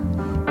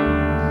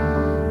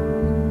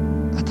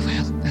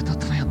 Это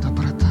твоя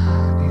доброта,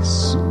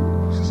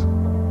 Иисус.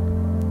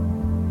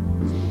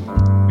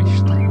 Мы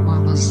что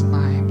мало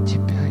знаем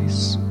Тебя,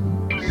 Иисус.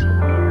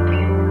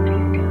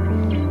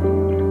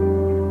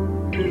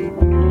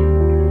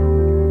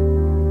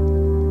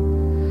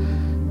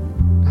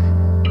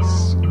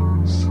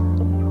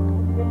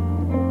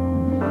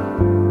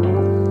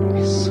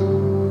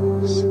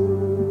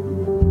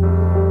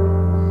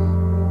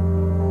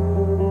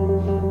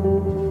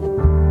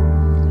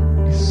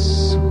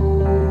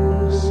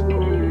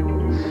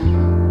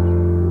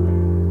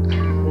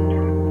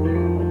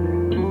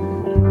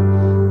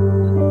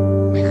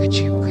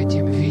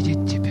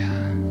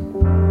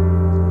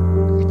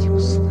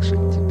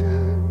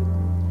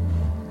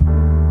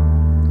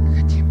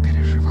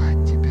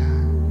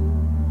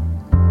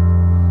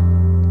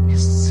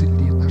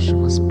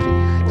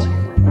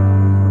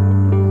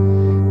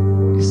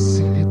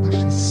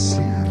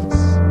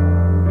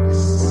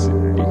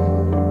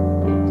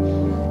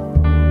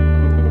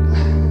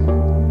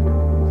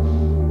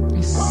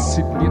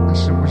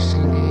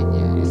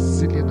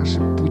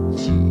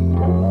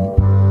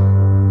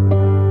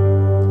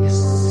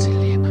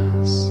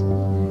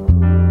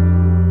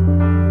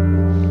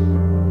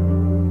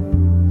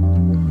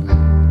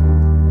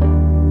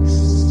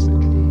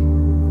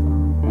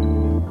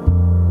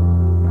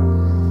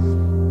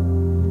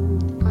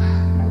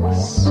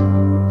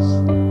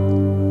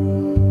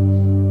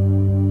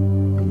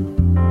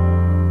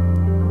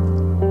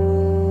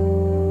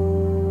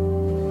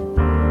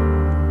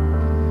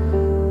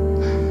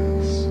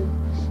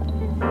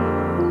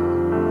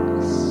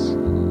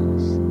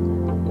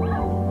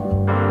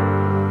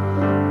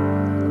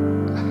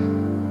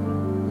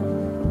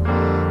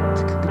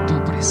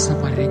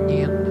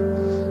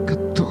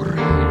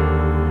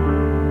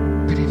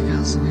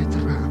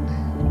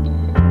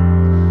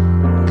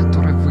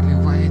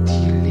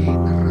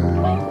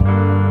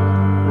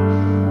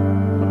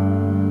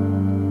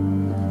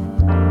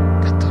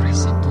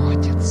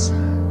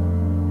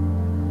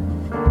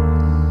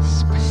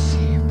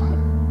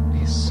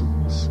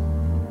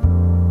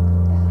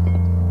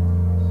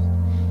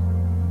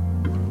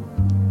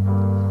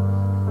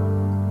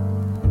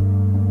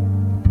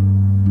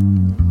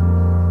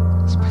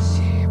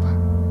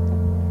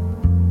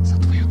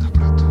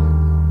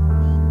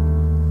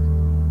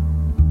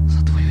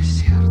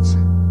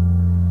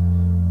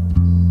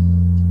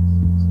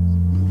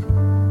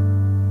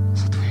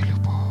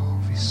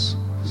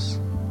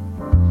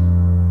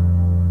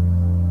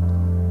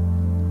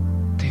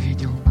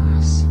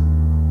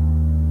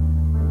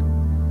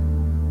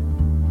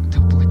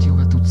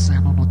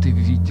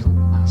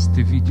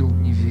 Ты видел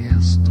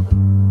невесту,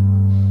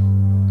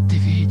 ты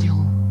видел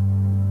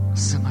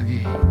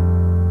сыновей.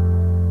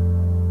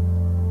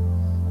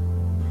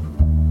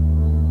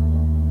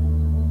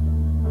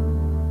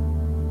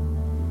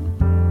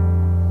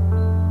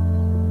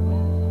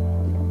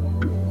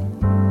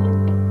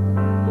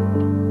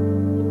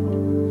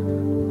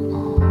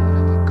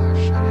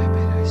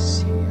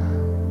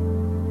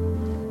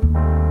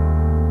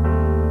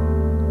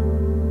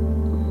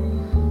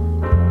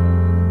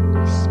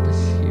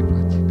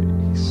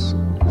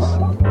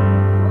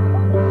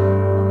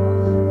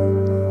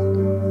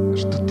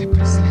 Что ты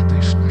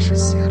преследуешь наше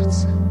сердце.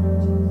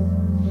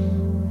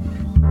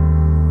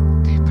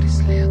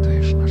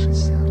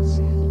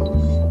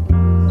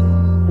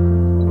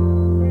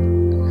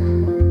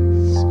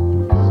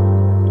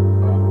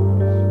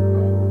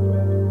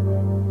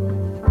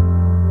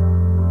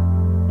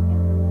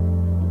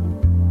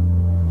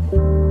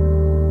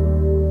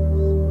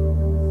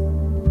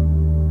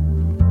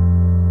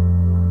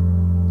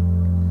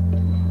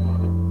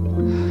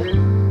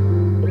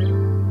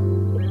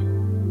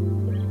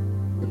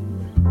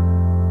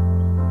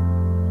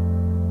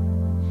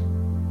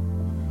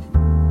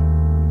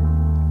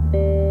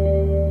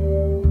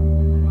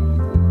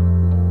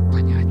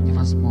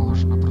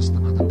 невозможно, просто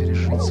надо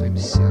пережить своим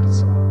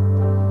сердцем.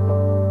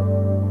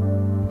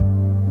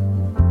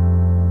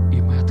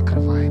 И мы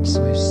открываем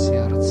свое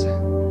сердце,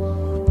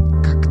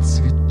 как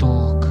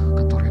цветок,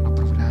 который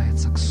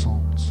направляется к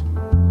солнцу.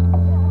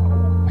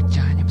 Мы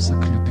тянемся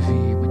к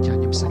любви, мы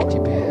тянемся к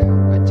Тебе,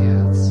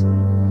 Отец.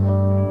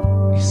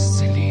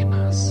 Исцели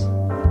нас,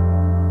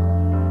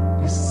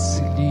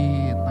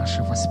 исцели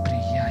наше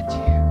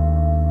восприятие.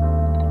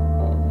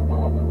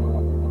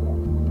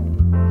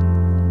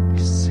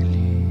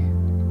 Исцели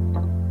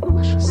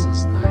наше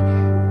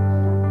сознание,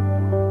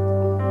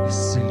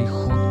 исцели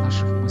ход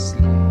наших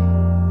мыслей,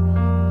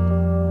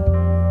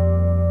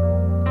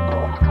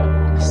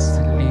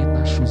 исцели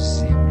нашу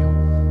землю,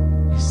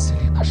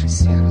 исцели наше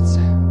сердце.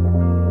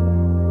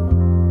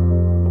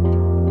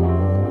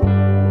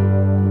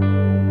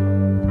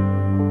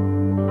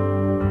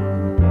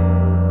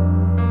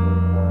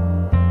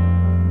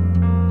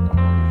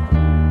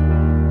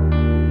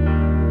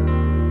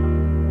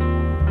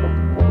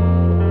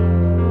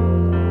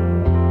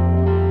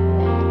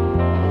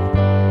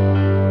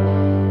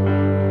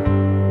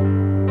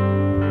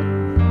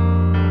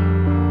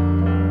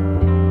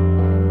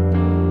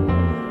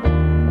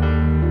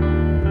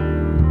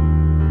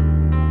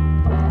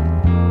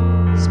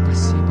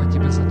 Спасибо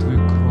Тебе за Твою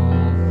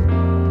кровь,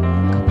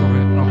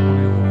 которая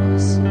омыла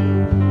нас.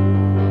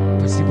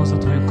 Спасибо за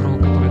Твою кровь,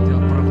 которой Ты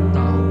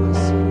оправдал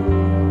нас.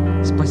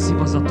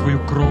 Спасибо за Твою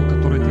кровь,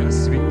 которой Ты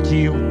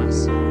осветил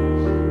нас.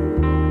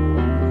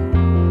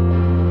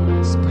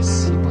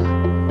 Спасибо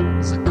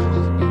за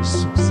кровь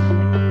Иисуса.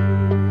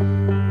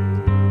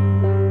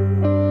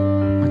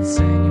 Мы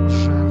ценим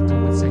жертву,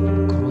 мы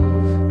ценим кровь.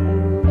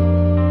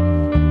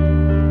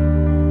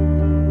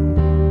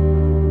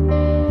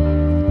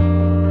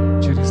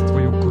 Через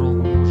Твою кровь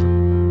мы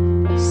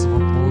можем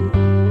свободно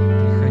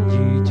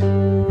приходить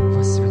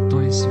во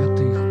святое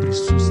святых в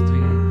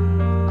присутствии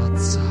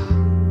Отца.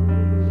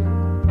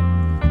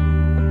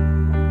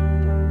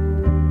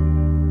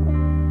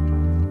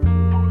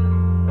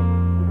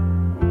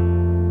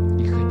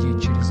 И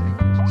ходить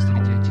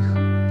среди этих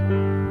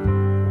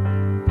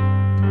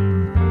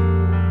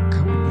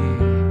камней,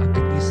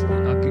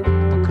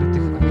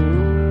 покрытых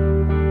огнем.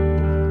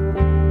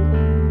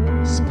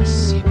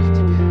 Спасибо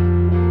Тебе.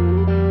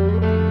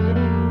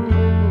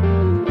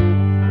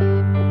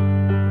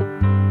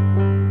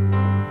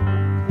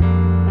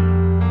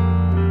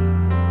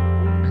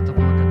 Это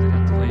благодаря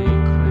Твоей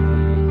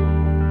крови,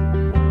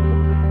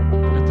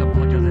 это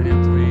благодаря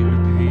Твоей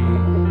любви,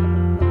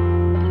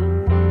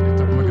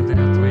 это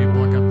благодаря Твоей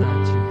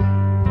благодати.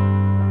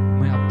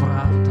 Мы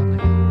оправданы,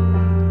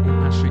 и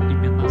наши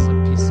имена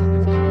записаны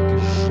в книге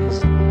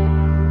жизни.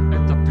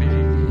 Это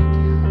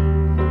привилегия.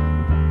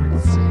 Мы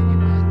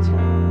ценим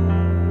этим.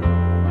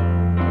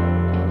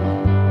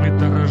 Мы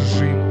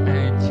дорожим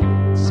этим.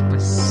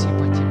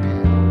 Спасибо Тебе.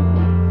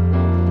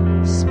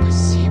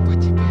 Спасибо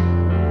Тебе.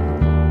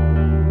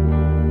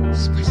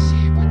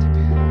 Спасибо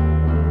Тебе.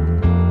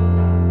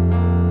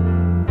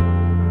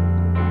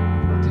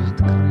 Ты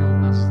открыл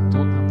нам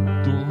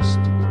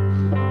доступ.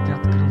 Ты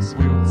открыл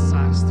свое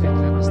царствие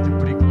для нас. Ты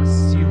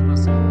пригласил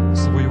нас в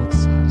свое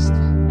царство.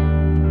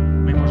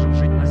 Мы можем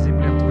жить на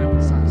земле в Твоем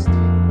царстве.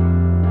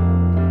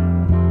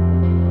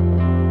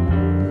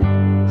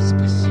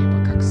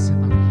 Спасибо, как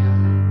сыновья.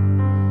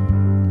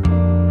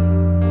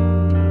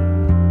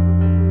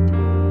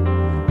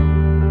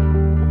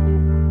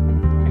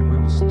 И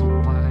мы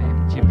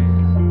уступаем Тебе,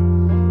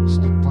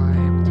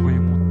 уступаем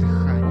Твоему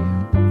дыханию.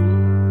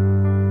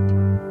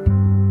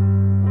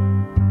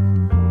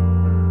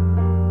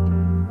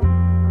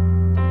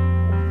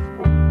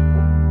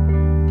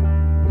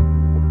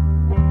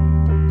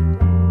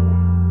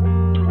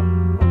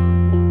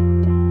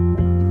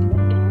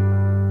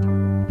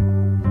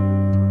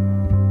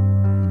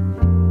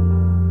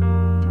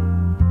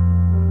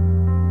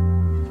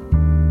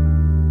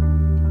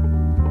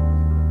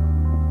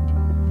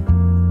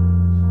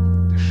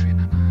 Дыши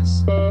на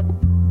нас.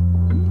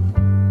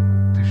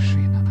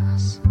 Дыши на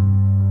нас.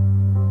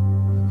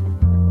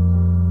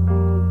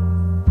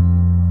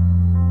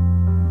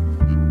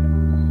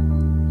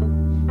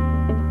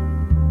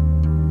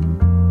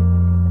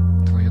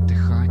 Твое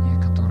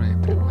дыхание, которое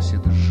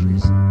приносит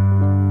жизнь,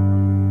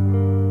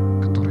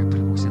 которое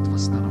приносит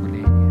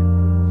восстановление,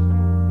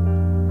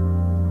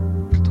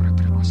 которое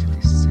приносит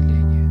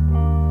исцеление,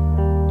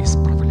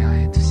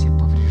 исправляет все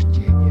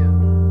повреждения.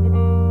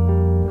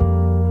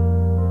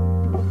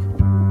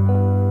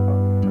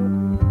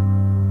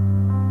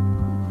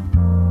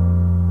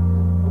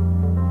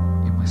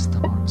 И мы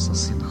становимся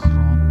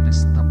синхронны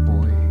с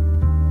Тобой.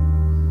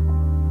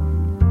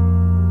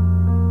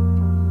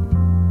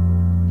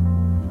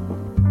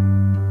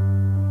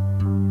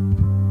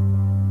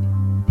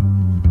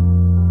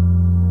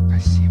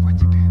 Спасибо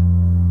Тебе.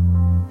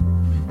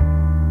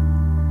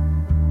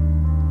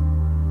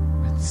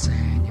 Мы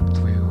ценим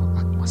Твою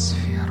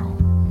атмосферу.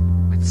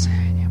 Мы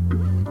ценим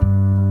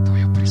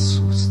Твое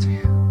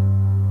присутствие.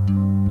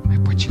 Мы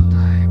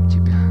почитаем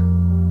Тебя.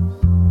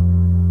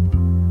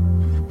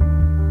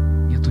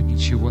 Нету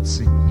ничего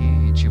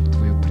ценнее, чем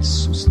Твое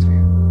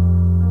присутствие.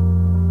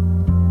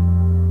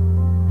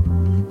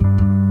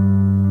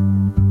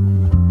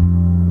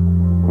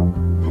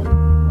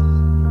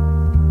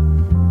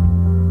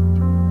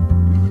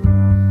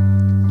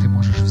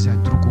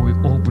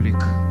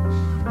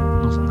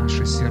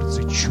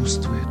 сердце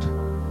чувствует.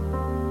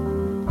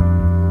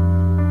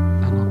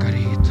 Оно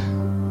горит.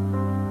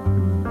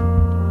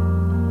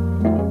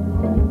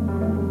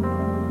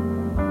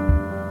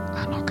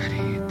 Оно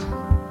горит.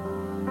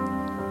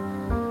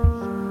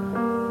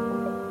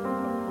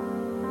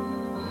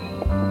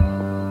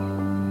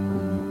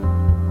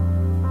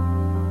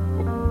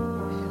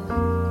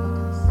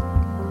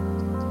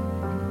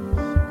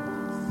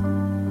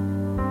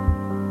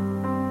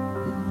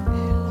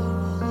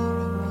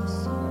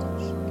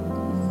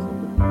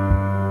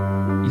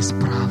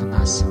 Исправь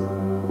нас,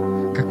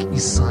 как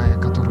Исаия,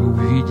 который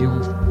увидел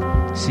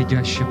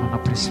сидящего на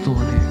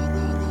престоле,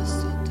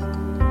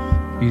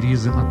 и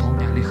ризы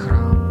наполняли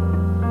храм,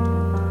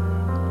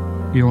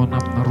 и он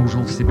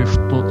обнаружил в себе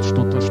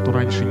что-то, что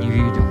раньше не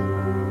видел.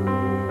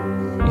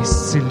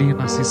 Исцели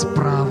нас,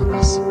 исправь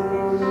нас.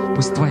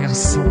 Пусть Твоя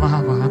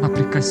слава, она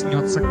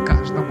прикоснется к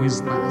каждому из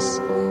нас.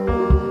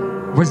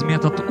 Возьми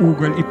этот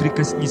уголь и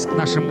прикоснись к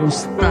нашим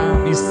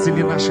устам,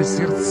 исцели наши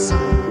сердца,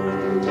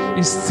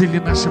 исцели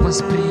наше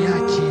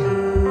восприятие.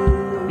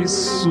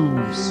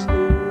 Иисус,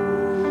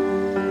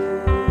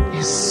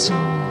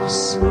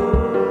 Иисус,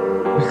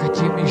 мы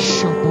хотим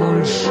еще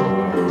больше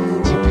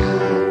Тебя.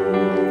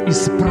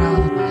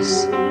 Исправь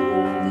нас.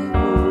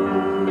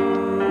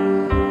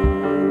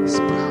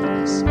 Исправь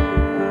нас.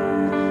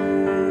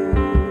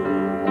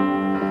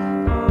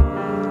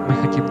 Мы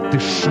хотим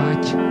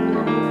дышать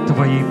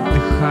Твоим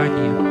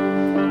дыханием.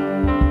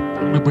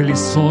 Мы были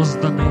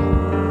созданы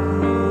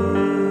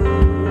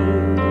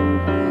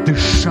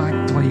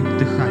дышать Твоим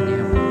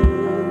дыханием.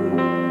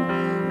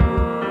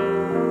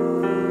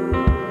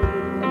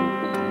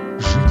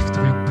 Жить в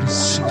Твоем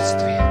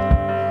присутствии.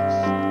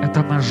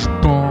 Это наш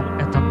дом,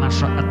 это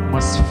наша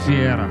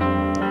атмосфера,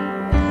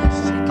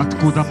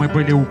 откуда мы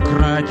были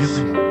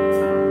украдены,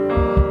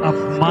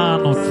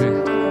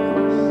 обмануты,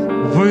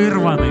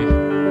 вырваны.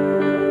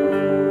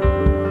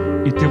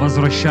 И Ты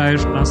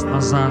возвращаешь нас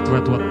назад в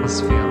эту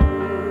атмосферу.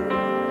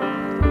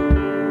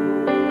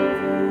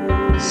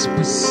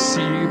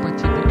 Спасибо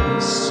Тебе,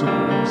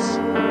 Иисус.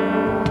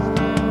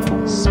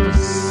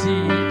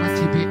 Спасибо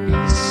Тебе,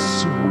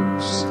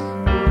 Иисус.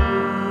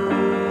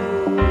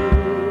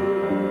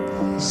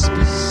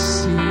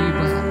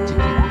 Спасибо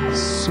Тебе,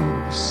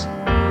 Иисус.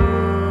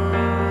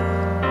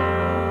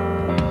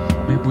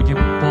 Мы будем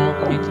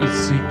помнить и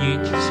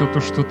ценить все то,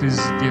 что Ты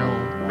сделал,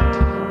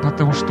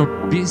 потому что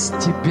без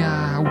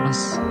Тебя у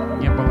нас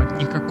не было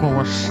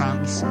никакого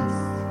шанса.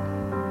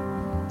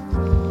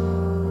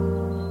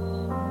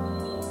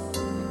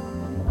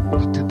 Но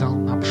Ты дал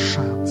нам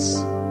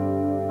шанс.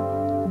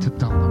 Ты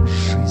дал нам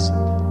жизнь.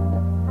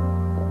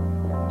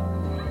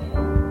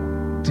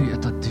 Ты —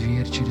 это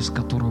дверь, через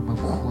которую мы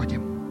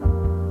входим.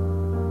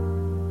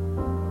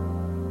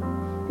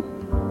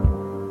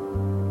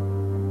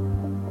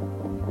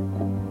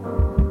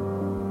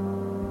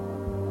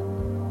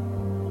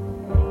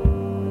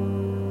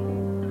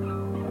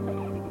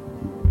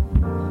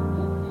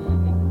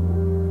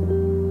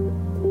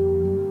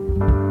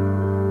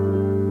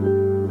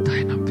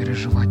 Дай нам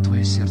переживать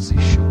Твое сердце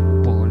еще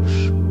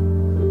больше,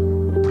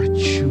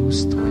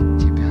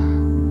 прочувствовать Тебя.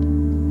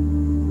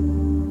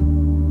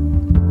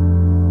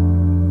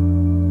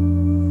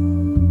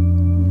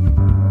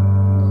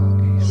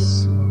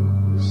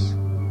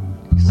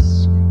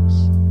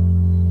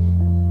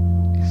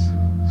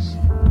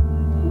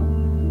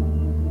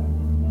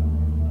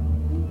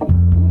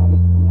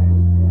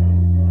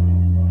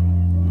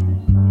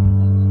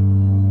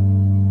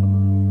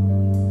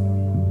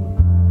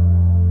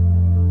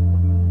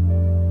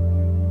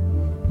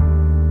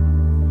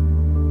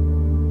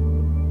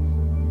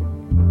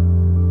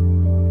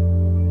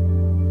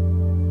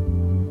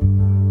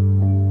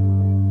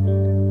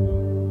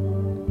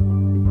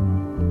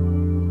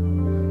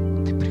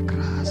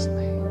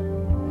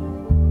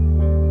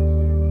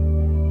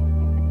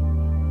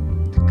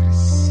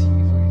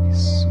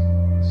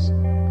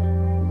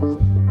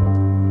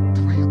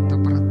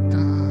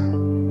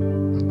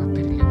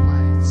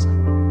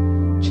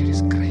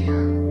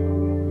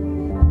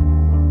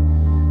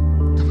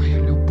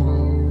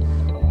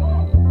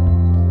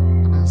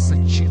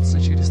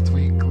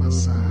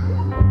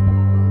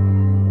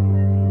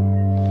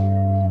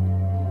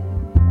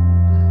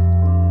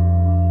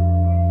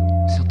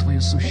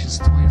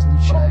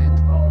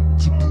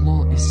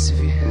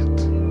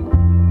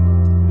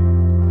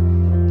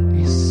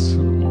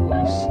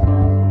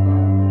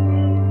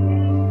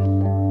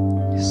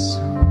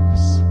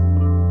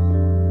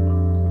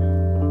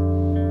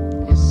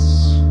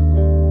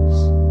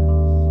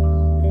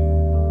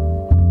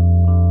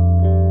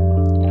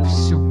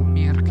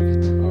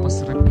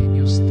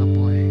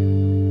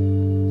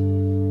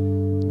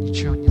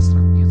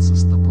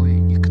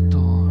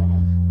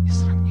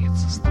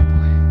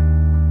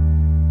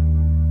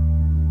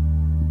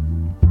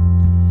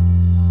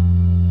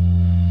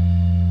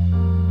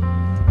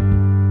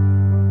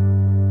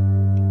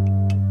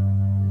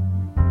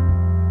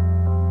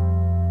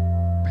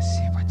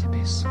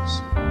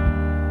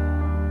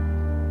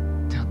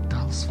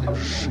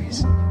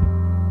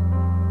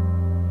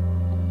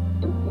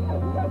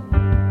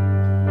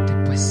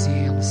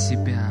 посеял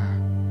себя,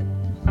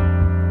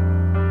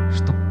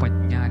 чтоб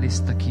поднялись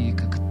такие,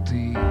 как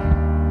ты,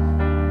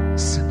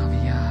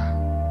 сыновья,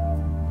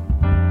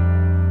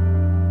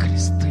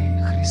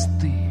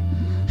 Христы,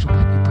 чтобы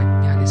они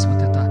поднялись,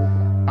 вот эта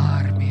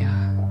армия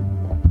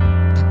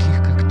таких,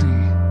 как ты,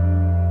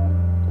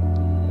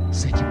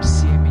 с этим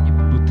семенем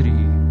внутри.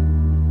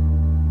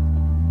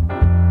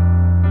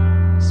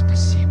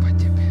 Спасибо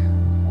тебе.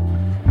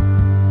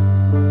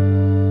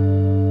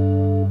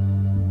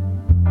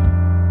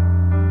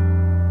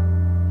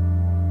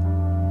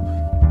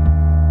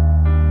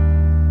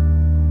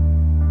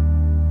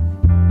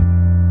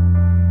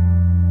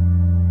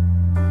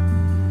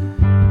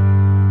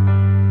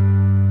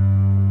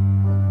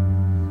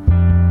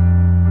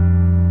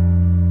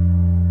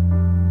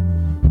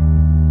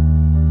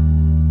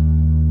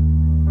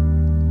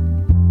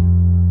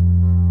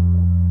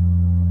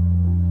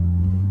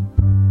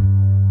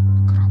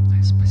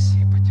 Огромное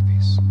спасибо тебе,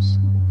 Иисус.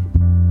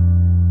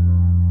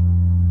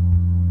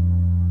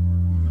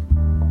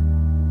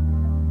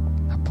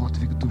 На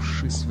подвиг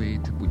души своей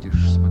ты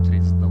будешь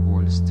смотреть с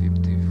удовольствием.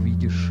 Ты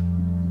видишь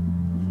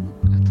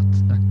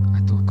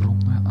эту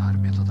огромную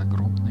армию, этот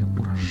огромный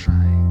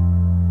урожай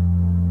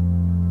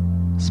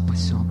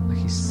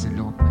спасенных,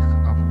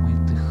 исцеленных,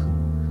 омытых,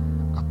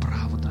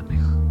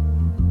 оправданных,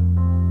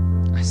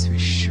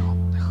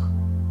 освященных,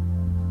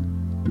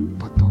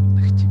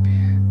 подобных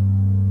тебе.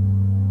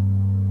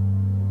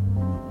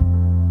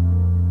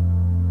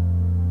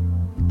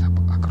 Это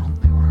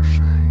огромный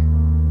урожай.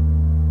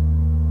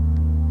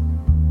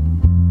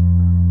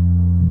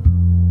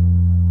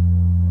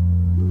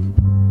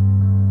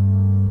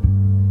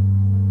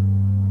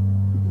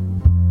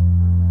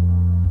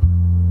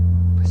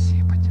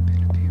 Спасибо тебе,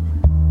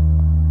 любимый.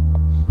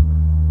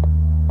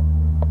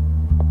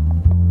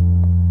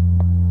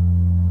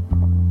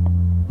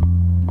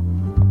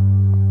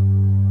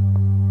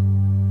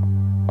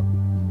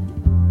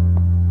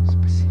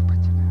 Спасибо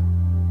тебе.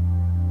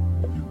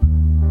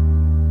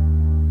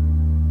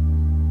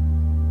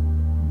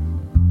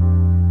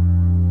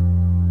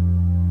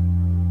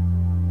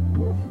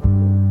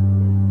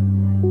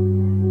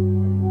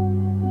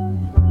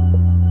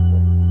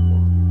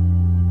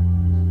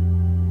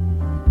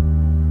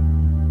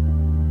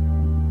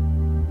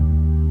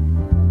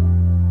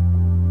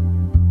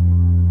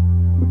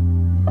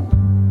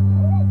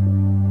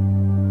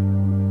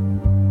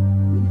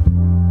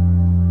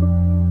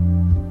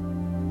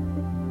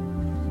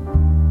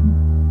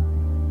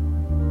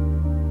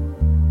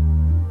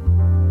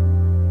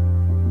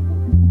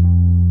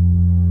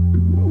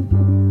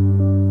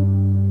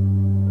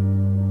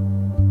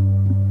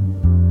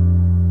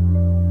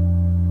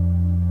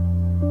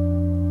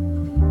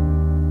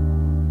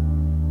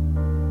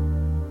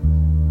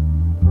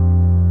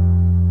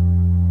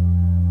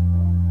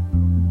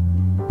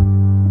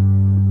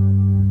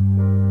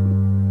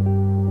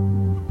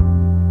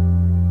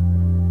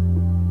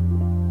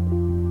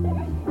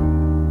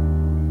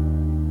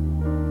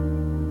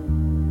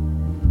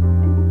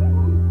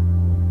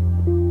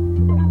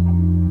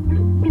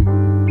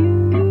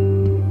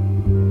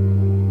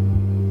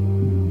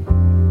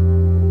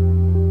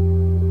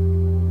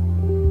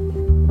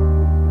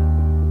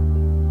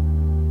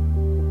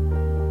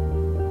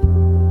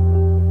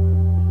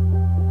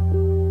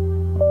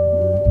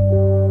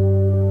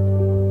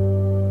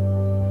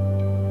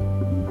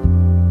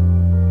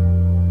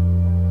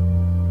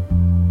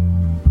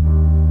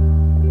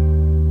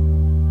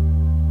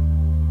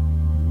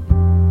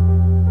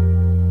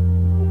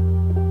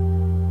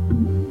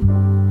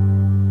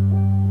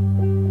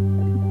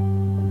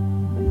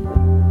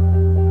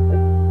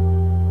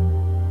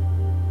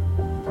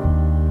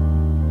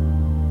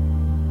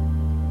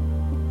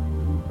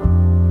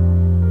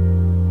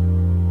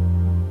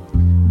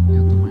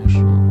 Я думаю,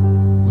 что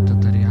вот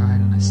эта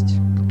реальность,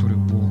 которую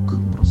Бог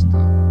просто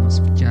нас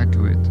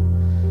втягивает,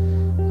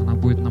 она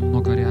будет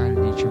намного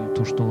реальнее, чем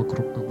то, что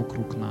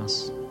вокруг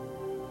нас.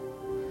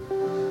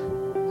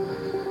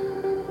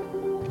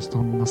 Просто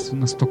Он нас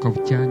настолько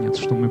втянет,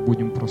 что мы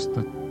будем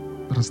просто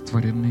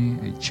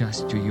растворены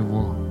частью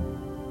Его.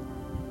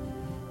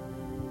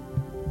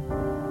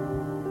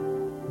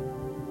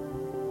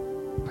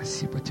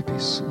 Спасибо тебе,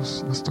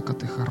 Иисус. Настолько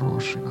ты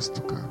хороший,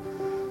 настолько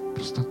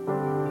просто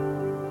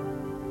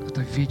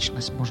эта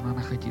вечность, можно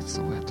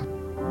находиться в этом.